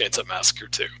Texas Chainsaw Massacre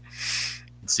 2.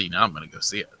 See, now I'm going to go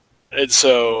see it. And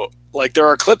so, like, there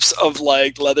are clips of,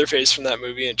 like, Leatherface from that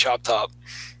movie and Chop Top,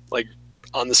 like,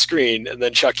 on the screen, and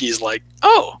then Chucky's like,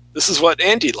 oh, this is what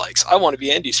Andy likes. I want to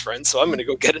be Andy's friend, so I'm going to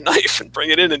go get a knife and bring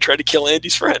it in and try to kill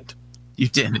Andy's friend. You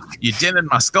dented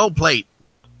my skull plate.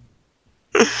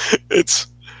 It's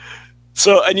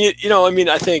so, and you know, I mean,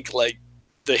 I think like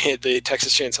the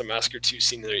Texas Chainsaw Massacre 2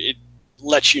 scene there, it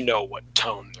lets you know what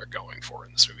tone they're going for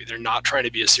in this movie. They're not trying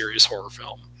to be a serious horror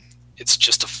film. It's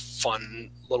just a fun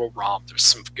little romp. There's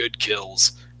some good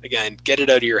kills. Again, get it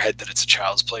out of your head that it's a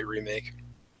Child's Play remake.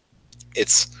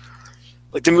 It's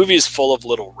like the movie is full of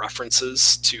little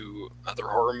references to other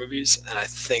horror movies, and I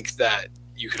think that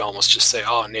you could almost just say,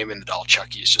 oh, naming the doll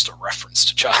Chucky is just a reference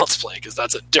to Child's Play, because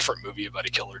that's a different movie about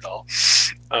a killer doll.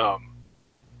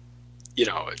 You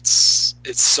know, it's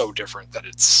so different that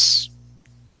it's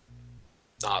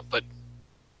not. But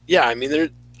yeah, I mean, they're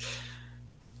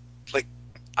like,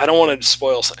 I don't want to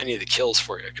spoil any of the kills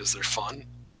for you because they're fun,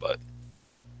 but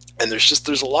and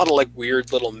there's a lot of like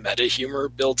weird little meta humor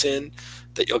built in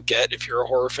that you'll get if you're a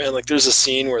horror fan. Like there's a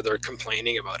scene where they're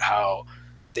complaining about how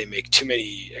they make too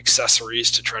many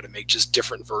accessories to try to make just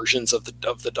different versions of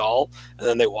the doll, and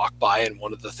then they walk by and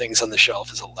one of the things on the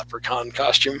shelf is a leprechaun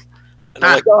costume. And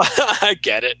I'm like, oh, I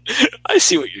get it. I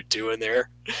see what you're doing there,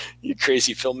 you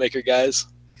crazy filmmaker guys.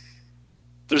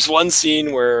 There's one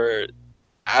scene where,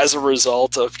 as a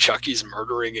result of Chucky's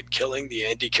murdering and killing, the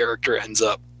Andy character ends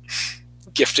up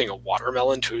gifting a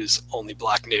watermelon to his only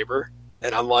black neighbor.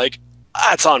 And I'm like,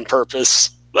 that's on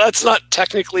purpose. That's not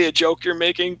technically a joke you're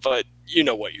making, but you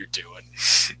know what you're doing.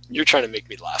 You're trying to make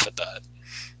me laugh at that.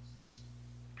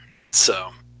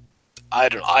 So, I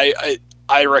don't know.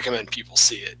 I recommend people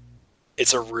see it.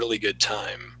 It's a really good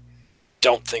time.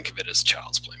 Don't think of it as a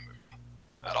Child's Play movie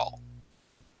at all.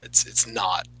 It's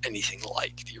not anything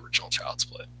like the original Child's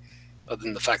Play, other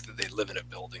than the fact that they live in a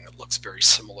building that looks very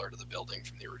similar to the building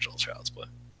from the original Child's Play.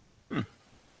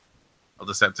 I'll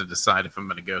just have to decide if I'm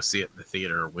going to go see it in the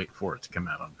theater or wait for it to come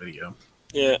out on video.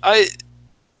 Yeah,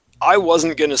 I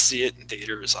wasn't going to see it in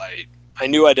theaters. I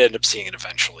knew I'd end up seeing it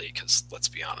eventually, because let's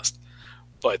be honest.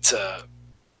 But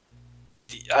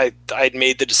I'd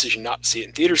made the decision not to see it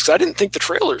in theaters because I didn't think the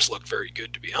trailers looked very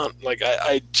good, to be honest. Like,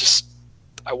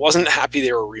 I wasn't happy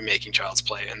they were remaking Child's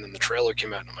Play, and then the trailer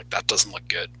came out, and I'm like, that doesn't look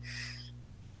good.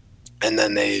 And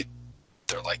then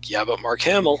they're like, yeah, but Mark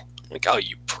Hamill. I'm like, oh,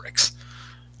 you pricks.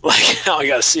 Like, now I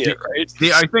gotta see it, right?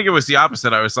 Yeah, I think it was the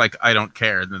opposite. I was like, I don't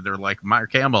care. And then they're like,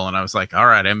 Mark Hamill, and I was like, all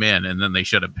right, I'm in. And then they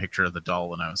showed a picture of the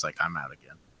doll, and I was like, I'm out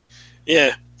again.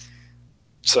 Yeah.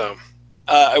 So,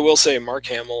 I will say Mark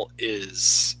Hamill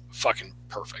is fucking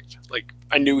perfect. Like,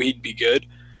 I knew he'd be good.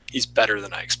 He's better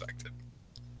than I expected.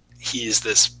 He's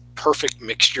this perfect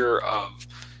mixture of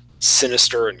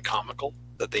sinister and comical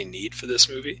that they need for this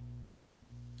movie,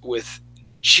 with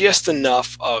just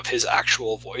enough of his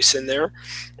actual voice in there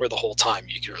where the whole time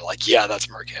you're like, yeah, that's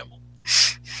Mark Hamill.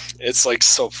 It's like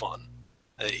so fun.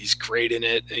 He's great in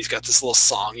it. He's got this little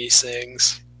song he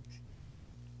sings.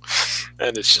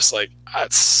 And it's just like,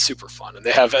 that's super fun. And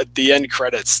they have at the end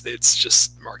credits, it's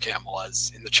just Mark Hamill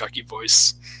as in the Chucky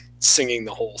voice singing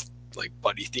the whole like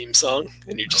Buddy theme song.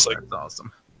 And you're just like, that's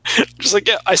awesome. Just like,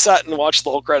 yeah, I sat and watched the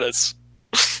whole credits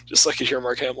just so I could hear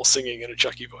Mark Hamill singing in a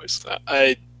Chucky voice.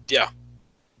 Yeah.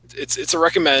 It's a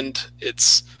recommend.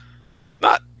 It's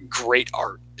not great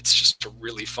art. It's just a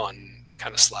really fun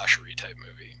kind of slashery type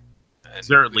movie. And is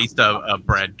there at least a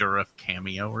Brad Dourif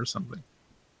cameo or something?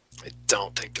 I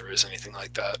don't think there is anything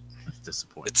like that. That's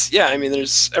disappointing. I mean,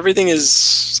 everything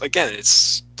is, again,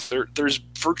 there's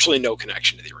virtually no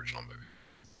connection to the original movie.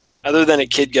 Other than a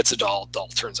kid gets a doll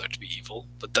turns out to be evil,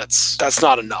 but that's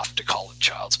not enough to call it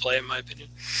Child's Play, in my opinion.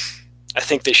 I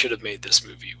think they should have made this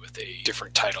movie with a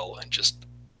different title and just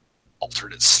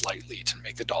altered it slightly to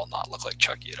make the doll not look like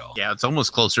Chucky at all. Yeah, it's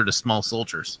almost closer to Small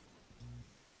Soldiers.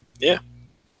 Yeah.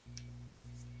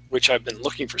 Which I've been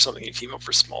looking for something to team up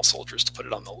for Small Soldiers to put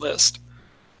it on the list.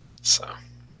 So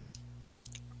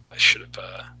I should have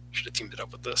teamed it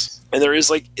up with this. And there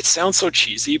is, like, it sounds so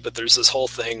cheesy, but there's this whole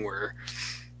thing where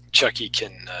Chucky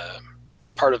can,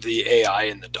 part of the AI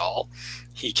in the doll,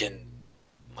 he can,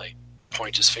 like,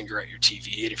 point his finger at your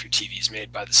TV, and if your TV is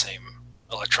made by the same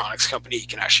electronics company, he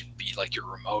can actually be like your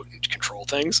remote and control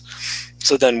things.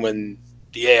 So then when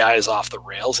the AI is off the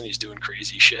rails and he's doing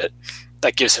crazy shit,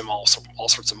 that gives him all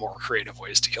sorts of more creative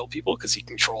ways to kill people, because he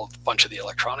can control a bunch of the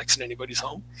electronics in anybody's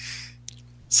home.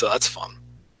 So that's fun.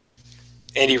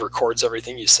 And he records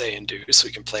everything you say and do, so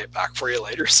he can play it back for you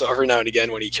later. So every now and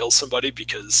again when he kills somebody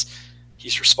because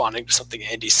he's responding to something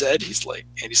Andy said, Andy's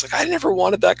like, I never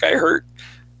wanted that guy hurt.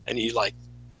 And he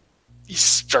he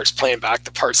starts playing back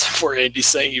the parts where Andy's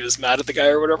saying he was mad at the guy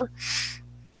or whatever.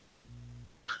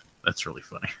 That's really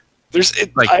funny. There's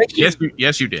it, like actually,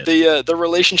 yes, you did. The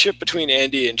relationship between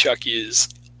Andy and Chucky is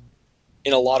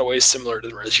in a lot of ways similar to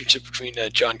the relationship between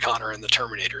John Connor and the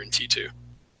Terminator in T2.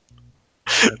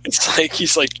 It's like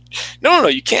he's like, no,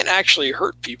 you can't actually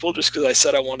hurt people just because I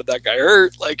said I wanted that guy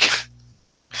hurt. Like,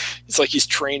 it's like he's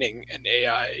training an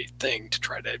AI thing to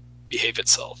try to behave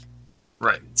itself.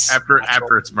 Right.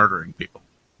 After it's murdering people.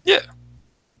 Yeah.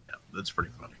 Yeah, that's pretty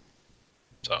funny.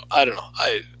 So I don't know.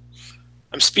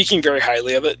 I'm speaking very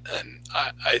highly of it, and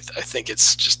I think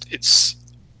it's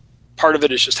part of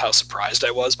it is just how surprised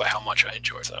I was by how much I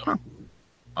enjoyed it. So. Huh.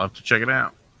 I'll have to check it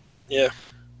out. Yeah.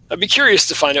 I'd be curious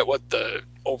to find out what the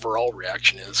overall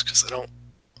reaction is, because I don't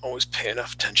always pay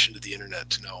enough attention to the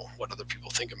internet to know what other people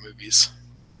think of movies.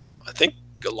 I think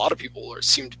a lot of people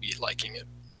seem to be liking it.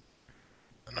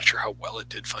 I'm not sure how well it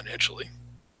did financially.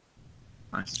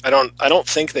 Nice. I don't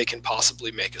think they can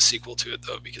possibly make a sequel to it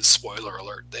though, because spoiler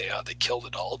alert, they killed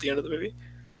it all at the end of the movie.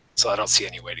 So I don't see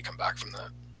any way to come back from that.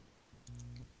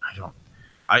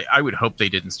 I would hope they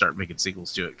didn't start making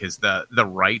sequels to it, because the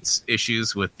rights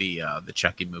issues with the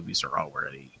Chucky movies are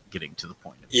already getting to the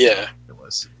point. Yeah, it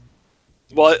was.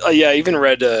 Well, yeah, I even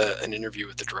read an interview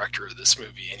with the director of this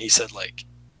movie, and he said like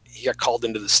he got called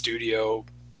into the studio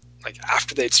like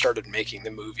after they'd started making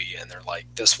the movie, and they're like,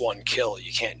 this one kill,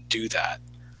 you can't do that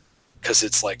because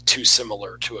it's like too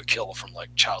similar to a kill from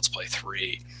like Child's Play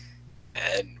 3.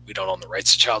 And we don't own the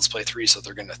rights to Child's Play 3, so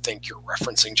they're going to think you're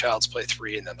referencing Child's Play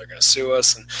 3, and then they're going to sue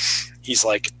us. And he's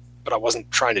like, but I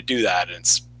wasn't trying to do that, and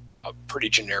it's a pretty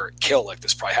generic kill. Like,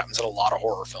 this probably happens in a lot of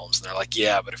horror films. And they're like,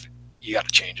 yeah, but if you got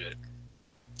to change it.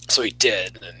 So he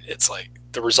did, and it's like,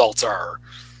 the results are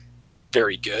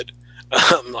very good.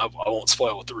 I won't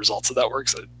spoil what the results of that were,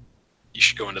 because you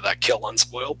should go into that kill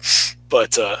unspoiled.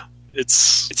 But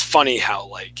it's funny how,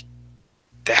 like,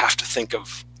 they have to think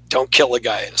of, don't kill a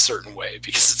guy in a certain way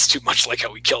because it's too much like how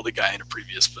we killed a guy in a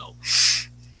previous film.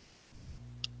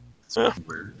 That's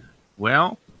weird.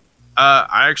 Well,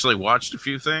 I actually watched a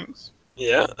few things.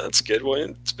 Yeah, that's good. Well,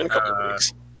 it's been a couple of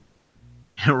weeks.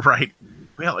 Right.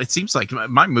 Well, it seems like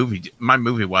my movie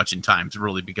watching time's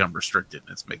really become restricted,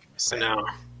 and it's making me sad. I know.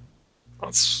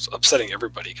 Well, it's upsetting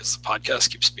everybody because the podcast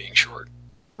keeps being short.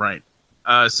 Right.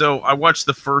 So I watched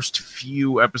the first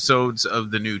few episodes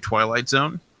of the new Twilight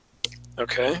Zone.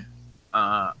 Okay.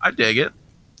 I dig it.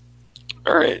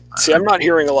 All right. See, I'm not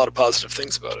hearing a lot of positive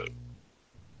things about it.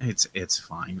 It's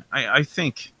fine. I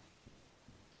think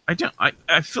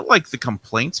I feel like the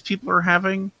complaints people are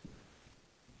having,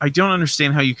 I don't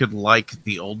understand how you could like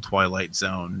the old Twilight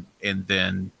Zone and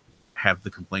then have the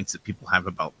complaints that people have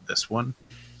about this one.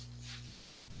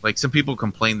 Like, some people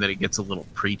complain that it gets a little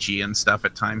preachy and stuff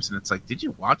at times, and it's like, did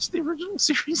you watch the original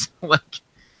series? Like,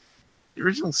 the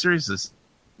original series is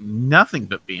nothing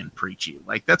but being preachy.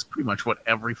 Like, that's pretty much what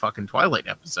every fucking Twilight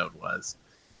episode was.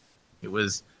 It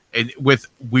was, and with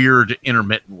weird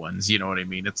intermittent ones, you know what I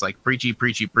mean? It's like preachy,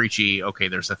 preachy, preachy. Okay,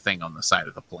 there's a thing on the side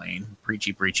of the plane.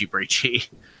 Preachy, preachy, preachy.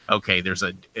 Okay, there's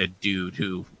a dude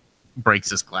who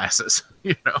breaks his glasses,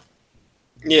 you know?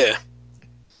 Yeah.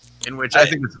 In which I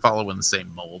think it's following the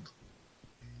same mold.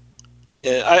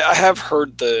 Yeah, I have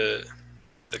heard the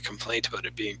complaint about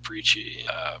it being preachy.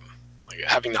 Like,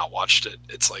 having not watched it,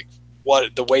 it's like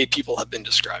the way people have been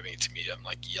describing it to me. I'm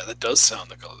like, yeah, that does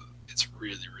sound like it's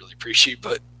really, really preachy,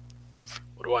 but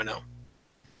what do I know?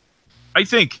 I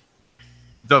think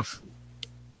the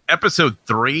episode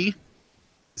 3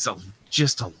 is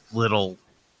just a little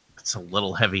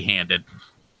heavy-handed.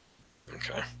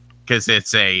 Okay. Because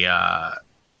it's a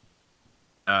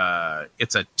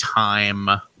time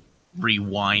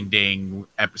rewinding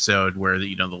episode where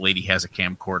the lady has a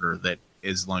camcorder that,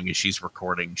 as long as she's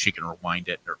recording, she can rewind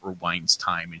it. It rewinds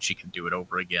time, and she can do it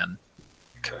over again.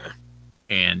 Okay.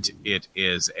 And it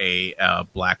is a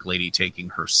black lady taking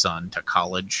her son to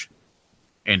college.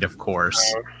 And, of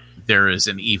course, there is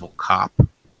an evil cop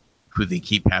who they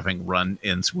keep having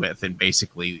run-ins with, and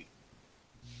basically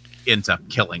ends up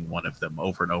killing one of them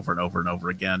over and over and over and over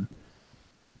again.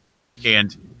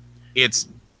 And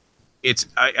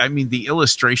I mean, the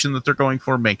illustration that they're going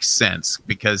for makes sense,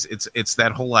 because it's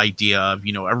that whole idea of,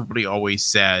 everybody always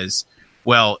says,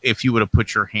 well, if you would have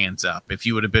put your hands up, if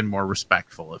you would have been more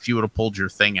respectful, if you would have pulled your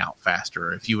thing out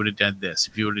faster, if you would have done this,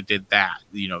 if you would have did that,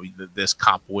 this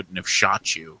cop wouldn't have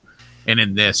shot you. And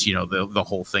in this, the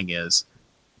whole thing is,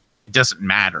 it doesn't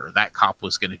matter. That cop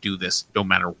was going to do this no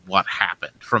matter what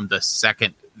happened. From the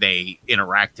second they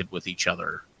interacted with each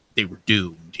other, they were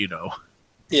doomed,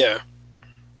 Yeah.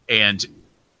 And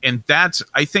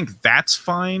I think that's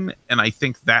fine, and I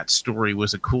think that story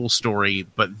was a cool story,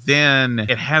 but then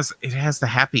it has the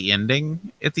happy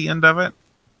ending at the end of it,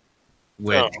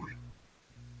 which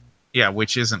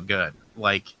isn't good.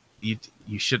 Like you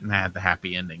shouldn't have had the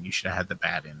happy ending. You should have had the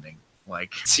bad ending.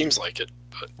 Like it seems like it,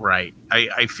 but right.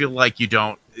 I feel like you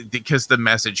don't, because the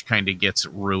message kind of gets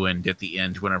ruined at the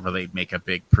end whenever they make a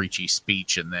big preachy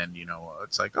speech, and then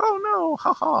it's like, oh no,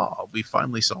 haha, we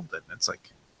finally solved it. And it's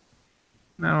like,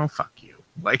 no, fuck you.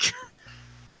 Like,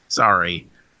 sorry.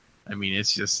 I mean,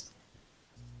 it's just,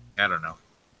 I don't know.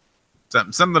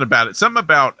 Something about it. Something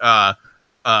about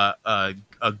a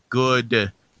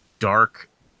good, dark,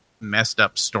 messed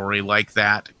up story like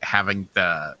that having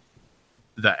the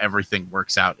everything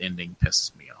works out ending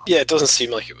pisses me off. Yeah, it doesn't seem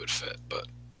like it would fit, but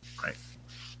right.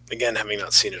 Again, having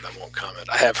not seen it, I won't comment.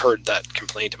 I have heard that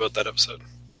complaint about that episode.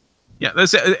 Yeah,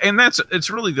 it's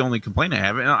really the only complaint I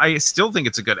have, and I still think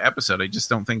it's a good episode. I just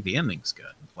don't think the ending's good.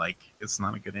 Like, it's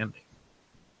not a good ending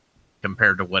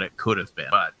compared to what it could have been.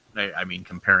 But I mean,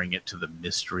 comparing it to the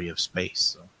mystery of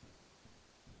space.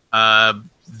 So.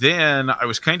 Then I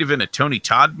was kind of in a Tony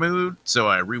Todd mood, so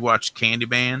I rewatched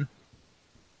Candyman.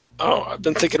 Oh, I've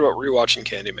been thinking about rewatching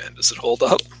Candyman. Does it hold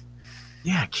up?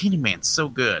 Yeah, Candyman's so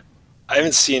good. I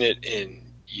haven't seen it in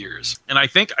years. And I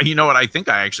think, I think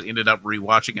I actually ended up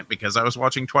rewatching it because I was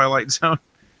watching Twilight Zone.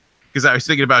 Because I was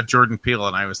thinking about Jordan Peele,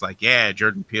 and I was like, yeah,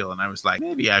 Jordan Peele. And I was like,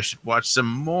 maybe I should watch some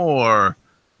more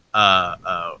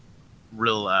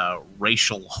real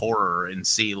racial horror and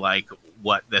see, like,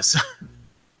 what this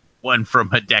one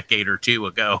from a decade or two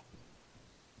ago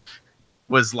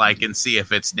was like, and see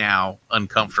if it's now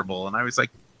uncomfortable. And I was like,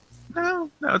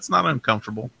 no, it's not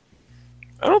uncomfortable.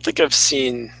 I don't think I've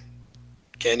seen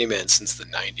Candyman since the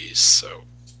 90s, so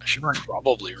I should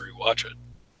probably rewatch it.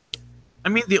 I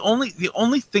mean, the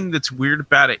only thing that's weird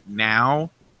about it now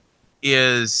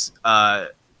is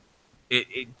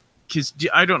because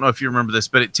I don't know if you remember this,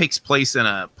 but it takes place in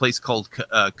a place called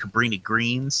Cabrini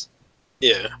Greens.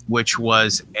 Yeah. Which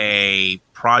was a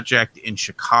project in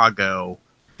Chicago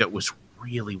that was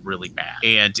really, really bad.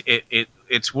 And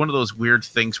it's one of those weird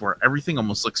things where everything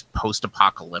almost looks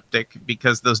post-apocalyptic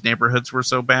because those neighborhoods were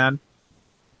so bad.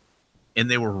 And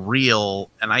they were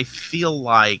real. And I feel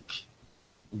like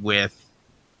with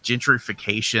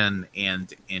gentrification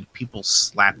and people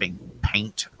slapping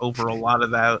paint over a lot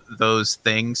of those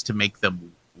things to make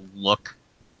them look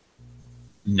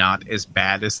not as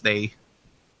bad as they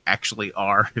actually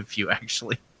are, if you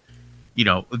actually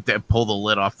pull the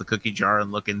lid off the cookie jar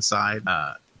and look inside.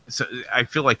 So I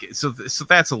feel like so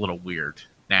that's a little weird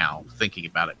now thinking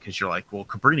about it, because you're like, well,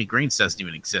 Cabrini Greens doesn't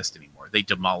even exist anymore. They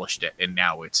demolished it, and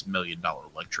now it's $1 million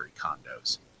luxury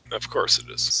condos. Of course it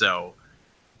is. So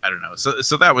I don't know.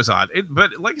 So that was odd.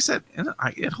 But like I said,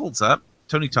 it holds up.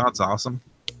 Tony Todd's awesome.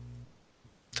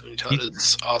 Tony Todd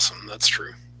is awesome. That's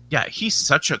true. Yeah, he's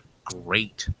such a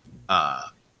great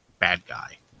bad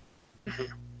guy.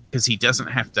 Because he doesn't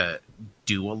have to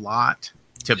do a lot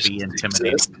to be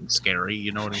intimidating and scary.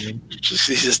 You know what I mean? Just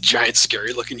this giant,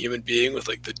 scary-looking human being with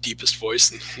like the deepest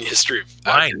voice in the history of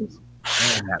actors.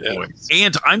 Voice.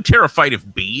 And I'm terrified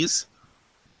of bees.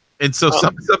 And so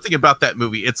something about that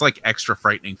movie, it's like extra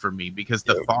frightening for me because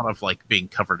the thought of like being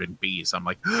covered in bees, I'm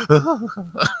like,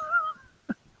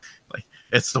 like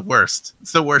it's the worst.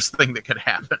 It's the worst thing that could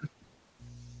happen.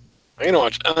 I'm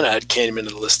gonna add Candyman to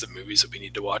the list of movies that we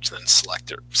need to watch, and then select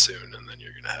it soon, and then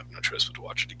you're gonna have no choice but to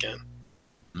watch it again.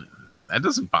 That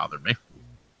doesn't bother me.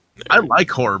 I like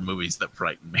horror movies that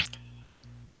frighten me,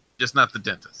 just not The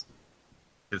Dentist,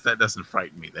 because that doesn't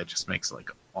frighten me. That just makes like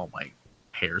all my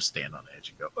hair stand on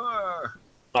edge and go. Ugh.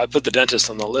 I put The Dentist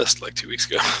on the list like 2 weeks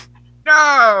ago.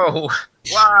 No,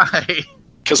 why?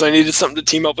 Because I needed something to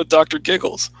team up with Dr.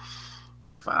 Giggles.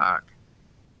 Fuck.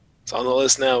 It's on the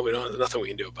list now. There's nothing we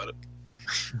can do about it.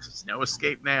 There's no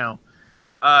escape now.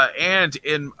 And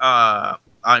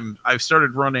I've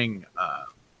started running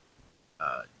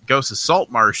Ghosts of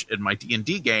Saltmarsh in my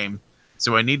D&D game,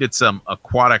 so I needed some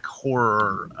aquatic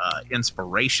horror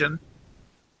inspiration.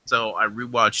 So I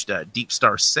rewatched Deep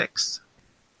Star 6.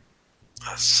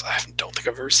 I don't think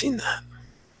I've ever seen that.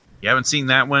 You haven't seen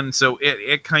that one? So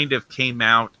it kind of came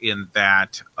out in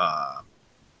that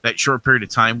short period of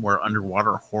time where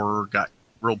underwater horror got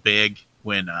real big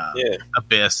when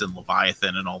Abyss and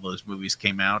Leviathan and all those movies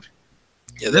came out.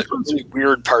 Yeah, that's a really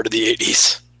weird part of the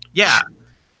 80s. Yeah.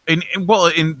 And well,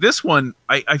 in this one,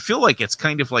 I feel like it's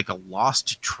kind of like a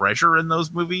lost treasure in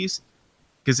those movies,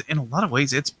 because in a lot of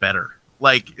ways it's better.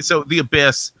 Like, so The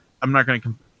Abyss, I'm not going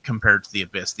to compare it to The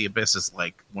Abyss. The Abyss is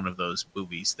like one of those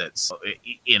movies that's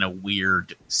in a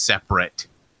weird, separate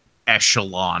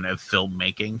echelon of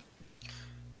filmmaking.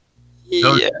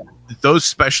 Yeah, Those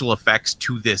special effects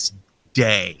to this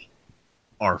day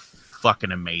are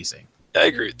fucking amazing. I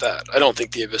agree with that. I don't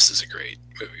think The Abyss is a great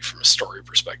movie from a story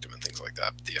perspective and things like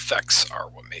that. But the effects are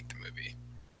what make the movie.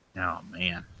 Oh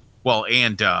man. Well,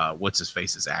 and what's his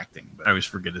face is acting. I always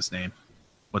forget his name.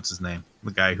 What's his name?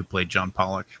 The guy who played John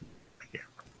Pollock.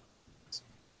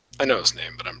 I know his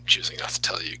name, but I'm choosing not to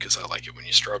tell you because I like it when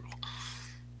you struggle.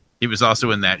 He was also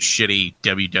in that shitty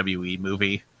WWE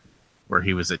movie where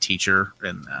he was a teacher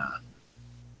and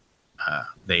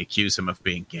they accuse him of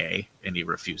being gay, and he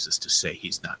refuses to say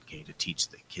he's not gay to teach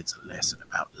the kids a lesson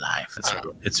about life.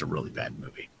 It's a really bad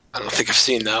movie. I don't think I've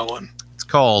seen that one. It's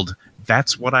called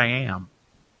That's What I Am.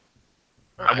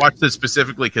 I watched it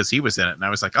specifically because he was in it, and I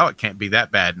was like, oh, it can't be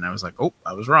that bad. And I was like, oh,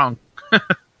 I was wrong.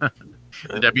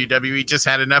 The WWE just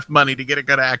had enough money to get a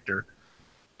good actor.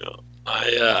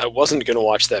 I wasn't going to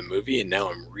watch that movie, and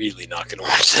now I'm really not going to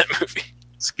watch that movie.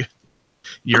 It's good.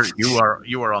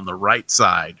 You are on the right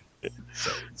side.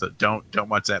 So don't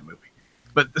watch that movie.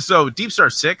 But so Deep Star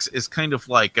 6 is kind of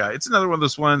like it's another one of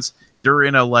those ones. They're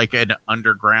in an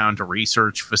underground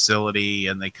research facility,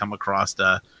 and they come across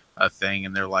a thing,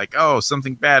 and they're like, oh,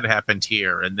 something bad happened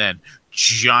here, and then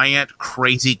giant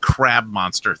crazy crab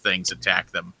monster things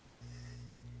attack them.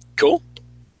 Cool.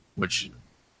 Which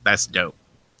that's dope.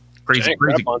 Crazy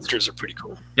crab monsters are pretty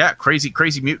cool. Yeah, crazy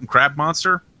mutant crab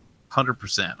monster.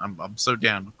 100%. I'm so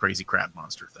down with crazy crab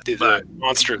monster thing. Do the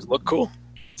monsters look cool?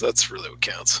 That's really what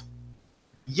counts.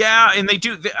 Yeah, and they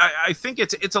do. I think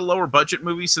it's a lower budget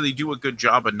movie, so they do a good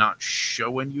job of not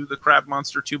showing you the crab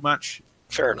monster too much.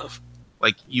 Fair enough.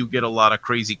 Like you get a lot of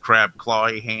crazy crab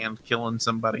clawy hand killing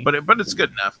somebody, but it's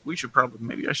good enough.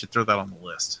 Maybe I should throw that on the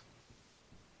list.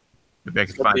 Maybe I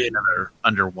could find another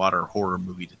underwater horror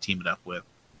movie to team it up with.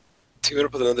 Team it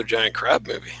up with another giant crab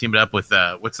movie. Team it up with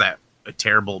what's that? A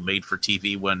terrible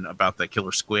made-for-TV one about the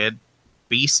killer squid.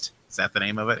 Beast? Is that the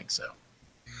name of it? I think so.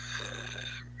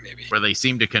 Maybe. Where they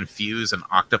seem to confuse an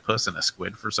octopus and a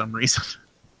squid for some reason.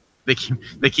 They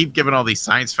keep giving all these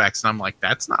science facts, and I'm like,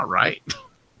 that's not right.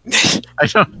 I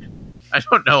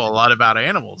don't know a lot about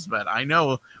animals, but I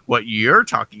know what you're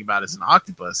talking about is an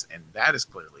octopus, and that is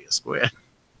clearly a squid.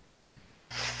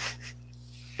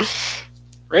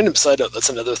 Random side note, that's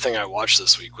another thing I watched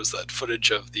this week was that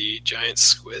footage of the giant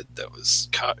squid that was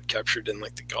captured in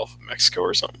like the Gulf of Mexico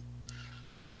or something.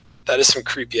 That is some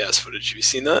creepy ass footage. Have you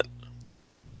seen that?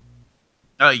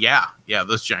 Yeah,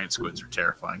 those giant squids are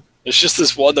terrifying. It's just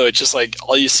this one though. It's just like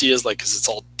all you see is like because it's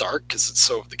all dark because it's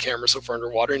the camera's so far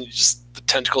underwater, and the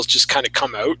tentacles just kind of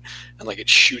come out and like it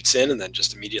shoots in and then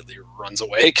just immediately runs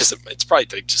away because it's probably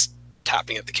like just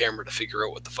tapping at the camera to figure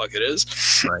out what the fuck it is.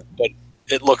 Right, but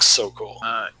it looks so cool.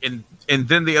 And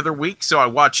then the other week, so I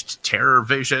watched Terror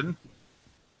Vision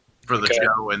for the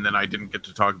show, and then I didn't get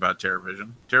to talk about Terror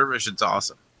Vision. Terror Vision's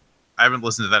awesome. I haven't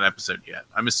listened to that episode yet.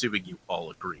 I'm assuming you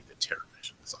all agree that Terror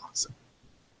Vision is awesome.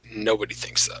 Nobody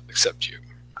thinks that except you.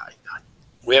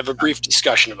 We have a brief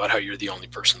discussion about how you're the only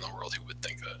person in the world who would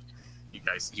think that. You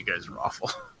guys are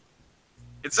awful.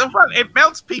 It's so fun. It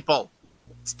melts people.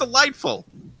 It's delightful.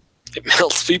 It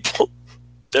melts people.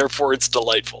 Therefore, it's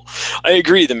delightful. I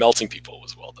agree. The melting people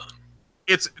was well done.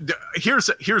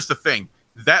 Here's the thing.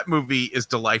 That movie is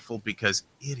delightful because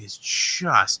it is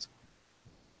just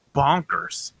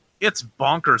bonkers. It's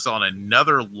bonkers on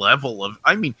another level of.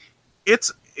 I mean,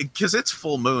 it's because it's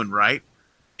full moon, right?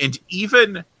 And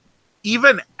even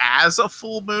as a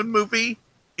full moon movie,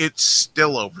 it's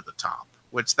still over the top.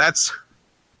 Which it's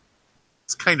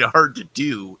kind of hard to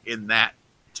do in that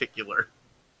particular.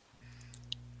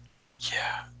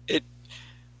 Yeah,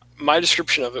 my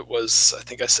description of it was, I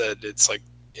think I said it's like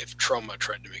if Troma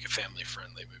tried to make a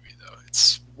family-friendly movie, though.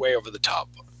 It's way over the top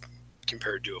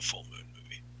compared to a full moon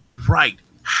movie. Right.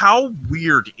 How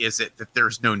weird is it that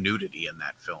there's no nudity in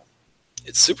that film?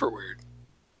 It's super weird.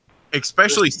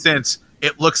 Especially since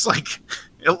it looks like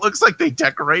they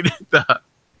decorated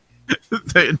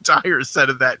the entire set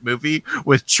of that movie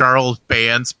with Charles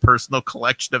Band's personal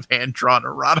collection of hand-drawn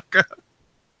erotica.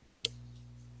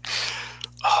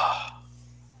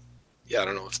 Yeah, I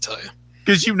don't know what to tell you.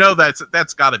 Because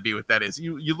that's got to be what that is.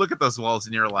 You look at those walls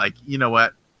and you're like, you know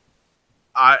what?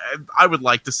 I would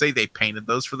like to say they painted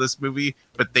those for this movie,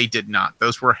 but they did not.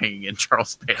 Those were hanging in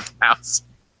Charles Band's house.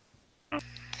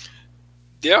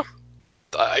 Yeah,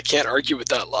 I can't argue with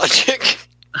that logic.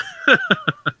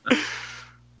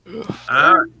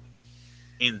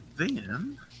 And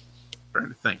then, trying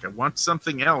to think, I watched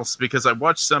something else because I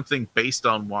watched something based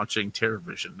on watching Terror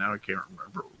Vision. Now I can't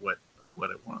remember what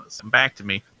it was. Come back to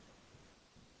me.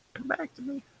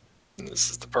 This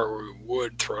is the part where we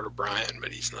would throw to Brian,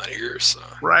 but he's not here, so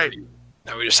right.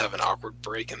 Now we just have an awkward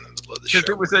break in the middle of the show.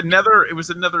 Because it was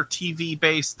another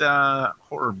TV-based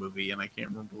horror movie, and I can't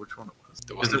remember which one it was.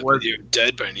 It wasn't Video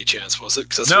Dead by any chance, was it?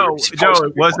 No,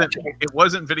 it wasn't. It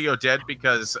wasn't Video Dead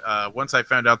because once I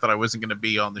found out that I wasn't going to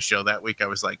be on the show that week, I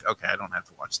was like, okay, I don't have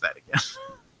to watch that again.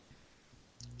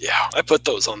 Yeah, I put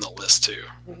those on the list too.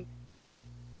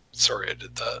 Sorry I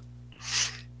did that.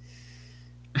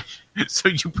 So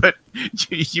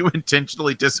you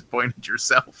intentionally disappointed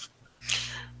yourself.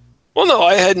 Well, no,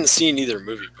 I hadn't seen either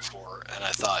movie before, and I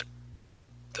thought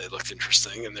they looked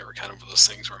interesting, and they were kind of those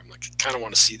things where I'm like, I kind of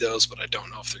want to see those, but I don't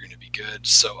know if they're going to be good,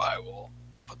 so I will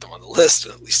put them on the list,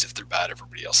 and at least if they're bad,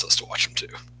 everybody else has to watch them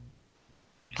too.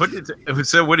 What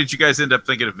did you guys end up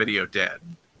thinking of Video Dead?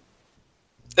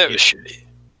 That was shitty.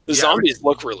 The zombies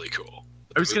look really cool.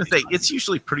 I was going to say, it's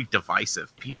usually pretty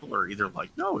divisive. People are either like,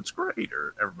 no, it's great,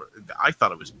 or I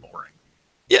thought it was boring.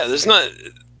 Yeah, there's not,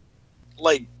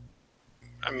 like,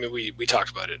 I mean, we talked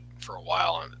about it for a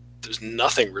while, and there's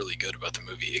nothing really good about the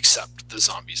movie except the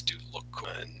zombies do look cool,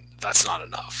 and that's not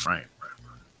enough. Right.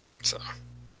 So,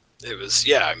 it was,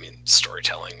 yeah, I mean,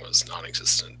 storytelling was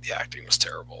non-existent, the acting was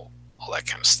terrible, all that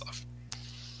kind of stuff.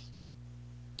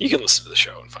 You can listen to the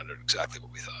show and find out exactly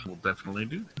what we thought. We'll definitely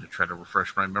do that to try to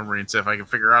refresh my memory and see if I can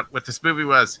figure out what this movie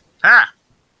was.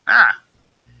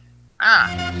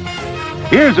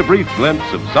 Here's a brief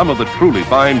glimpse of some of the truly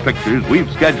fine pictures we've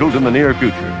scheduled in the near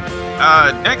future.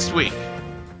 Next week,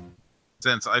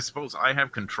 since I suppose I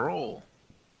have control.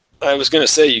 I was going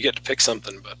to say you get to pick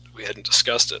something, but we hadn't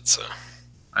discussed it, so.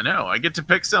 I know, I get to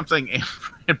pick something,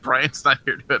 and Brian's not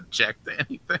here to object to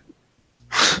anything.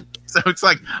 So it's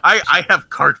like, I have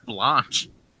carte blanche.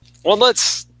 Well,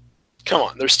 come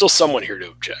on, there's still someone here to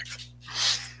object.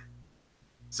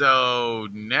 So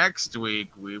next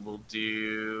week we will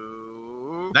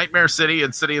do Nightmare City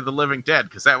and City of the Living Dead,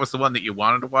 because that was the one that you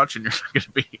wanted to watch and you're not going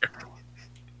to be here.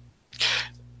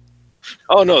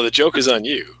 Oh no, the joke is on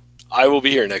you. I will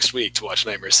be here next week to watch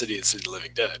Nightmare City and City of the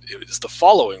Living Dead. It is the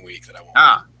following week that I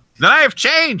won't. Then I have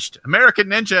changed American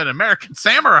Ninja and American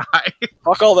Samurai.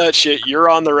 Fuck all that shit. You're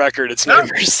on the record. It's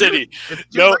Nightmare City.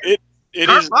 No, it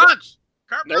is.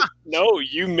 No,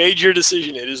 you made your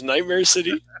decision. It is Nightmare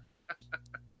City.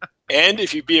 And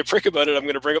if you be a prick about it, I'm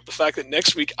going to bring up the fact that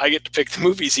next week I get to pick the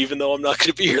movies, even though I'm not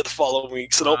going to be here the following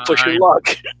week. So don't push your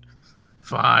luck.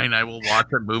 Fine, I will watch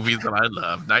the movies that I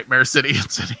love. Nightmare City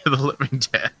and City of the Living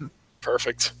Dead.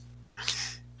 Perfect.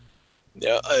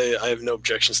 Yeah, I have no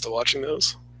objections to watching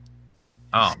those.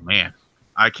 Oh, man.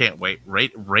 I can't wait.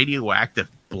 Radioactive,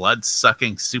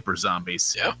 blood-sucking super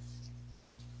zombies. Yeah.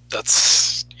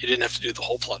 You didn't have to do the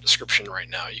whole plot description right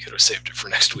now. You could have saved it for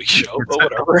next week's show, but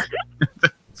whatever.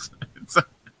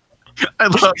 I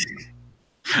love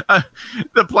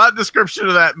the plot description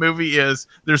of that movie is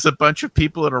there's a bunch of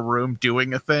people in a room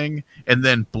doing a thing, and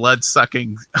then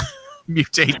blood-sucking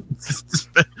mutated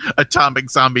atomic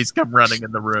zombies come running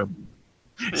in the room.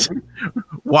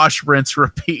 Wash, rinse,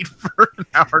 repeat for an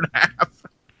hour and a half.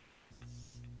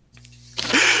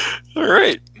 All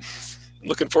right.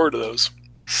 Looking forward to those.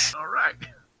 All right.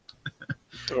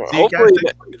 Hopefully,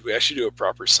 did we actually do a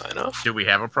proper sign-off? Do we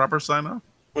have a proper sign-off?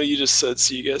 Well, you just said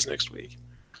see you guys next week.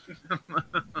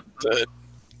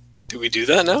 Do we do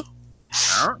that now?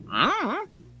 I don't know.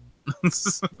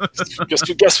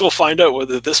 Guess we'll find out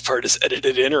whether this part is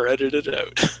edited in or edited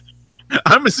out.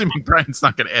 I'm assuming Brian's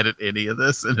not going to edit any of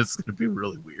this, and it's going to be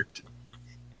really weird.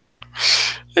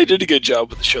 I did a good job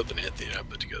with the show that Anthony and I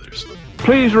put together. So.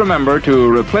 Please remember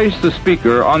to replace the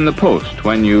speaker on the post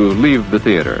when you leave the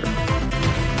theater.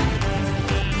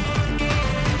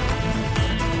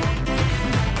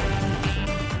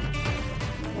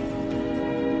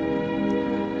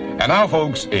 And now,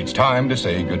 folks, it's time to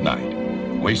say goodnight.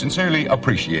 We sincerely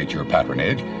appreciate your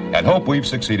patronage and hope we've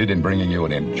succeeded in bringing you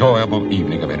an enjoyable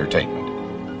evening of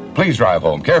entertainment. Please drive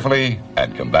home carefully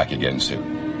and come back again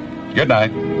soon. Good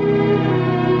night.